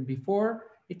better than before.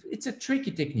 It's a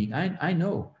tricky technique, I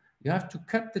know. You have to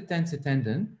cut the tensor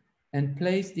tendon and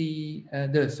place the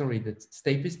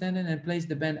stapes tendon and place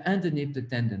the band underneath the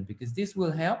tendon, because this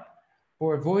will help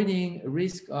for avoiding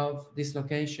risk of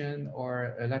dislocation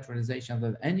or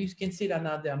lateralization. And you can see that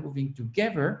now they are moving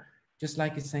together just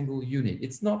like a single unit.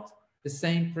 It's not the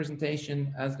same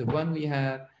presentation as the one we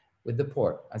had with the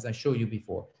port, as I showed you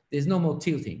before. There's no more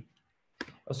tilting.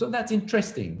 So that's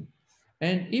interesting.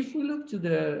 And if we look to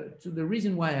the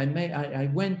reason why I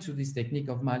went to this technique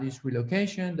of malleus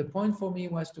relocation, the point for me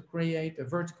was to create a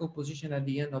vertical position at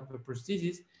the end of the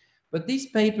prosthesis. But this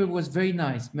paper was very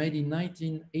nice, made in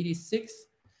 1986.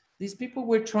 These people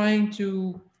were trying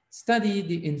to study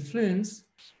the influence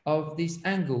of this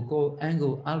angle called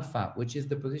angle alpha, which is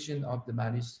the position of the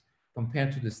malleus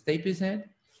compared to the stapes head.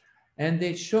 And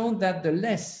they showed that the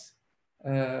less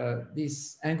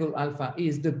this angle alpha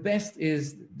is, the best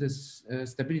is the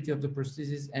stability of the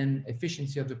prosthesis and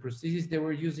efficiency of the prosthesis. They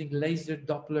were using laser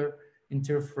Doppler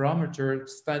interferometer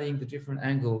studying the different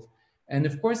angles. And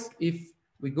of course, if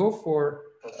we go for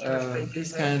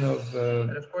this kind of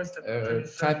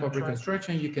type of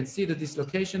reconstruction, you can see the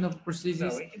dislocation of the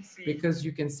prosthesis, because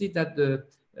you can see that the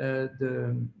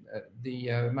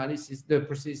malleus is, the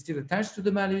prosthesis is still attached to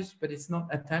the malleus, but it's not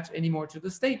attached anymore to the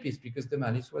stapes because the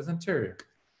malleus was anterior.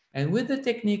 And with the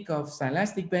technique of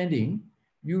silastic bending,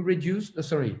 you reduce,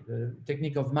 the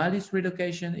technique of malleus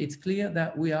relocation, it's clear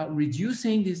that we are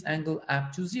reducing this angle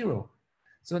up to 0.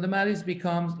 So the malleus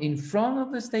becomes in front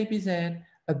of the stapes head,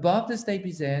 above the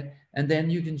stapes head, and then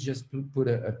you can just put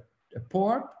a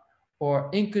port or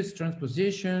incus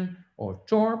transposition or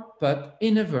torque, but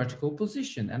in a vertical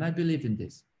position. And I believe in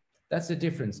this. That's the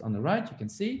difference. On the right, you can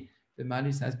see the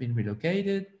malleus has been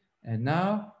relocated. And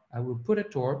now I will put a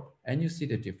torque and you see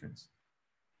the difference.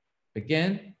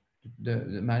 Again, the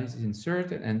malleus is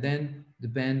inserted and then the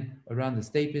band around the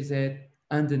stapes head,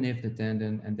 underneath the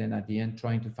tendon, and then at the end,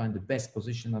 trying to find the best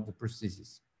position of the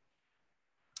prosthesis.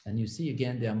 And you see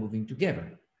again, they are moving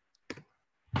together.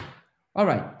 All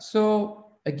right, so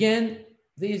again,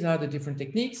 these are the different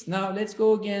techniques. Now let's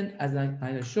go again, as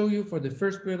I show you for the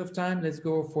first period of time, let's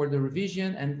go for the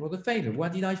revision and for the failure.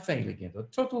 What did I fail again? The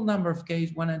total number of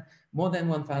cases, more than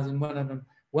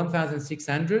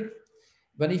 1,600.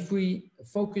 But if we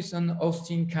focus on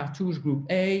Austin cartouche group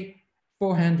A,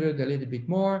 400, a little bit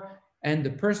more, and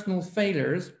the personal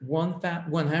failures,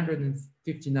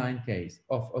 159 cases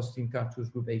of Austin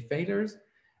cartouche group A failures.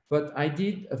 But I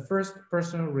did a first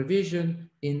personal revision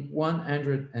in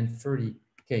 130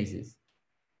 cases.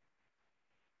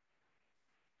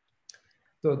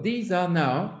 So these are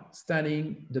now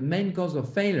studying the main cause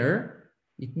of failure.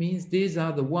 It means these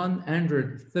are the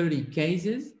 130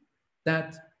 cases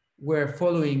that were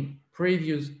following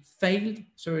previous failed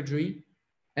surgery,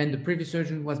 and the previous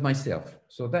surgeon was myself.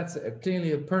 So that's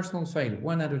clearly a personal failure,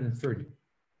 130.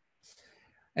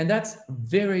 And that's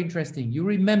very interesting. You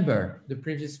remember the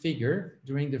previous figure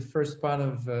during the first part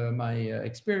of my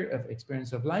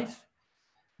experience of life.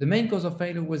 The main cause of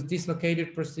failure was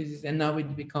dislocated prosthesis, and now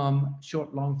it become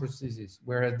short, long prosthesis,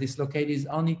 where dislocated is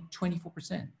only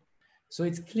 24%. So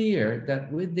it's clear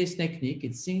that with this technique,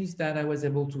 it seems that I was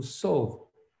able to solve,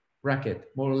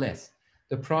 bracket, more or less,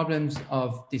 the problems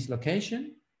of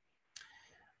dislocation.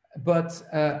 But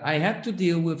I had to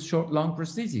deal with short, long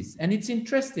prosthesis. And it's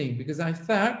interesting because I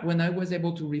thought when I was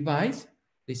able to revise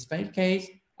this failed case,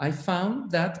 I found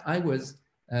that I was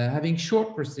having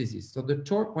short prosthesis. So the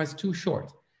torque was too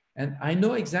short. And I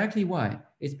know exactly why.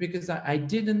 It's because I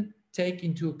didn't take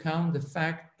into account the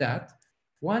fact that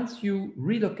once you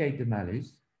relocate the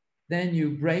malleus, then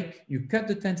you cut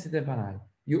the tensor tendon,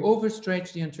 you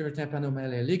overstretch the anterior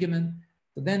tympanomallear ligament,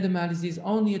 so then the malleus is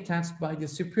only attached by the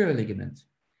superior ligament.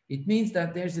 It means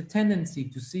that there's a tendency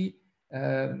to see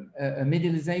a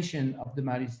medialization of the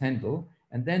malleus handle,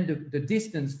 and then the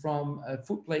distance from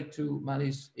foot plate to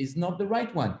malleus is not the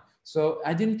right one. So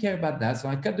I didn't care about that. So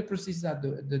I cut the prosthesis at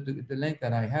the length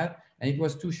that I had, and it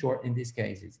was too short in these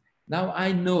cases. Now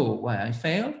I know why I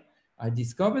failed. I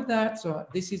discovered that. So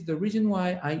this is the reason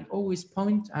why I always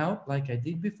point out, like I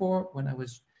did before when I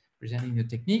was presenting the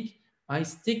technique, I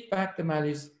stick back the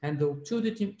malleus handle to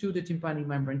the tympanic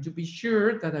membrane to be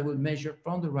sure that I will measure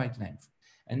from the right length.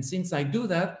 And since I do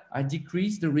that, I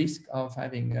decrease the risk of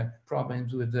having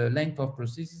problems with the length of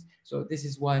prosthesis. So this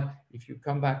is why, if you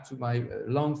come back to my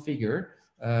long figure,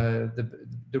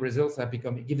 the results have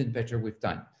become even better with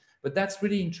time. But that's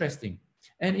really interesting.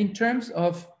 And in terms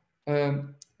of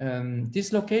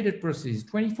dislocated prosthesis,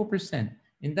 24%.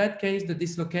 In that case, the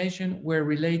dislocation were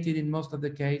related in most of the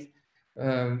case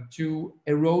to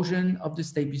erosion of the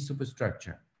stapes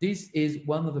superstructure. This is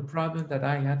one of the problems that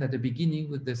I had at the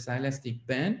beginning with the Silastic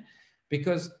band,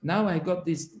 because now I got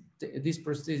this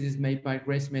prosthesis made by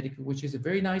Grace Medical, which is a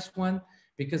very nice one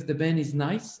because the band is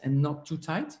nice and not too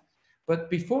tight.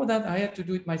 But before that, I had to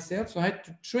do it myself. So I had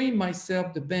to train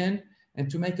myself the band and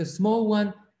to make a small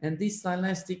one. And this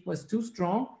Silastic was too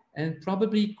strong and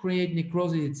probably create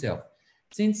necrosis itself.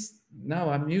 Since now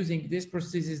I'm using this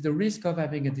prosthesis, the risk of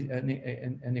having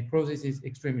a necrosis is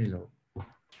extremely low.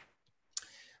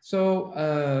 So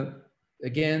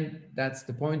again, that's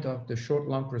the point of the short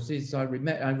long prosthesis. So I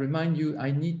remind you, I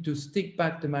need to stick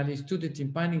back the malleus to the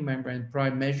tympanic membrane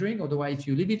prior measuring. Otherwise, if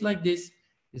you leave it like this,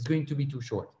 it's going to be too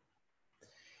short.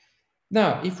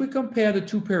 Now, if we compare the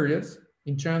two periods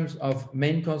in terms of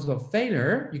main cause of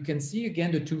failure, you can see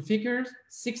again the two figures,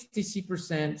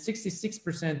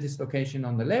 66% dislocation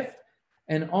on the left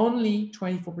and only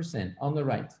 24% on the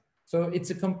right. So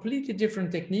it's a completely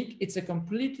different technique. It's a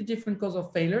completely different cause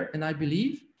of failure. And I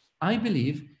believe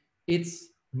it's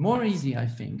more easy, I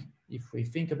think, if we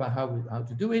think about how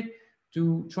to do it,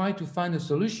 to try to find a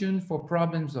solution for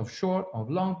problems of short or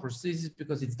long prosthesis,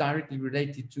 because it's directly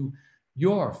related to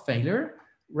your failure,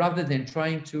 rather than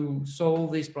trying to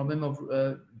solve this problem of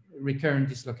recurrent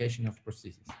dislocation of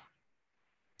prosthesis.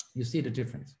 You see the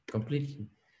difference, completely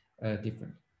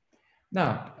different.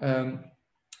 Now,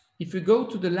 if we go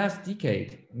to the last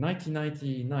decade,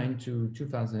 1999 to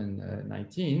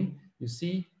 2019, you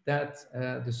see that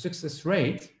the success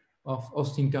rate of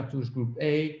Austin cartouche group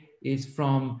A is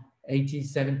from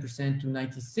 87% to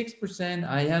 96%.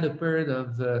 I had a period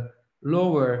of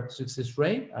lower success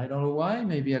rate. I don't know why.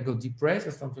 Maybe I got depressed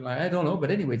or something like that. I don't know.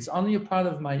 But anyway, it's only a part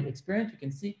of my experience. You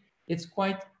can see it's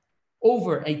quite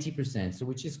over 80%, so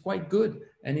which is quite good.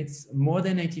 And it's more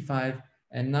than 85.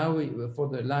 And now for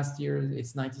the last year,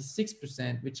 it's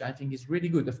 96%, which I think is really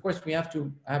good. Of course, we have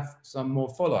to have some more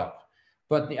follow-up,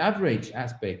 but the average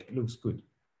aspect looks good.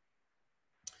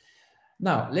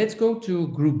 Now, let's go to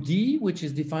group D, which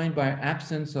is defined by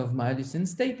absence of malleus and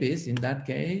stapes. In that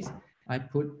case, I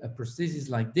put a prosthesis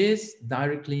like this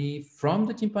directly from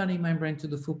the tympanic membrane to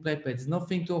the foot plate, but there's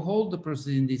nothing to hold the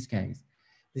prosthesis in this case.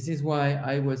 This is why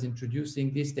I was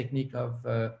introducing this technique of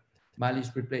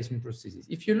malleus replacement prosthesis.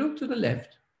 If you look to the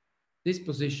left, this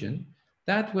position,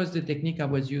 that was the technique I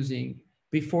was using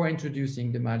before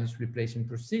introducing the malleus replacement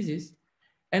prosthesis.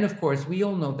 And of course, we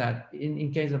all know that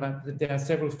in case of there are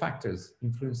several factors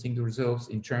influencing the results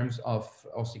in terms of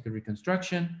ossicle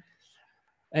reconstruction.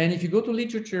 And if you go to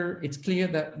literature, it's clear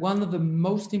that one of the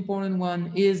most important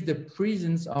one is the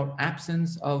presence or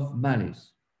absence of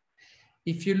malleus.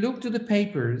 If you look to the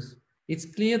papers, it's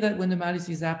clear that when the malleus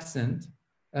is absent,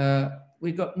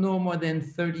 we got no more than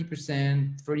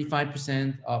 30%,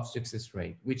 35% of success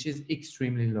rate, which is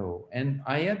extremely low. And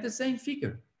I had the same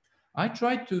figure. I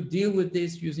tried to deal with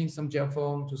this using some gel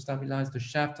foam to stabilize the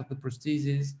shaft of the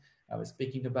prosthesis. I was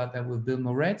speaking about that with Bill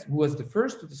Moretz, who was the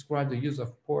first to describe the use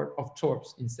of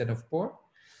torps instead of port.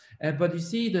 But you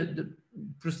see the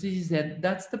prosthesis head,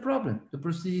 that's the problem. The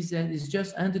prosthesis head is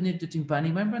just underneath the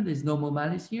tympanic membrane. There's no more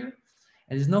malleus here.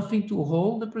 And there's nothing to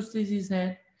hold the prosthesis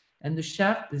head. And the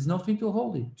shaft, there's nothing to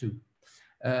hold it to.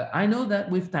 I know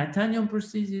that with titanium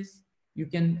prosthesis, you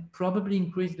can probably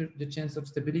increase the chance of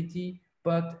stability,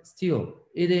 but still,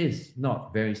 it is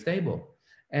not very stable.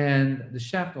 And the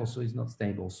shaft also is not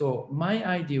stable. So my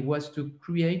idea was to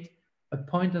create a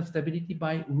point of stability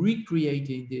by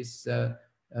recreating this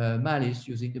malleus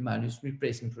using the malleus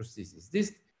replacement prosthesis.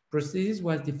 This prosthesis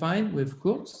was defined with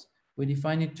Kurtz. We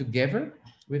defined it together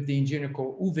with the engineer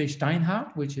called Uwe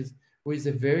Steinhardt, who is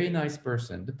a very nice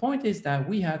person. The point is that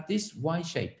we have this Y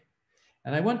shape.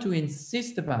 And I want to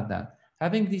insist about that.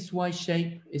 Having this Y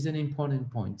shape is an important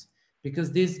point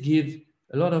because this gives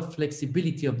a lot of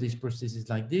flexibility of these prosthesis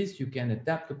like this. You can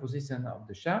adapt the position of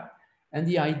the shaft. And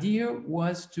the idea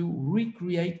was to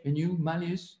recreate a new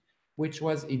malleus, which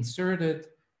was inserted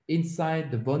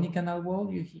inside the bony canal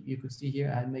wall. You could see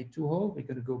here, I made 2 holes. We're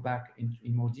gonna go back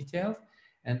in more details.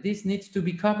 And this needs to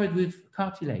be covered with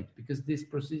cartilage because this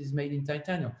prosthesis is made in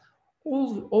titanium.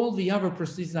 All the other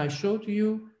prostheses I showed to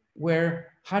you were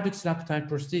hydroxylapatite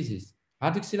prostheses.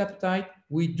 Hydroxylapatite,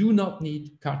 we do not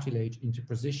need cartilage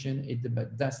interposition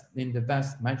in the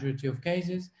vast majority of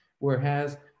cases,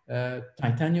 whereas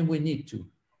titanium we need to.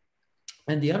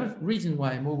 And the other reason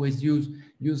why I'm always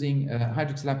using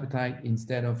hydroxylapatite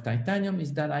instead of titanium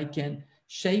is that I can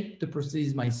shape the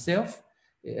prosthesis myself.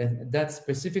 That's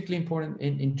specifically important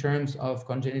in terms of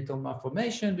congenital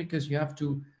malformation, because you have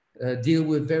to deal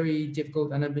with very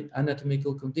difficult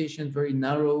anatomical conditions, very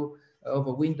narrow of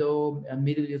a window, a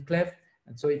middle ear cleft.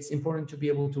 And so it's important to be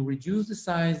able to reduce the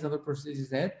size of a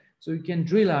prosthesis head so you can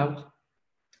drill out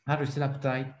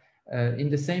hydroxylapatite in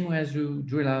the same way as you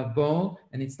drill out bone,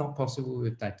 and it's not possible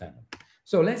with titanium.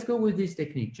 So let's go with this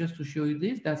technique just to show you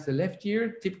this. That's the left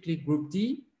ear, typically group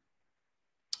D.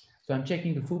 So I'm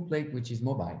checking the full plate, which is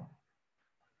mobile.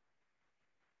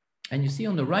 And you see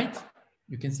on the right,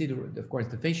 you can see, of course,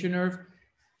 the facial nerve.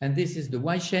 And this is the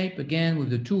Y shape, again, with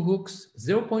the two hooks,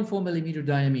 0.4 millimeter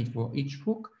diameter for each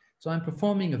hook. So I'm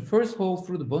performing a first hole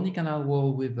through the bony canal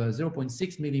wall with a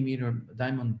 0.6 millimeter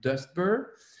diamond dust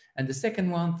burr, and the second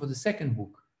one for the second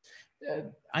hook.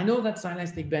 I know that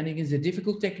silastic bending is a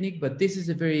difficult technique, but this is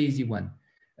a very easy one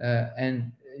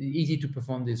and easy to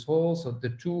perform this hole. So the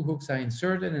two hooks are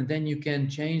inserted, and then you can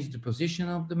change the position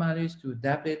of the malleus to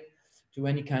adapt it to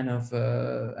any kind of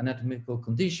anatomical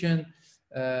condition.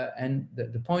 And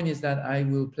the point is that I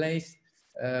will place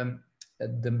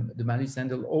the malleus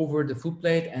handle over the foot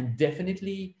plate, and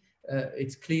definitely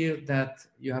it's clear that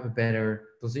you have a better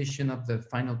position of the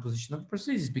final position of the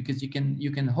prosthesis, because you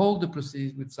can hold the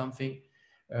prosthesis with something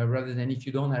rather than if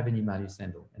you don't have any malleus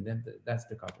handle, and then that's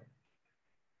the cover.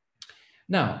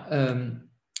 Now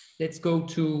let's go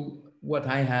to what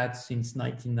I had since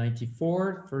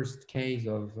 1994, first case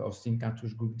of thin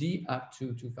cartouche group D up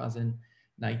to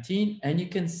 2019, and you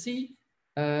can see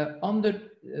on the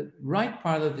right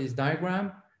part of this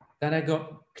diagram that I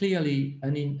got clearly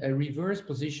a reverse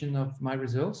position of my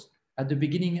results. At the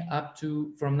beginning up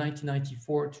to from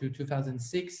 1994 to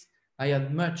 2006, I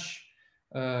had much,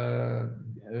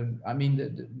 I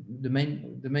mean, the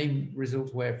main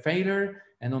results were failure,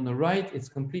 and on the right, it's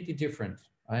completely different.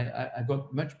 I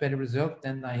got much better result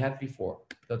than I had before.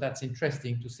 So that's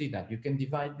interesting to see that. You can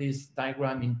divide this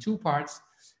diagram in two parts,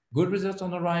 good results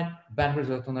on the right, bad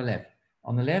results on the left.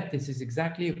 On the left, this is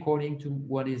exactly according to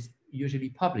what is usually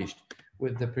published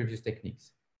with the previous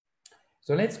techniques.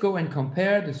 So let's go and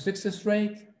compare the success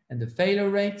rate and the failure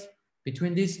rate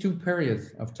between these two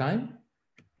periods of time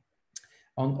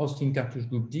on Austin cartouche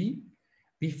group D.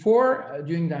 Before,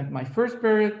 during my first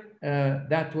period,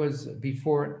 that was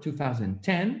before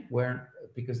 2010, where,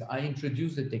 because I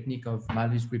introduced the technique of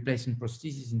malleus replacement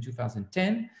prosthesis in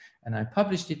 2010, and I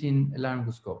published it in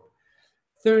Laryngoscope.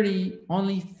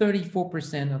 Only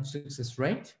 34% of success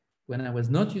rate. When I was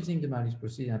not using the malleus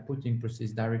prosthesis, I put in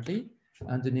prosthesis directly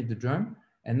underneath the drum.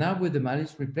 And now with the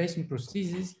malleus replacement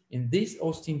prosthesis in this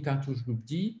Austin cartouche group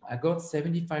D, I got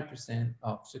 75%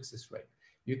 of success rate.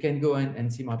 You can go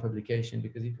and see my publication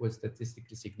because it was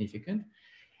statistically significant.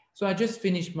 So I just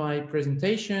finished my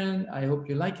presentation. I hope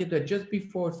you like it. But just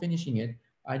before finishing it,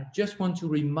 I just want to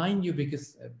remind you,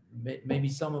 because maybe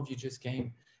some of you just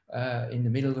came in the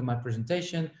middle of my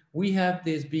presentation, we have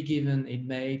this big event in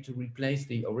May to replace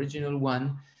the original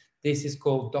one. This is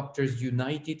called Doctors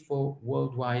United for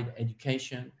Worldwide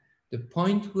Education. The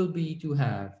point will be to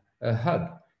have a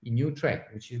hub in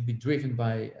Utrecht, which will be driven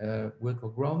by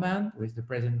Wilco Grohmann, who is the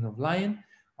president of Lion.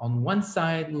 On one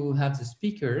side, we will have the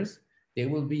speakers. They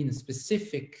will be in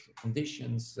specific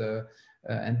conditions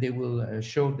and they will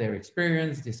show their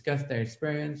experience, discuss their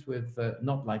experience with,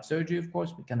 not like surgery, of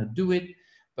course, we cannot do it,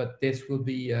 but this will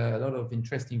be a lot of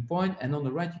interesting points. And on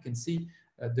the right, you can see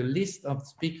the list of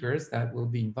speakers that will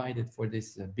be invited for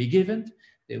this big event.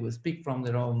 They will speak from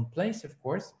their own place, of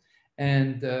course.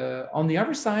 And on the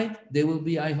other side, there will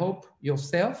be, I hope,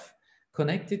 yourself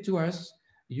connected to us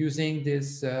using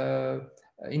this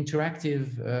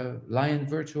interactive Lion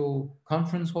virtual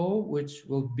conference hall, which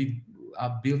will be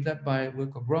built up by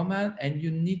Wilco Grohmann. And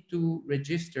you need to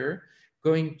register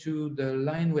going to the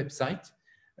Lion website,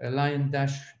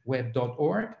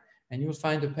 lion-web.org, and you'll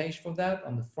find a page for that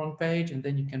on the front page, and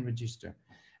then you can register.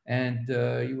 And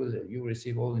you will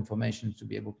receive all information to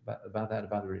be able to about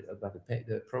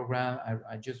the program.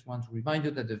 I just want to remind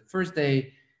you that the first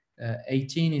day,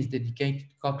 18, is dedicated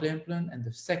to cochlear implant, and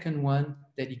the second one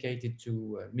dedicated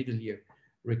to middle ear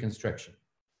reconstruction.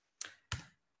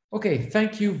 Okay,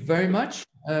 thank you very much.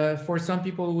 For some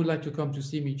people who would like to come to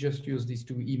see me, just use these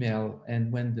two emails,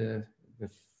 and when the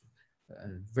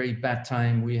very bad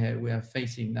time we are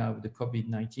facing now with the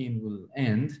COVID-19 will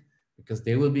end, because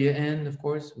there will be an end, of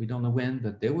course. We don't know when,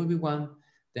 but there will be one.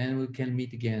 Then we can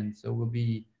meet again. So we'll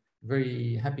be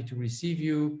very happy to receive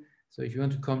you. So if you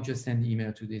want to come, just send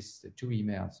email to this, 2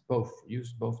 emails, both,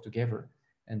 use both together,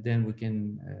 and then we can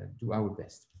do our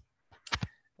best.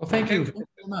 Well, thank you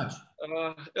so much.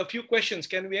 A few questions.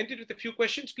 Can we end it with a few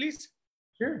questions, please?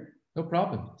 Sure, no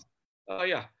problem.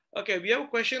 Yeah. Okay, we have a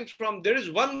question from, there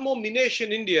is one more Meenesh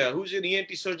in India who's an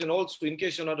ENT surgeon also, in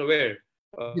case you're not aware.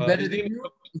 Is it better than you?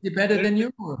 Is it better than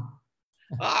you?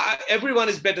 Everyone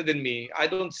is better than me. I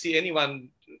don't see anyone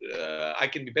I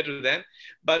can be better than.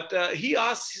 But he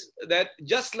asks that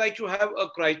just like you have a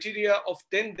criteria of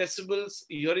 10 decibels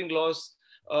hearing loss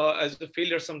as a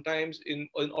failure sometimes in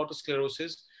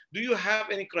autosclerosis, do you have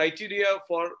any criteria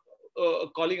for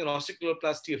calling an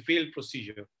ossiculoplasty a failed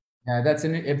procedure? Yeah, that's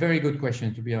a very good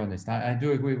question, to be honest. I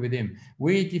do agree with him.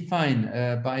 We define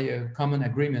by a common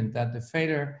agreement that the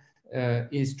failure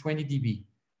is 20 dB,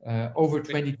 over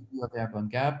 20 dB of the airborne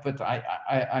gap, but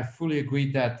I fully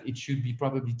agree that it should be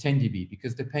probably 10 dB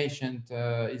because the patient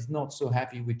is not so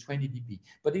happy with 20 dB.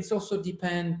 But it's also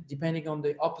depending on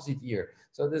the opposite ear.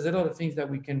 So there's a lot of things that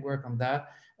we can work on that.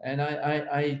 And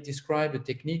I describe a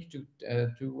technique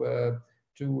to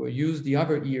use the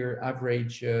other ear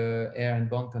average air and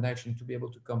bone connection to be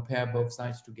able to compare both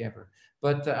sides together.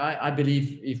 But I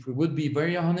believe if we would be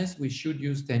very honest, we should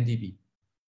use 10 dB.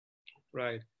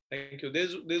 Right. Thank you.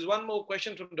 There's one more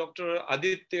question from Dr.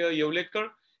 Aditya Juvecar.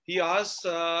 He asks,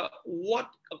 what,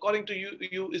 according to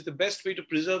you, is the best way to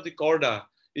preserve the chorda?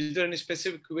 Is there any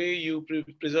specific way you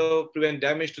prevent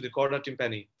damage to the chorda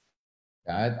tympani?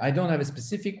 I don't have a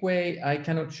specific way. I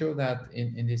cannot show that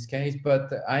in this case,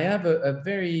 but I have a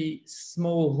very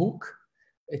small hook.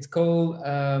 It's called,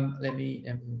 I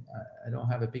don't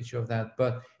have a picture of that,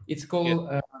 but it's called,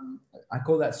 I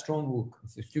call that strong hook.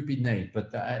 It's a stupid name,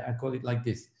 but I call it like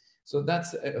this. So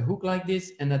that's a hook like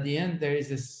this. And at the end, there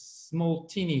is a small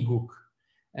teeny hook.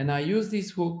 And I use this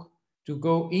hook to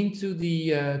go into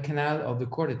the canal of the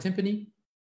chorda tympani.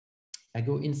 I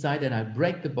go inside and I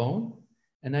break the bone.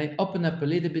 And I open up a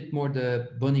little bit more the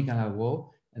bony canal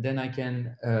wall, and then I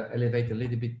can elevate a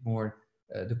little bit more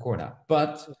the chorda.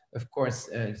 But of course,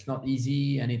 it's not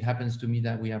easy, and it happens to me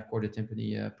that we have chorda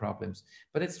tympani problems.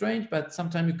 But it's strange, but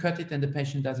sometimes you cut it and the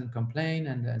patient doesn't complain,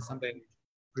 and sometimes you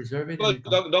preserve it. Well,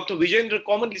 Dr. Vijayendra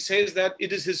commonly says that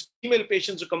it is his female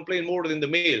patients who complain more than the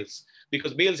males,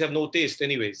 because males have no taste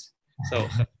anyways. So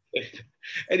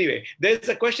anyway, there's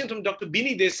a question from Dr.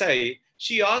 Bini Desai.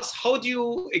 She asks, how do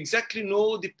you exactly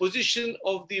know the position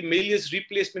of the malleus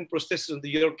replacement prosthesis on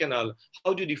the ear canal?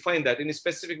 How do you define that? Any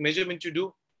specific measurement you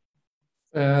do?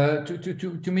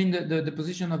 To mean the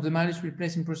position of the malleus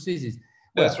replacement prosthesis?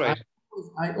 Well, that's right.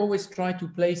 I always try to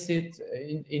place it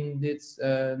in this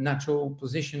natural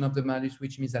position of the malleus,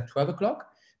 which means at 12 o'clock.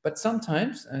 But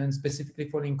sometimes, and specifically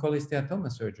for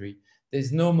cholecystoma surgery,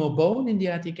 there's no more bone in the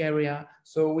attic area,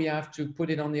 so we have to put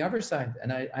it on the other side.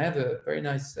 And I have a very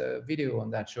nice video on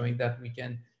that showing that we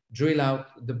can drill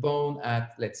out the bone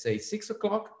at, let's say, 6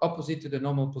 o'clock, opposite to the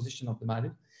normal position of the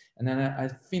malleus. And then I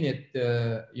thin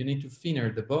it, you need to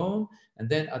thinner the bone, and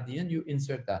then at the end you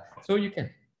insert that. So you can,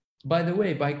 by the way,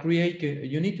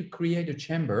 you need to create a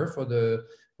chamber for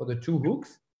the 2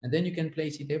 hooks, and then you can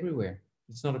place it everywhere.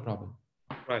 It's not a problem.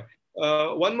 Right.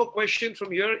 One more question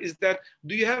from here is that,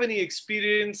 do you have any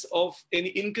experience of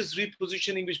any incus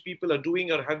repositioning which people are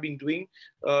doing or have been doing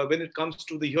when it comes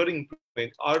to the hearing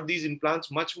improvement? Are these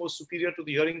implants much more superior to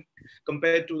the hearing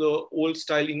compared to the old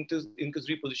style incus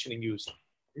repositioning used?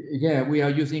 Yeah, we are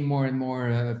using more and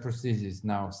more prostheses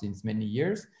now since many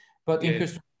years, but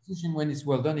incus reposition, when it's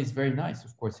well done, is very nice.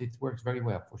 Of course, it works very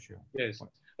well for sure. Yes.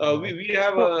 We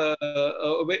have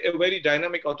a very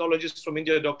dynamic otologist from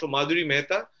India, Dr. Madhuri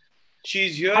Mehta.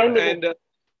 She's here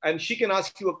and she can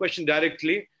ask you a question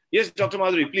directly. Yes, Dr.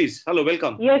 Madhuri, please. Hello,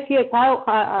 welcome. Yes.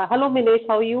 Hello, Meenesh.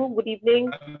 How are you? Good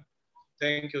evening.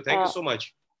 Thank you. Thank you so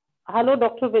much. Hello,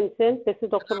 Dr. Vincent. This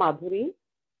is Dr. Madhuri.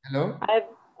 Hello.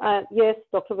 Yes,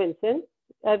 Dr. Vincent.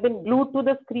 I've been glued to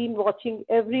the screen watching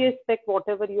every aspect,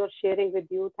 whatever you are sharing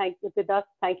with us.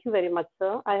 Thank you very much,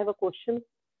 sir. I have a question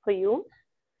for you.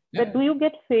 That do you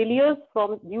get failures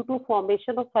due to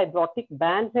formation of fibrotic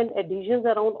bands and adhesions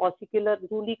around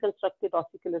newly constructed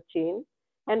ossicular chain?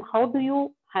 And how do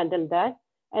you handle that?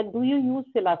 And do you use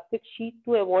elastic sheet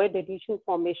to avoid adhesion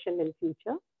formation in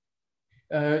future?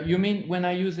 You mean when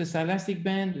I use a silastic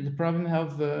band, the problem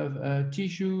of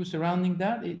tissue surrounding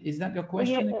that? Is that your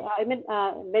question? Yeah, I mean,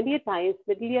 many times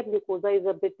middle ear mucosa is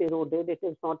a bit eroded. It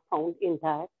is not found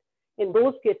intact. In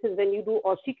those cases, when you do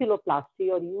ossiculoplasty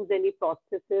or use any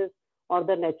prosthesis or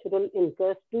the natural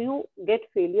incus, do you get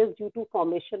failures due to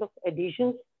formation of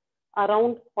adhesions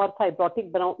around or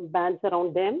fibrotic bands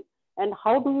around them? And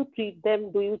how do you treat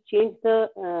them? Do you change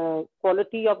the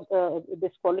quality of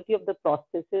this quality of the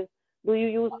prosthesis? Do you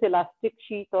use elastic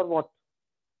sheet or what?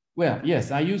 Well,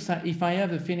 yes, I use, if I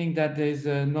have a feeling that there's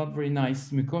not very nice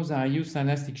mucosa, I use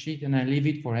elastic sheet and I leave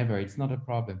it forever. It's not a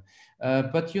problem.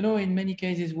 But you know, in many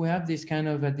cases, we have this kind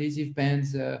of adhesive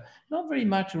bands, not very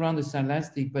much around the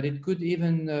elastic, but it could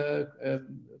even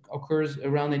occurs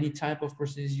around any type of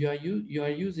prosthesis you are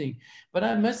using. But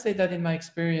I must say that in my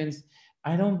experience,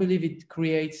 I don't believe it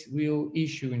creates real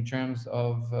issue in terms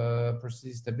of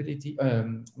prosthesis stability,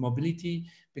 mobility,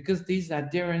 because these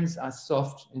adherents are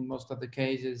soft in most of the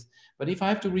cases. But if I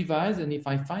have to revise and if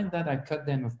I find that, I cut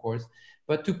them, of course.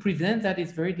 But to prevent that,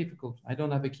 it's very difficult. I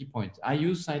don't have a key point. I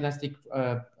use elastic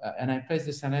and I place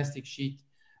this elastic sheet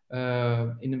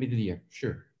in the middle ear,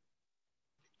 sure.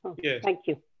 Oh, yes. Thank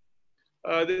you.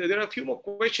 There are a few more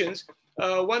questions.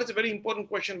 One is a very important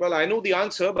question. Well, I know the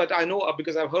answer, but I know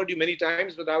because I've heard you many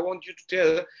times, but I want you to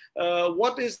tell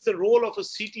what is the role of a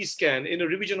CT scan in a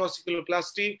revision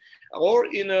osteoplasty or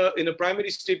in a primary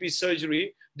stapes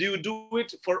surgery? Do you do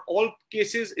it for all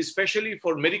cases, especially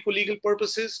for medical legal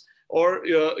purposes, or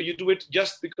you do it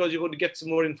just because you want to get some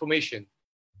more information?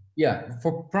 Yeah,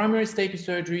 for primary stapes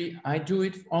surgery, I do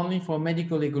it only for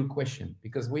medical legal question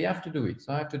because we have to do it.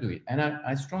 So I have to do it. And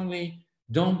I strongly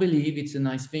don't believe it's a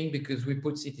nice thing because we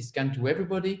put CT scan to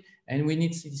everybody and we need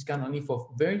CT scan only for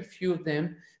very few of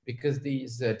them because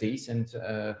these decent,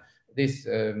 this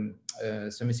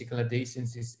semicircular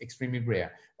adhesions is extremely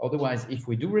rare. Otherwise, if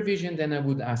we do revision, then I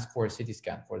would ask for a CT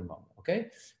scan for the moment, okay?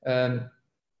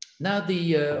 Now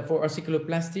for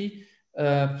osteoplasty,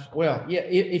 well, yeah,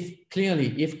 if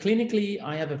clinically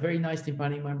I have a very nice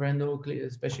tympanic membrane, no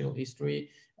special history,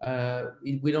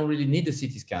 we don't really need a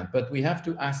CT scan, but we have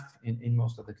to ask in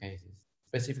most of the cases,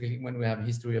 specifically when we have a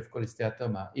history of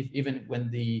cholesteatoma, even when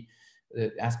the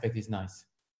aspect is nice.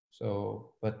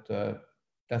 So, but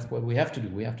that's what we have to do.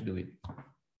 We have to do it.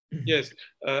 Yes.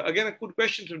 Again, a good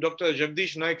question from Dr.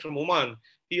 Jagdish Naik from Oman.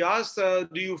 He asked,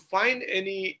 do you find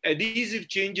any adhesive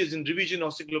changes in revision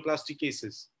osteoplasty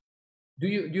cases? Do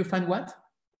you find what?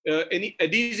 Any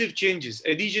adhesive changes,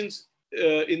 adhesions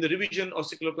in the revision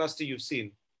osteoplasty you've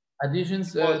seen?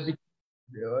 Adhesions as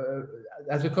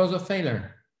a cause of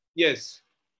failure? Yes.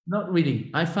 Not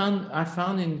really. I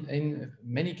found in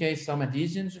many cases some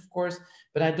adhesions, of course,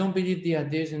 but I don't believe the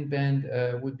adhesion band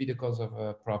would be the cause of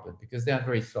a problem because they are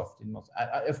very soft in most.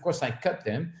 Of course, I cut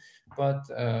them, but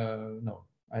no,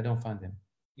 I don't find them.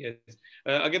 Yes.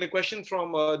 Again, a question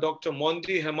from Dr.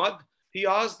 Mondi Hamad. He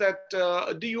asked that,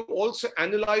 do you also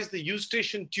analyze the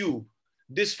eustachian tube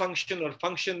dysfunction or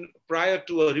function prior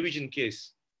to a revision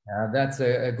case? That's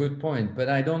a good point, but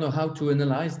I don't know how to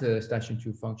analyze the eustachian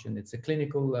tube function. It's a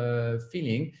clinical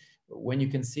feeling when you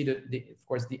consider, of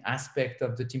course, the aspect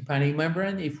of the tympanic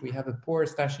membrane. If we have a poor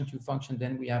eustachian tube function,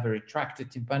 then we have a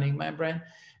retracted tympanic membrane,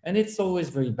 and it's always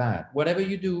very bad. Whatever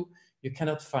you do, you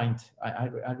cannot find.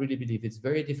 I really believe it's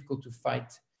very difficult to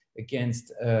fight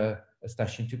against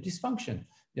eustachian tube dysfunction.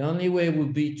 The only way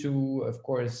would be to, of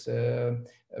course,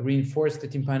 reinforce the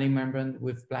tympanic membrane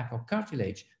with plaque or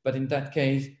cartilage. But in that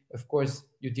case, of course,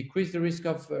 you decrease the risk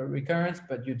of recurrence,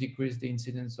 but you decrease the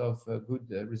incidence of good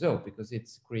result because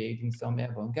it's creating some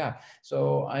airborne gap.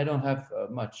 So I don't have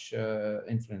much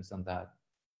influence on that.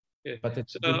 Yeah. But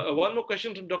so, one more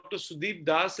question from Dr. Sudeep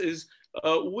Das is,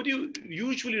 would you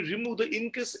usually remove the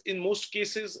incus in most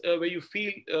cases where you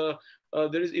feel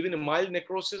there is even a mild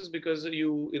necrosis because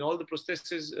in all the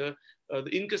prostheses, the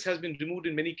incus has been removed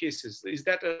in many cases? Is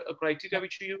that a criteria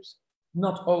which you use?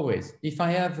 Not always. If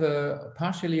I have a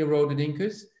partially eroded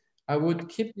incus, I would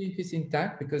keep the incus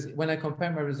intact because when I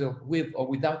compare my result with or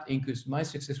without incus, my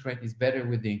success rate is better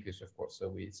with the incus, of course.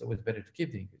 So it's always better to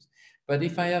keep the incus. But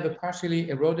if I have a partially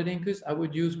eroded incus, I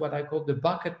would use what I call the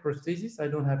bucket prosthesis. I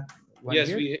don't have one yes,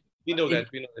 here. we know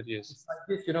that. We know that, yes. It's like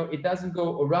this, you know, it doesn't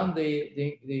go around the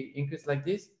incus like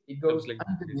this. It goes like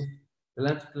underneath the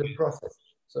lenticular process.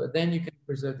 So then you can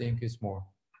preserve the incus more.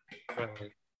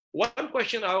 Right. One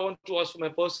question I want to ask for my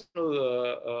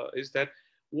personal is that,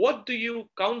 what do you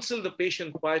counsel the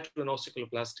patient prior to an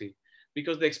osteoplasty?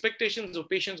 Because the expectations of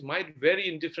patients might vary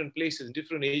in different places, in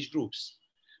different age groups.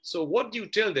 So what do you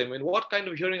tell them and what kind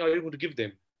of hearing are you going to give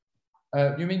them?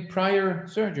 You mean prior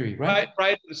surgery, right?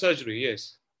 Prior to the surgery,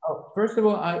 yes. Oh, first of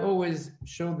all, I always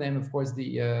show them, of course,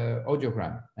 the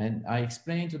audiogram. And I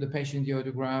explain to the patient the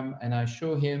audiogram and I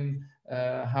show him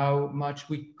how much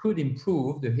we could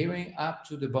improve the hearing up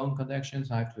to the bone conduction.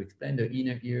 So I have to explain the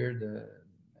inner ear, the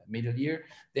middle ear.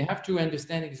 They have to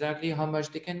understand exactly how much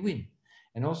they can win.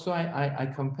 And also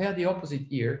I compare the opposite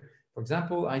ear For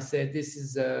example, I said, this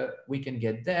is, we can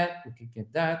get that, we can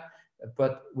get that,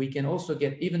 but we can also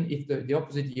get, even if the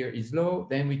opposite ear is low,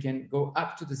 then we can go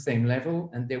up to the same level,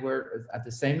 and they were at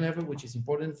the same level, which is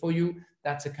important for you.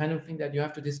 That's the kind of thing that you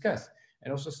have to discuss.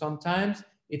 And also sometimes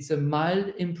it's a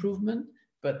mild improvement,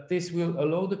 but this will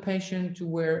allow the patient to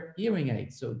wear hearing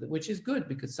aids, so which is good,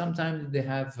 because sometimes they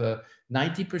have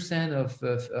 90%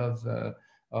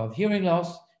 of hearing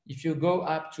loss. If you go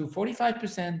up to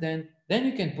 45%, then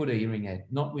you can put a hearing aid,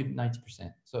 not with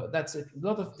 90%. So that's a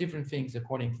lot of different things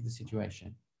according to the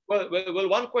situation. Well,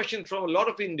 one question from a lot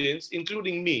of Indians,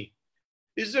 including me.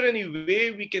 Is there any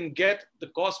way we can get the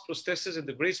cost prosthesis and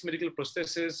the Grace Medical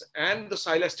prosthesis and the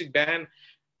Silastic band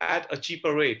at a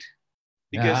cheaper rate?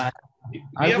 Because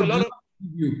we have a lot of...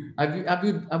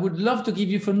 I would love to give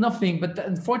you for nothing, but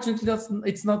unfortunately,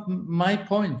 it's not my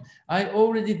point. I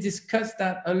already discussed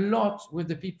that a lot with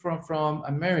the people from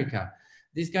America.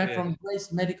 This guy from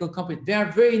Grace Medical Company, they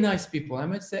are very nice people. I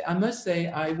must say,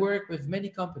 I work with many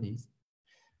companies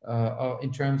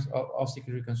in terms of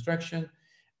osteoarticular reconstruction,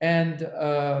 and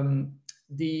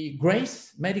the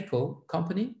Grace Medical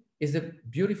Company is a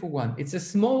beautiful one. It's a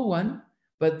small one,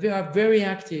 but they are very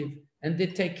active, and they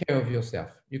take care of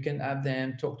yourself. You can have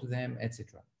them, talk to them,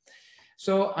 etc.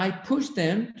 So I push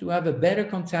them to have a better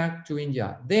contact to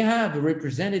India. They have a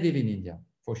representative in India,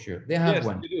 for sure. They have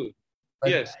one. They do.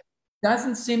 But it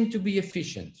doesn't seem to be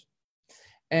efficient.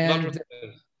 And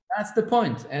that's the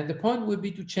point. And the point would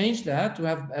be to change that, to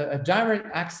have a direct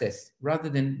access rather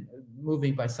than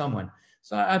moving by someone.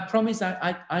 So I promise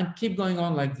I keep going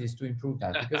on like this to improve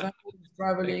that, because I'm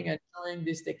traveling and showing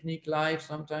this technique live,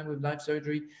 sometimes with live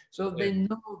surgery. So they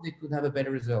know they could have a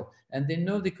better result, and they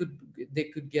know they could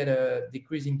get a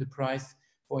decreasing the price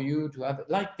for you to have,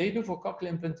 like they do for cochlear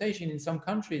implantation in some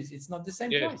countries. It's not the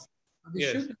same price. They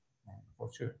should be,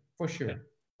 for sure.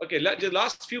 Okay, the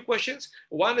last few questions.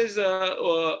 One is,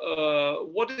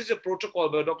 what is the protocol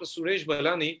by Dr. Suresh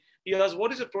Balani? He asked,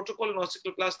 what is the protocol in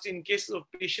osteoplasty in cases of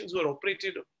patients who are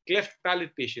operated, cleft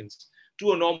palate patients,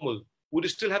 to a normal? Would you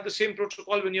still have the same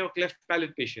protocol when you're a cleft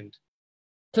palate patient?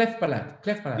 Cleft palate,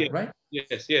 right?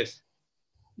 Yes.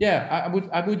 Yeah,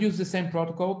 I would use the same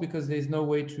protocol, because there's no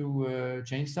way to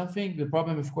change something. The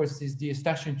problem, of course, is the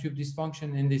eustachian tube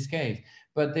dysfunction in this case,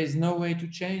 but there's no way to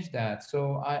change that.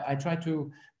 So I try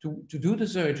to do the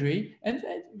surgery, and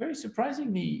very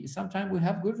surprisingly, sometimes we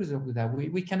have good results with that.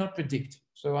 We cannot predict.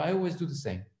 So I always do the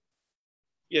same.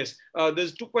 Yes,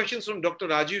 there's two questions from Dr.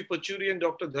 Rajiv Pachuri and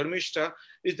Dr. Dharmishta.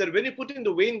 Is that when you put in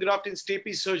the vein graft in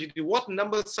stapes surgery, what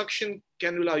number suction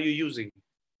cannula are you using?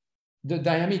 The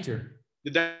diameter.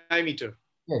 The diameter.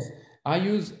 Yes, I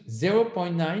use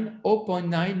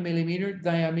 0.9 millimeter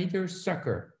diameter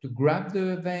sucker to grab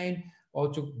the vein,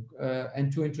 or to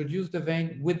and to introduce the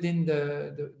vein within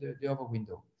the upper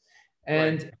window.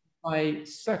 And if I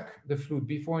suck the fluid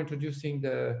before introducing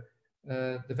the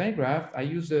vein graft, I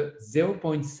use a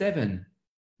 0.7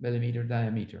 millimeter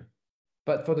diameter.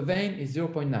 But for the vein, it's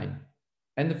 0.9.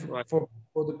 And for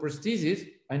the prosthesis,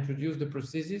 I introduce the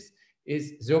prosthesis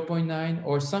is 0.9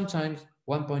 or sometimes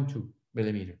 1.2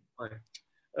 millimeter.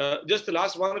 Just the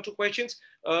last one or two questions.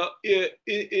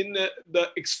 In the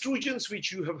extrusions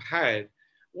which you have had,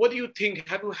 what do you think?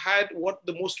 Have you had what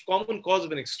the most common cause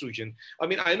of an extrusion? I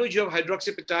mean, I know you have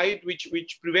hydroxyapatite,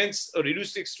 which prevents a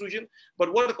reduced extrusion,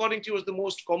 but what, according to you, was the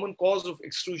most common cause of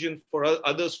extrusion for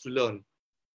others to learn?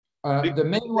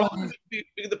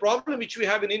 The problem which we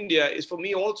have in India is, for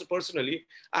me also personally,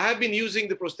 I have been using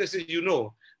the prosthesis,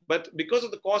 but because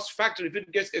of the cost factor, if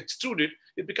it gets extruded,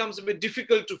 it becomes a bit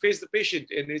difficult to face the patient.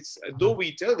 And it's, though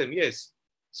we tell them, yes.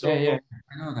 So, I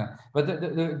know that. But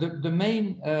the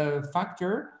main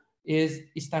factor is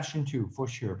eustachian tube, for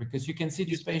sure, because you can see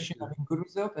this patient having good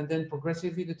result, and then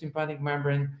progressively the tympanic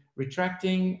membrane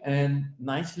retracting and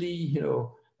nicely,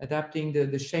 adapting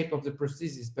the shape of the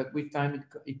prosthesis. But with time,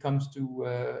 it comes to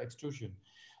extrusion.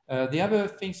 The other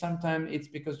thing, sometimes it's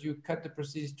because you cut the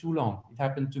prosthesis too long. It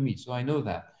happened to me, so I know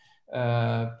that.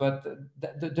 But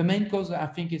the main cause, I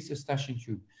think, is eustachian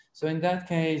tube. So in that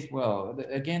case, well,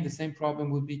 again, the same problem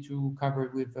would be to cover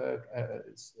it with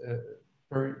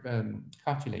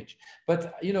cartilage.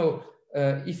 But,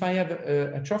 if I have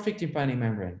a atrophic tympanic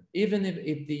membrane, even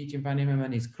if the tympanic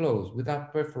membrane is closed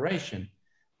without perforation,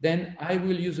 then I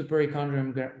will use a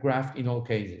perichondrium graft in all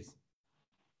cases.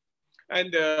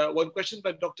 And one question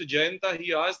by Dr. Jayanta,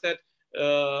 he asked that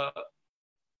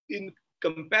in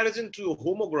comparison to a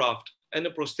homograft and a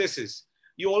prosthesis,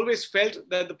 you always felt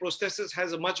that the prosthesis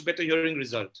has a much better hearing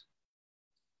result.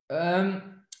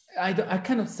 I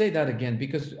cannot say that again,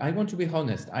 because I want to be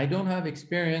honest. I don't have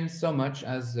experience so much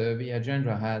as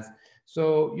Vijayendra has.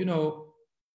 So,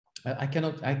 I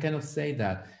cannot say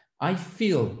that. I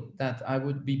feel that I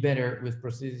would be better with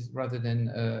prosthesis rather than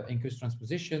incus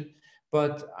transposition,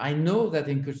 but I know that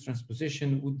incus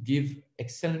transposition would give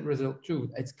excellent result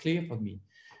too. It's clear for me.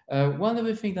 One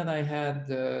other thing that I had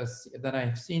that I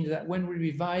have seen is that when we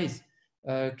revise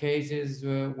cases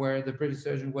where the previous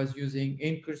surgeon was using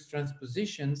incus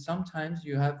transposition, sometimes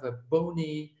you have a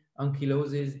bony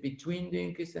ankylosis between the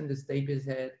incus and the stapes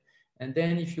head, and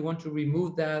then if you want to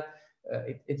remove that,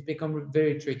 it's become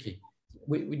very tricky.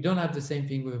 We don't have the same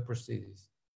thing with a prosthesis.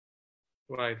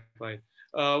 Right, right.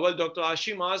 Well, Dr.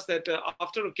 Ashim asked that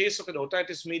after a case of an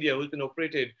otitis media who's been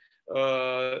operated,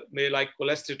 like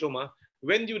cholesteatoma,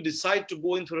 when do you decide to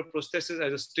go in for a prosthesis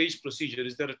as a stage procedure?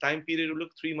 Is there a time period to look,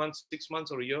 3 months, 6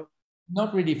 months, or a year?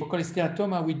 Not really. For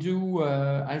cholesteatoma, we do,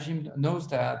 Ashim knows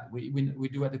that, we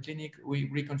do at the clinic, we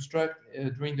reconstruct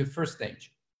during the first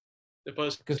stage. The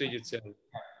first stage itself.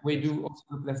 We do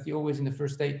osteoplasty always in the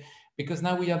first stage, because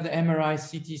now we have the MRI,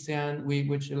 CT scan,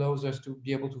 which allows us to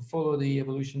be able to follow the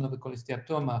evolution of the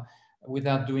cholesteatoma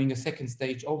without doing a second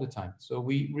stage all the time. So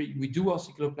we do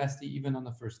osteoplasty even on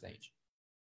the first stage.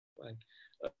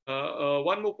 Right.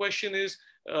 One more question is,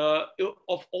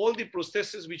 of all the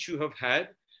prostheses which you have had,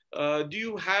 do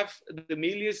you have the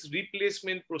Malleus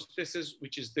replacement prosthesis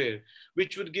which is there,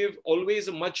 which would give always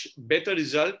a much better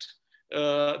result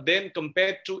than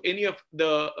compared to any of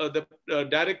the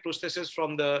direct prosthesis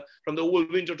from the oval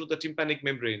window to the tympanic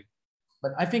membrane?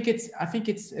 But I think it's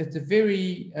a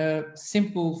very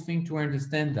simple thing to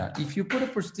understand that. If you put a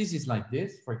prosthesis like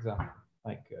this, for example,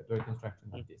 like the reconstruction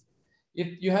like this,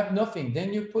 if you have nothing,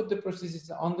 then you put the prosthesis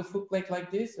on the foot plate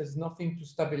like this. There's nothing to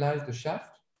stabilize the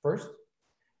shaft first.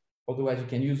 Otherwise, you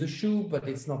can use a shoe, but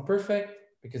it's not perfect,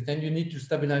 because then you need to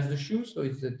stabilize the shoe, so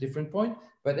it's a different point.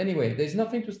 But anyway, there's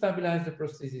nothing to stabilize the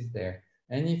prosthesis there.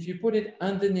 And if you put it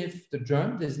underneath the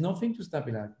drum, there's nothing to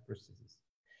stabilize the prosthesis.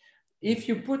 If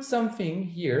you put something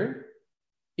here,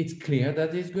 it's clear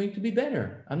that it's going to be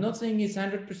better. I'm not saying it's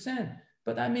 100%,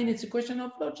 but I mean, it's a question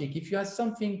of logic. If you have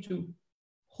something to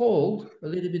hold a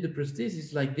little bit of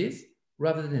prosthesis like this,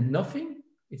 rather than nothing,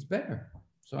 it's better.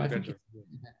 So I think it's,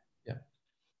 yeah.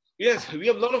 Yes, we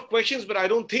have a lot of questions, but I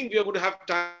don't think we are going to have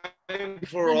time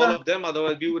for all of them.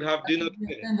 Otherwise, we would have dinner.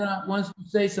 Viajendra wants to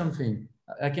say something.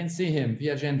 I can see him,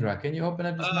 Viajendra. Can you open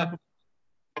up this microphone?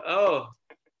 Oh,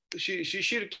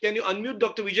 Shishir, can you unmute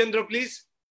Dr. Vijendra, please?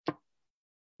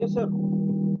 Yes, sir.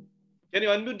 Can you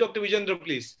unmute Dr. Vijendra,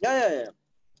 please? Yeah.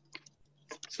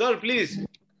 Sir, please.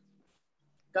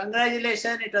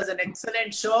 Congratulations. It was an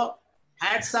excellent show.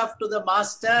 Hats off to the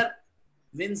master,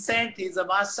 Vincent. He's a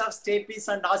master of stapes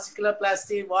and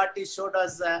osteoplasty. What he showed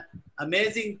us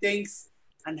amazing things,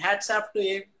 and hats off to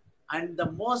him. And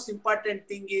the most important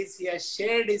thing is he has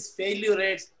shared his failure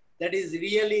rates. That is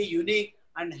really unique,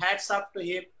 and hats off to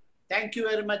him. Thank you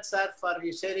very much, sir, for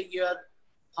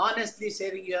honestly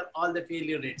sharing your all the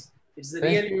failure rates. It's a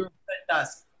really difficult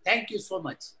task. Thank you so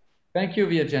much. Thank you,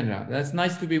 Viajendra. That's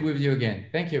nice to be with you again.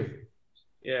 Thank you.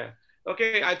 Yeah.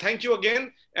 Okay, I thank you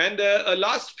again. And a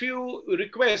last few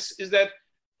requests is that,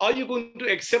 are you going to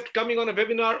accept coming on a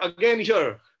webinar again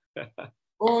here?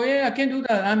 Oh yeah, I can do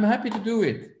that. I'm happy to do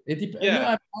it.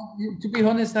 Yeah. To be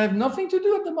honest, I have nothing to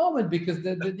do at the moment because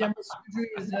the surgery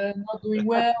is not doing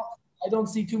well. I don't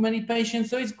see too many patients.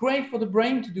 So it's great for the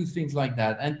brain to do things like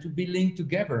that and to be linked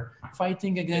together,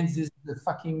 fighting against this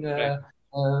fucking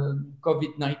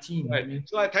COVID-19. Right. I mean,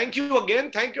 so I thank you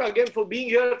again. Thank you again for being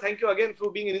here. Thank you again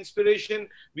for being an inspiration.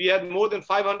 We had more than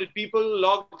 500 people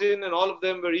logged in, and all of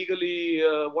them were eagerly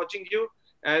watching you.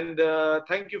 And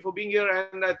thank you for being here.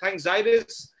 And I thank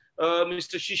Zaidis,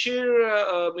 Mr.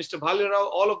 Shishir, Mr.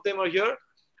 Bhalerao, all of them are here.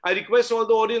 I request all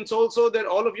the audience also that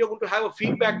all of you are going to have a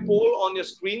feedback poll on your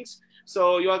screens.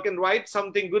 So you all can write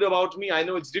something good about me. I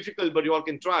know it's difficult, but you all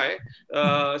can try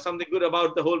something good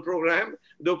about the whole program,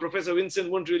 though Professor Vincent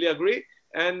won't really agree.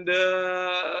 And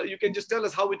you can just tell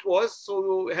us how it was,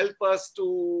 so help us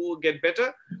to get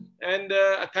better. And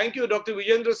thank you, Dr.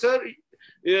 Vijendra, sir.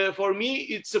 For me,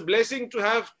 it's a blessing to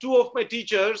have two of my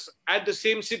teachers at the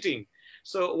same sitting.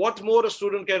 So what more a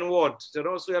student can want, you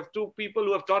know? So we have two people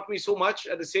who have taught me so much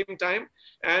at the same time,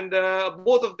 and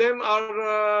both of them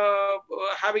are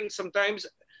having sometimes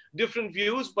different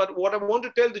views. But what I want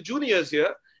to tell the juniors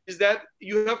here is that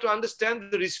you have to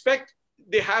understand the respect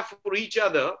they have for each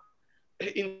other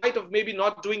in spite of maybe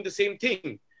not doing the same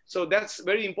thing. So that's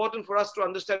very important for us to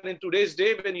understand in today's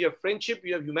day. When you have friendship,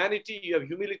 you have humanity, you have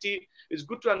humility. It's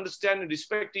good to understand and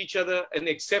respect each other and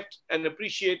accept and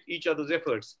appreciate each other's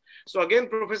efforts. So again,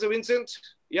 Professor Vincent,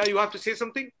 yeah, you have to say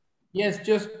something? Yes,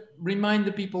 just remind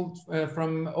the people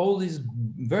from all this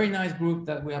very nice group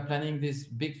that we are planning this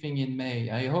big thing in May.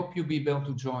 I hope you'll be able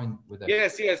to join with us.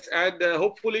 Yes, yes. And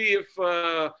hopefully if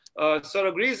Sir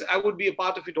agrees, I would be a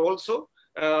part of it also.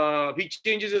 He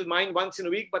changes his mind once in a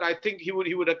week, but I think he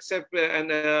would accept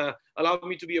and allow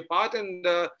me to be a part. And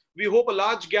we hope a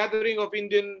large gathering of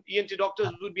Indian ENT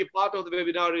doctors would be a part of the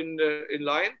webinar in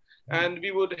Lion, and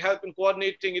we would help in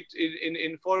coordinating it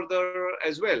in further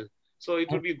as well. So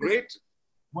it would be great.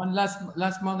 One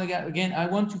last month again, I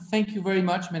want to thank you very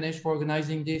much, Meenesh, for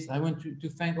organizing this. I want to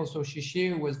thank also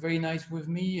Shishir, who was very nice with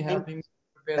me, helping me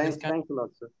prepare this kind. Thanks a lot,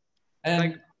 sir.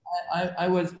 And I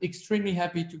was extremely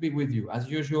happy to be with you. As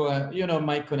usual, you know,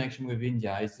 my connection with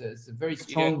India is a very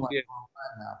strong one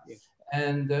now. Yes.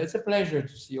 And it's a pleasure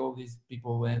to see all these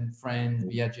people and friends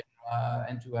via Genera,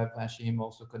 and to have Hashim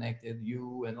also connected,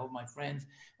 you and all my friends.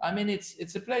 I mean,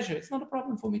 it's a pleasure. It's not a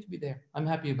problem for me to be there. I'm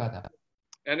happy about that.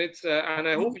 And it's and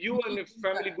I hope you and your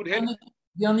family good health.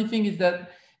 The only thing is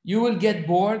that you will get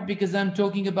bored because I'm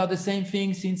talking about the same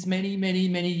thing since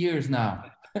many years now.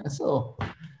 So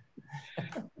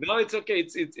no, it's okay.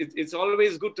 It's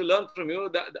always good to learn from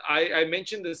you. I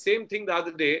mentioned the same thing the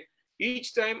other day.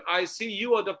 Each time I see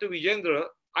you or Dr. Vijendra,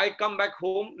 I come back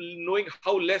home knowing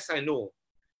how less I know.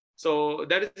 So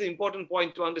that is the important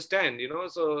point to understand, you know.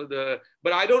 So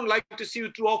but I don't like to see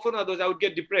you too often, otherwise I would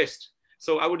get depressed.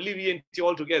 So I would leave ENT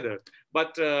altogether.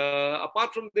 But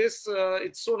apart from this,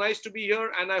 it's so nice to be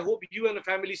here, and I hope you and the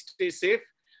family stay safe.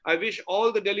 I wish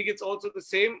all the delegates also the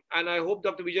same, and I hope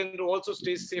Dr. Vijendra also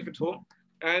stays safe at home.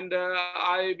 And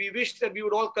we wish that we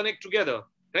would all connect together.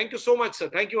 Thank you so much, sir.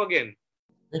 Thank you again.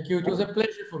 Thank you. It was a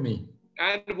pleasure for me.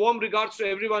 And warm regards to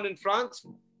everyone in France.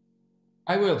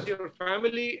 I will. Your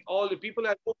family, all the people,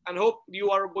 and hope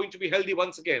you are going to be healthy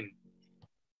once again.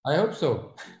 I hope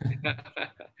so.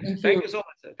 Thank you so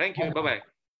much, sir. Thank you. Bye-bye.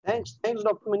 Thanks,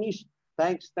 Dr. Meenesh.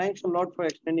 Thanks a lot for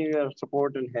extending your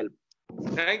support and help.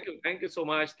 Thank you so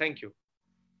much. Thank you.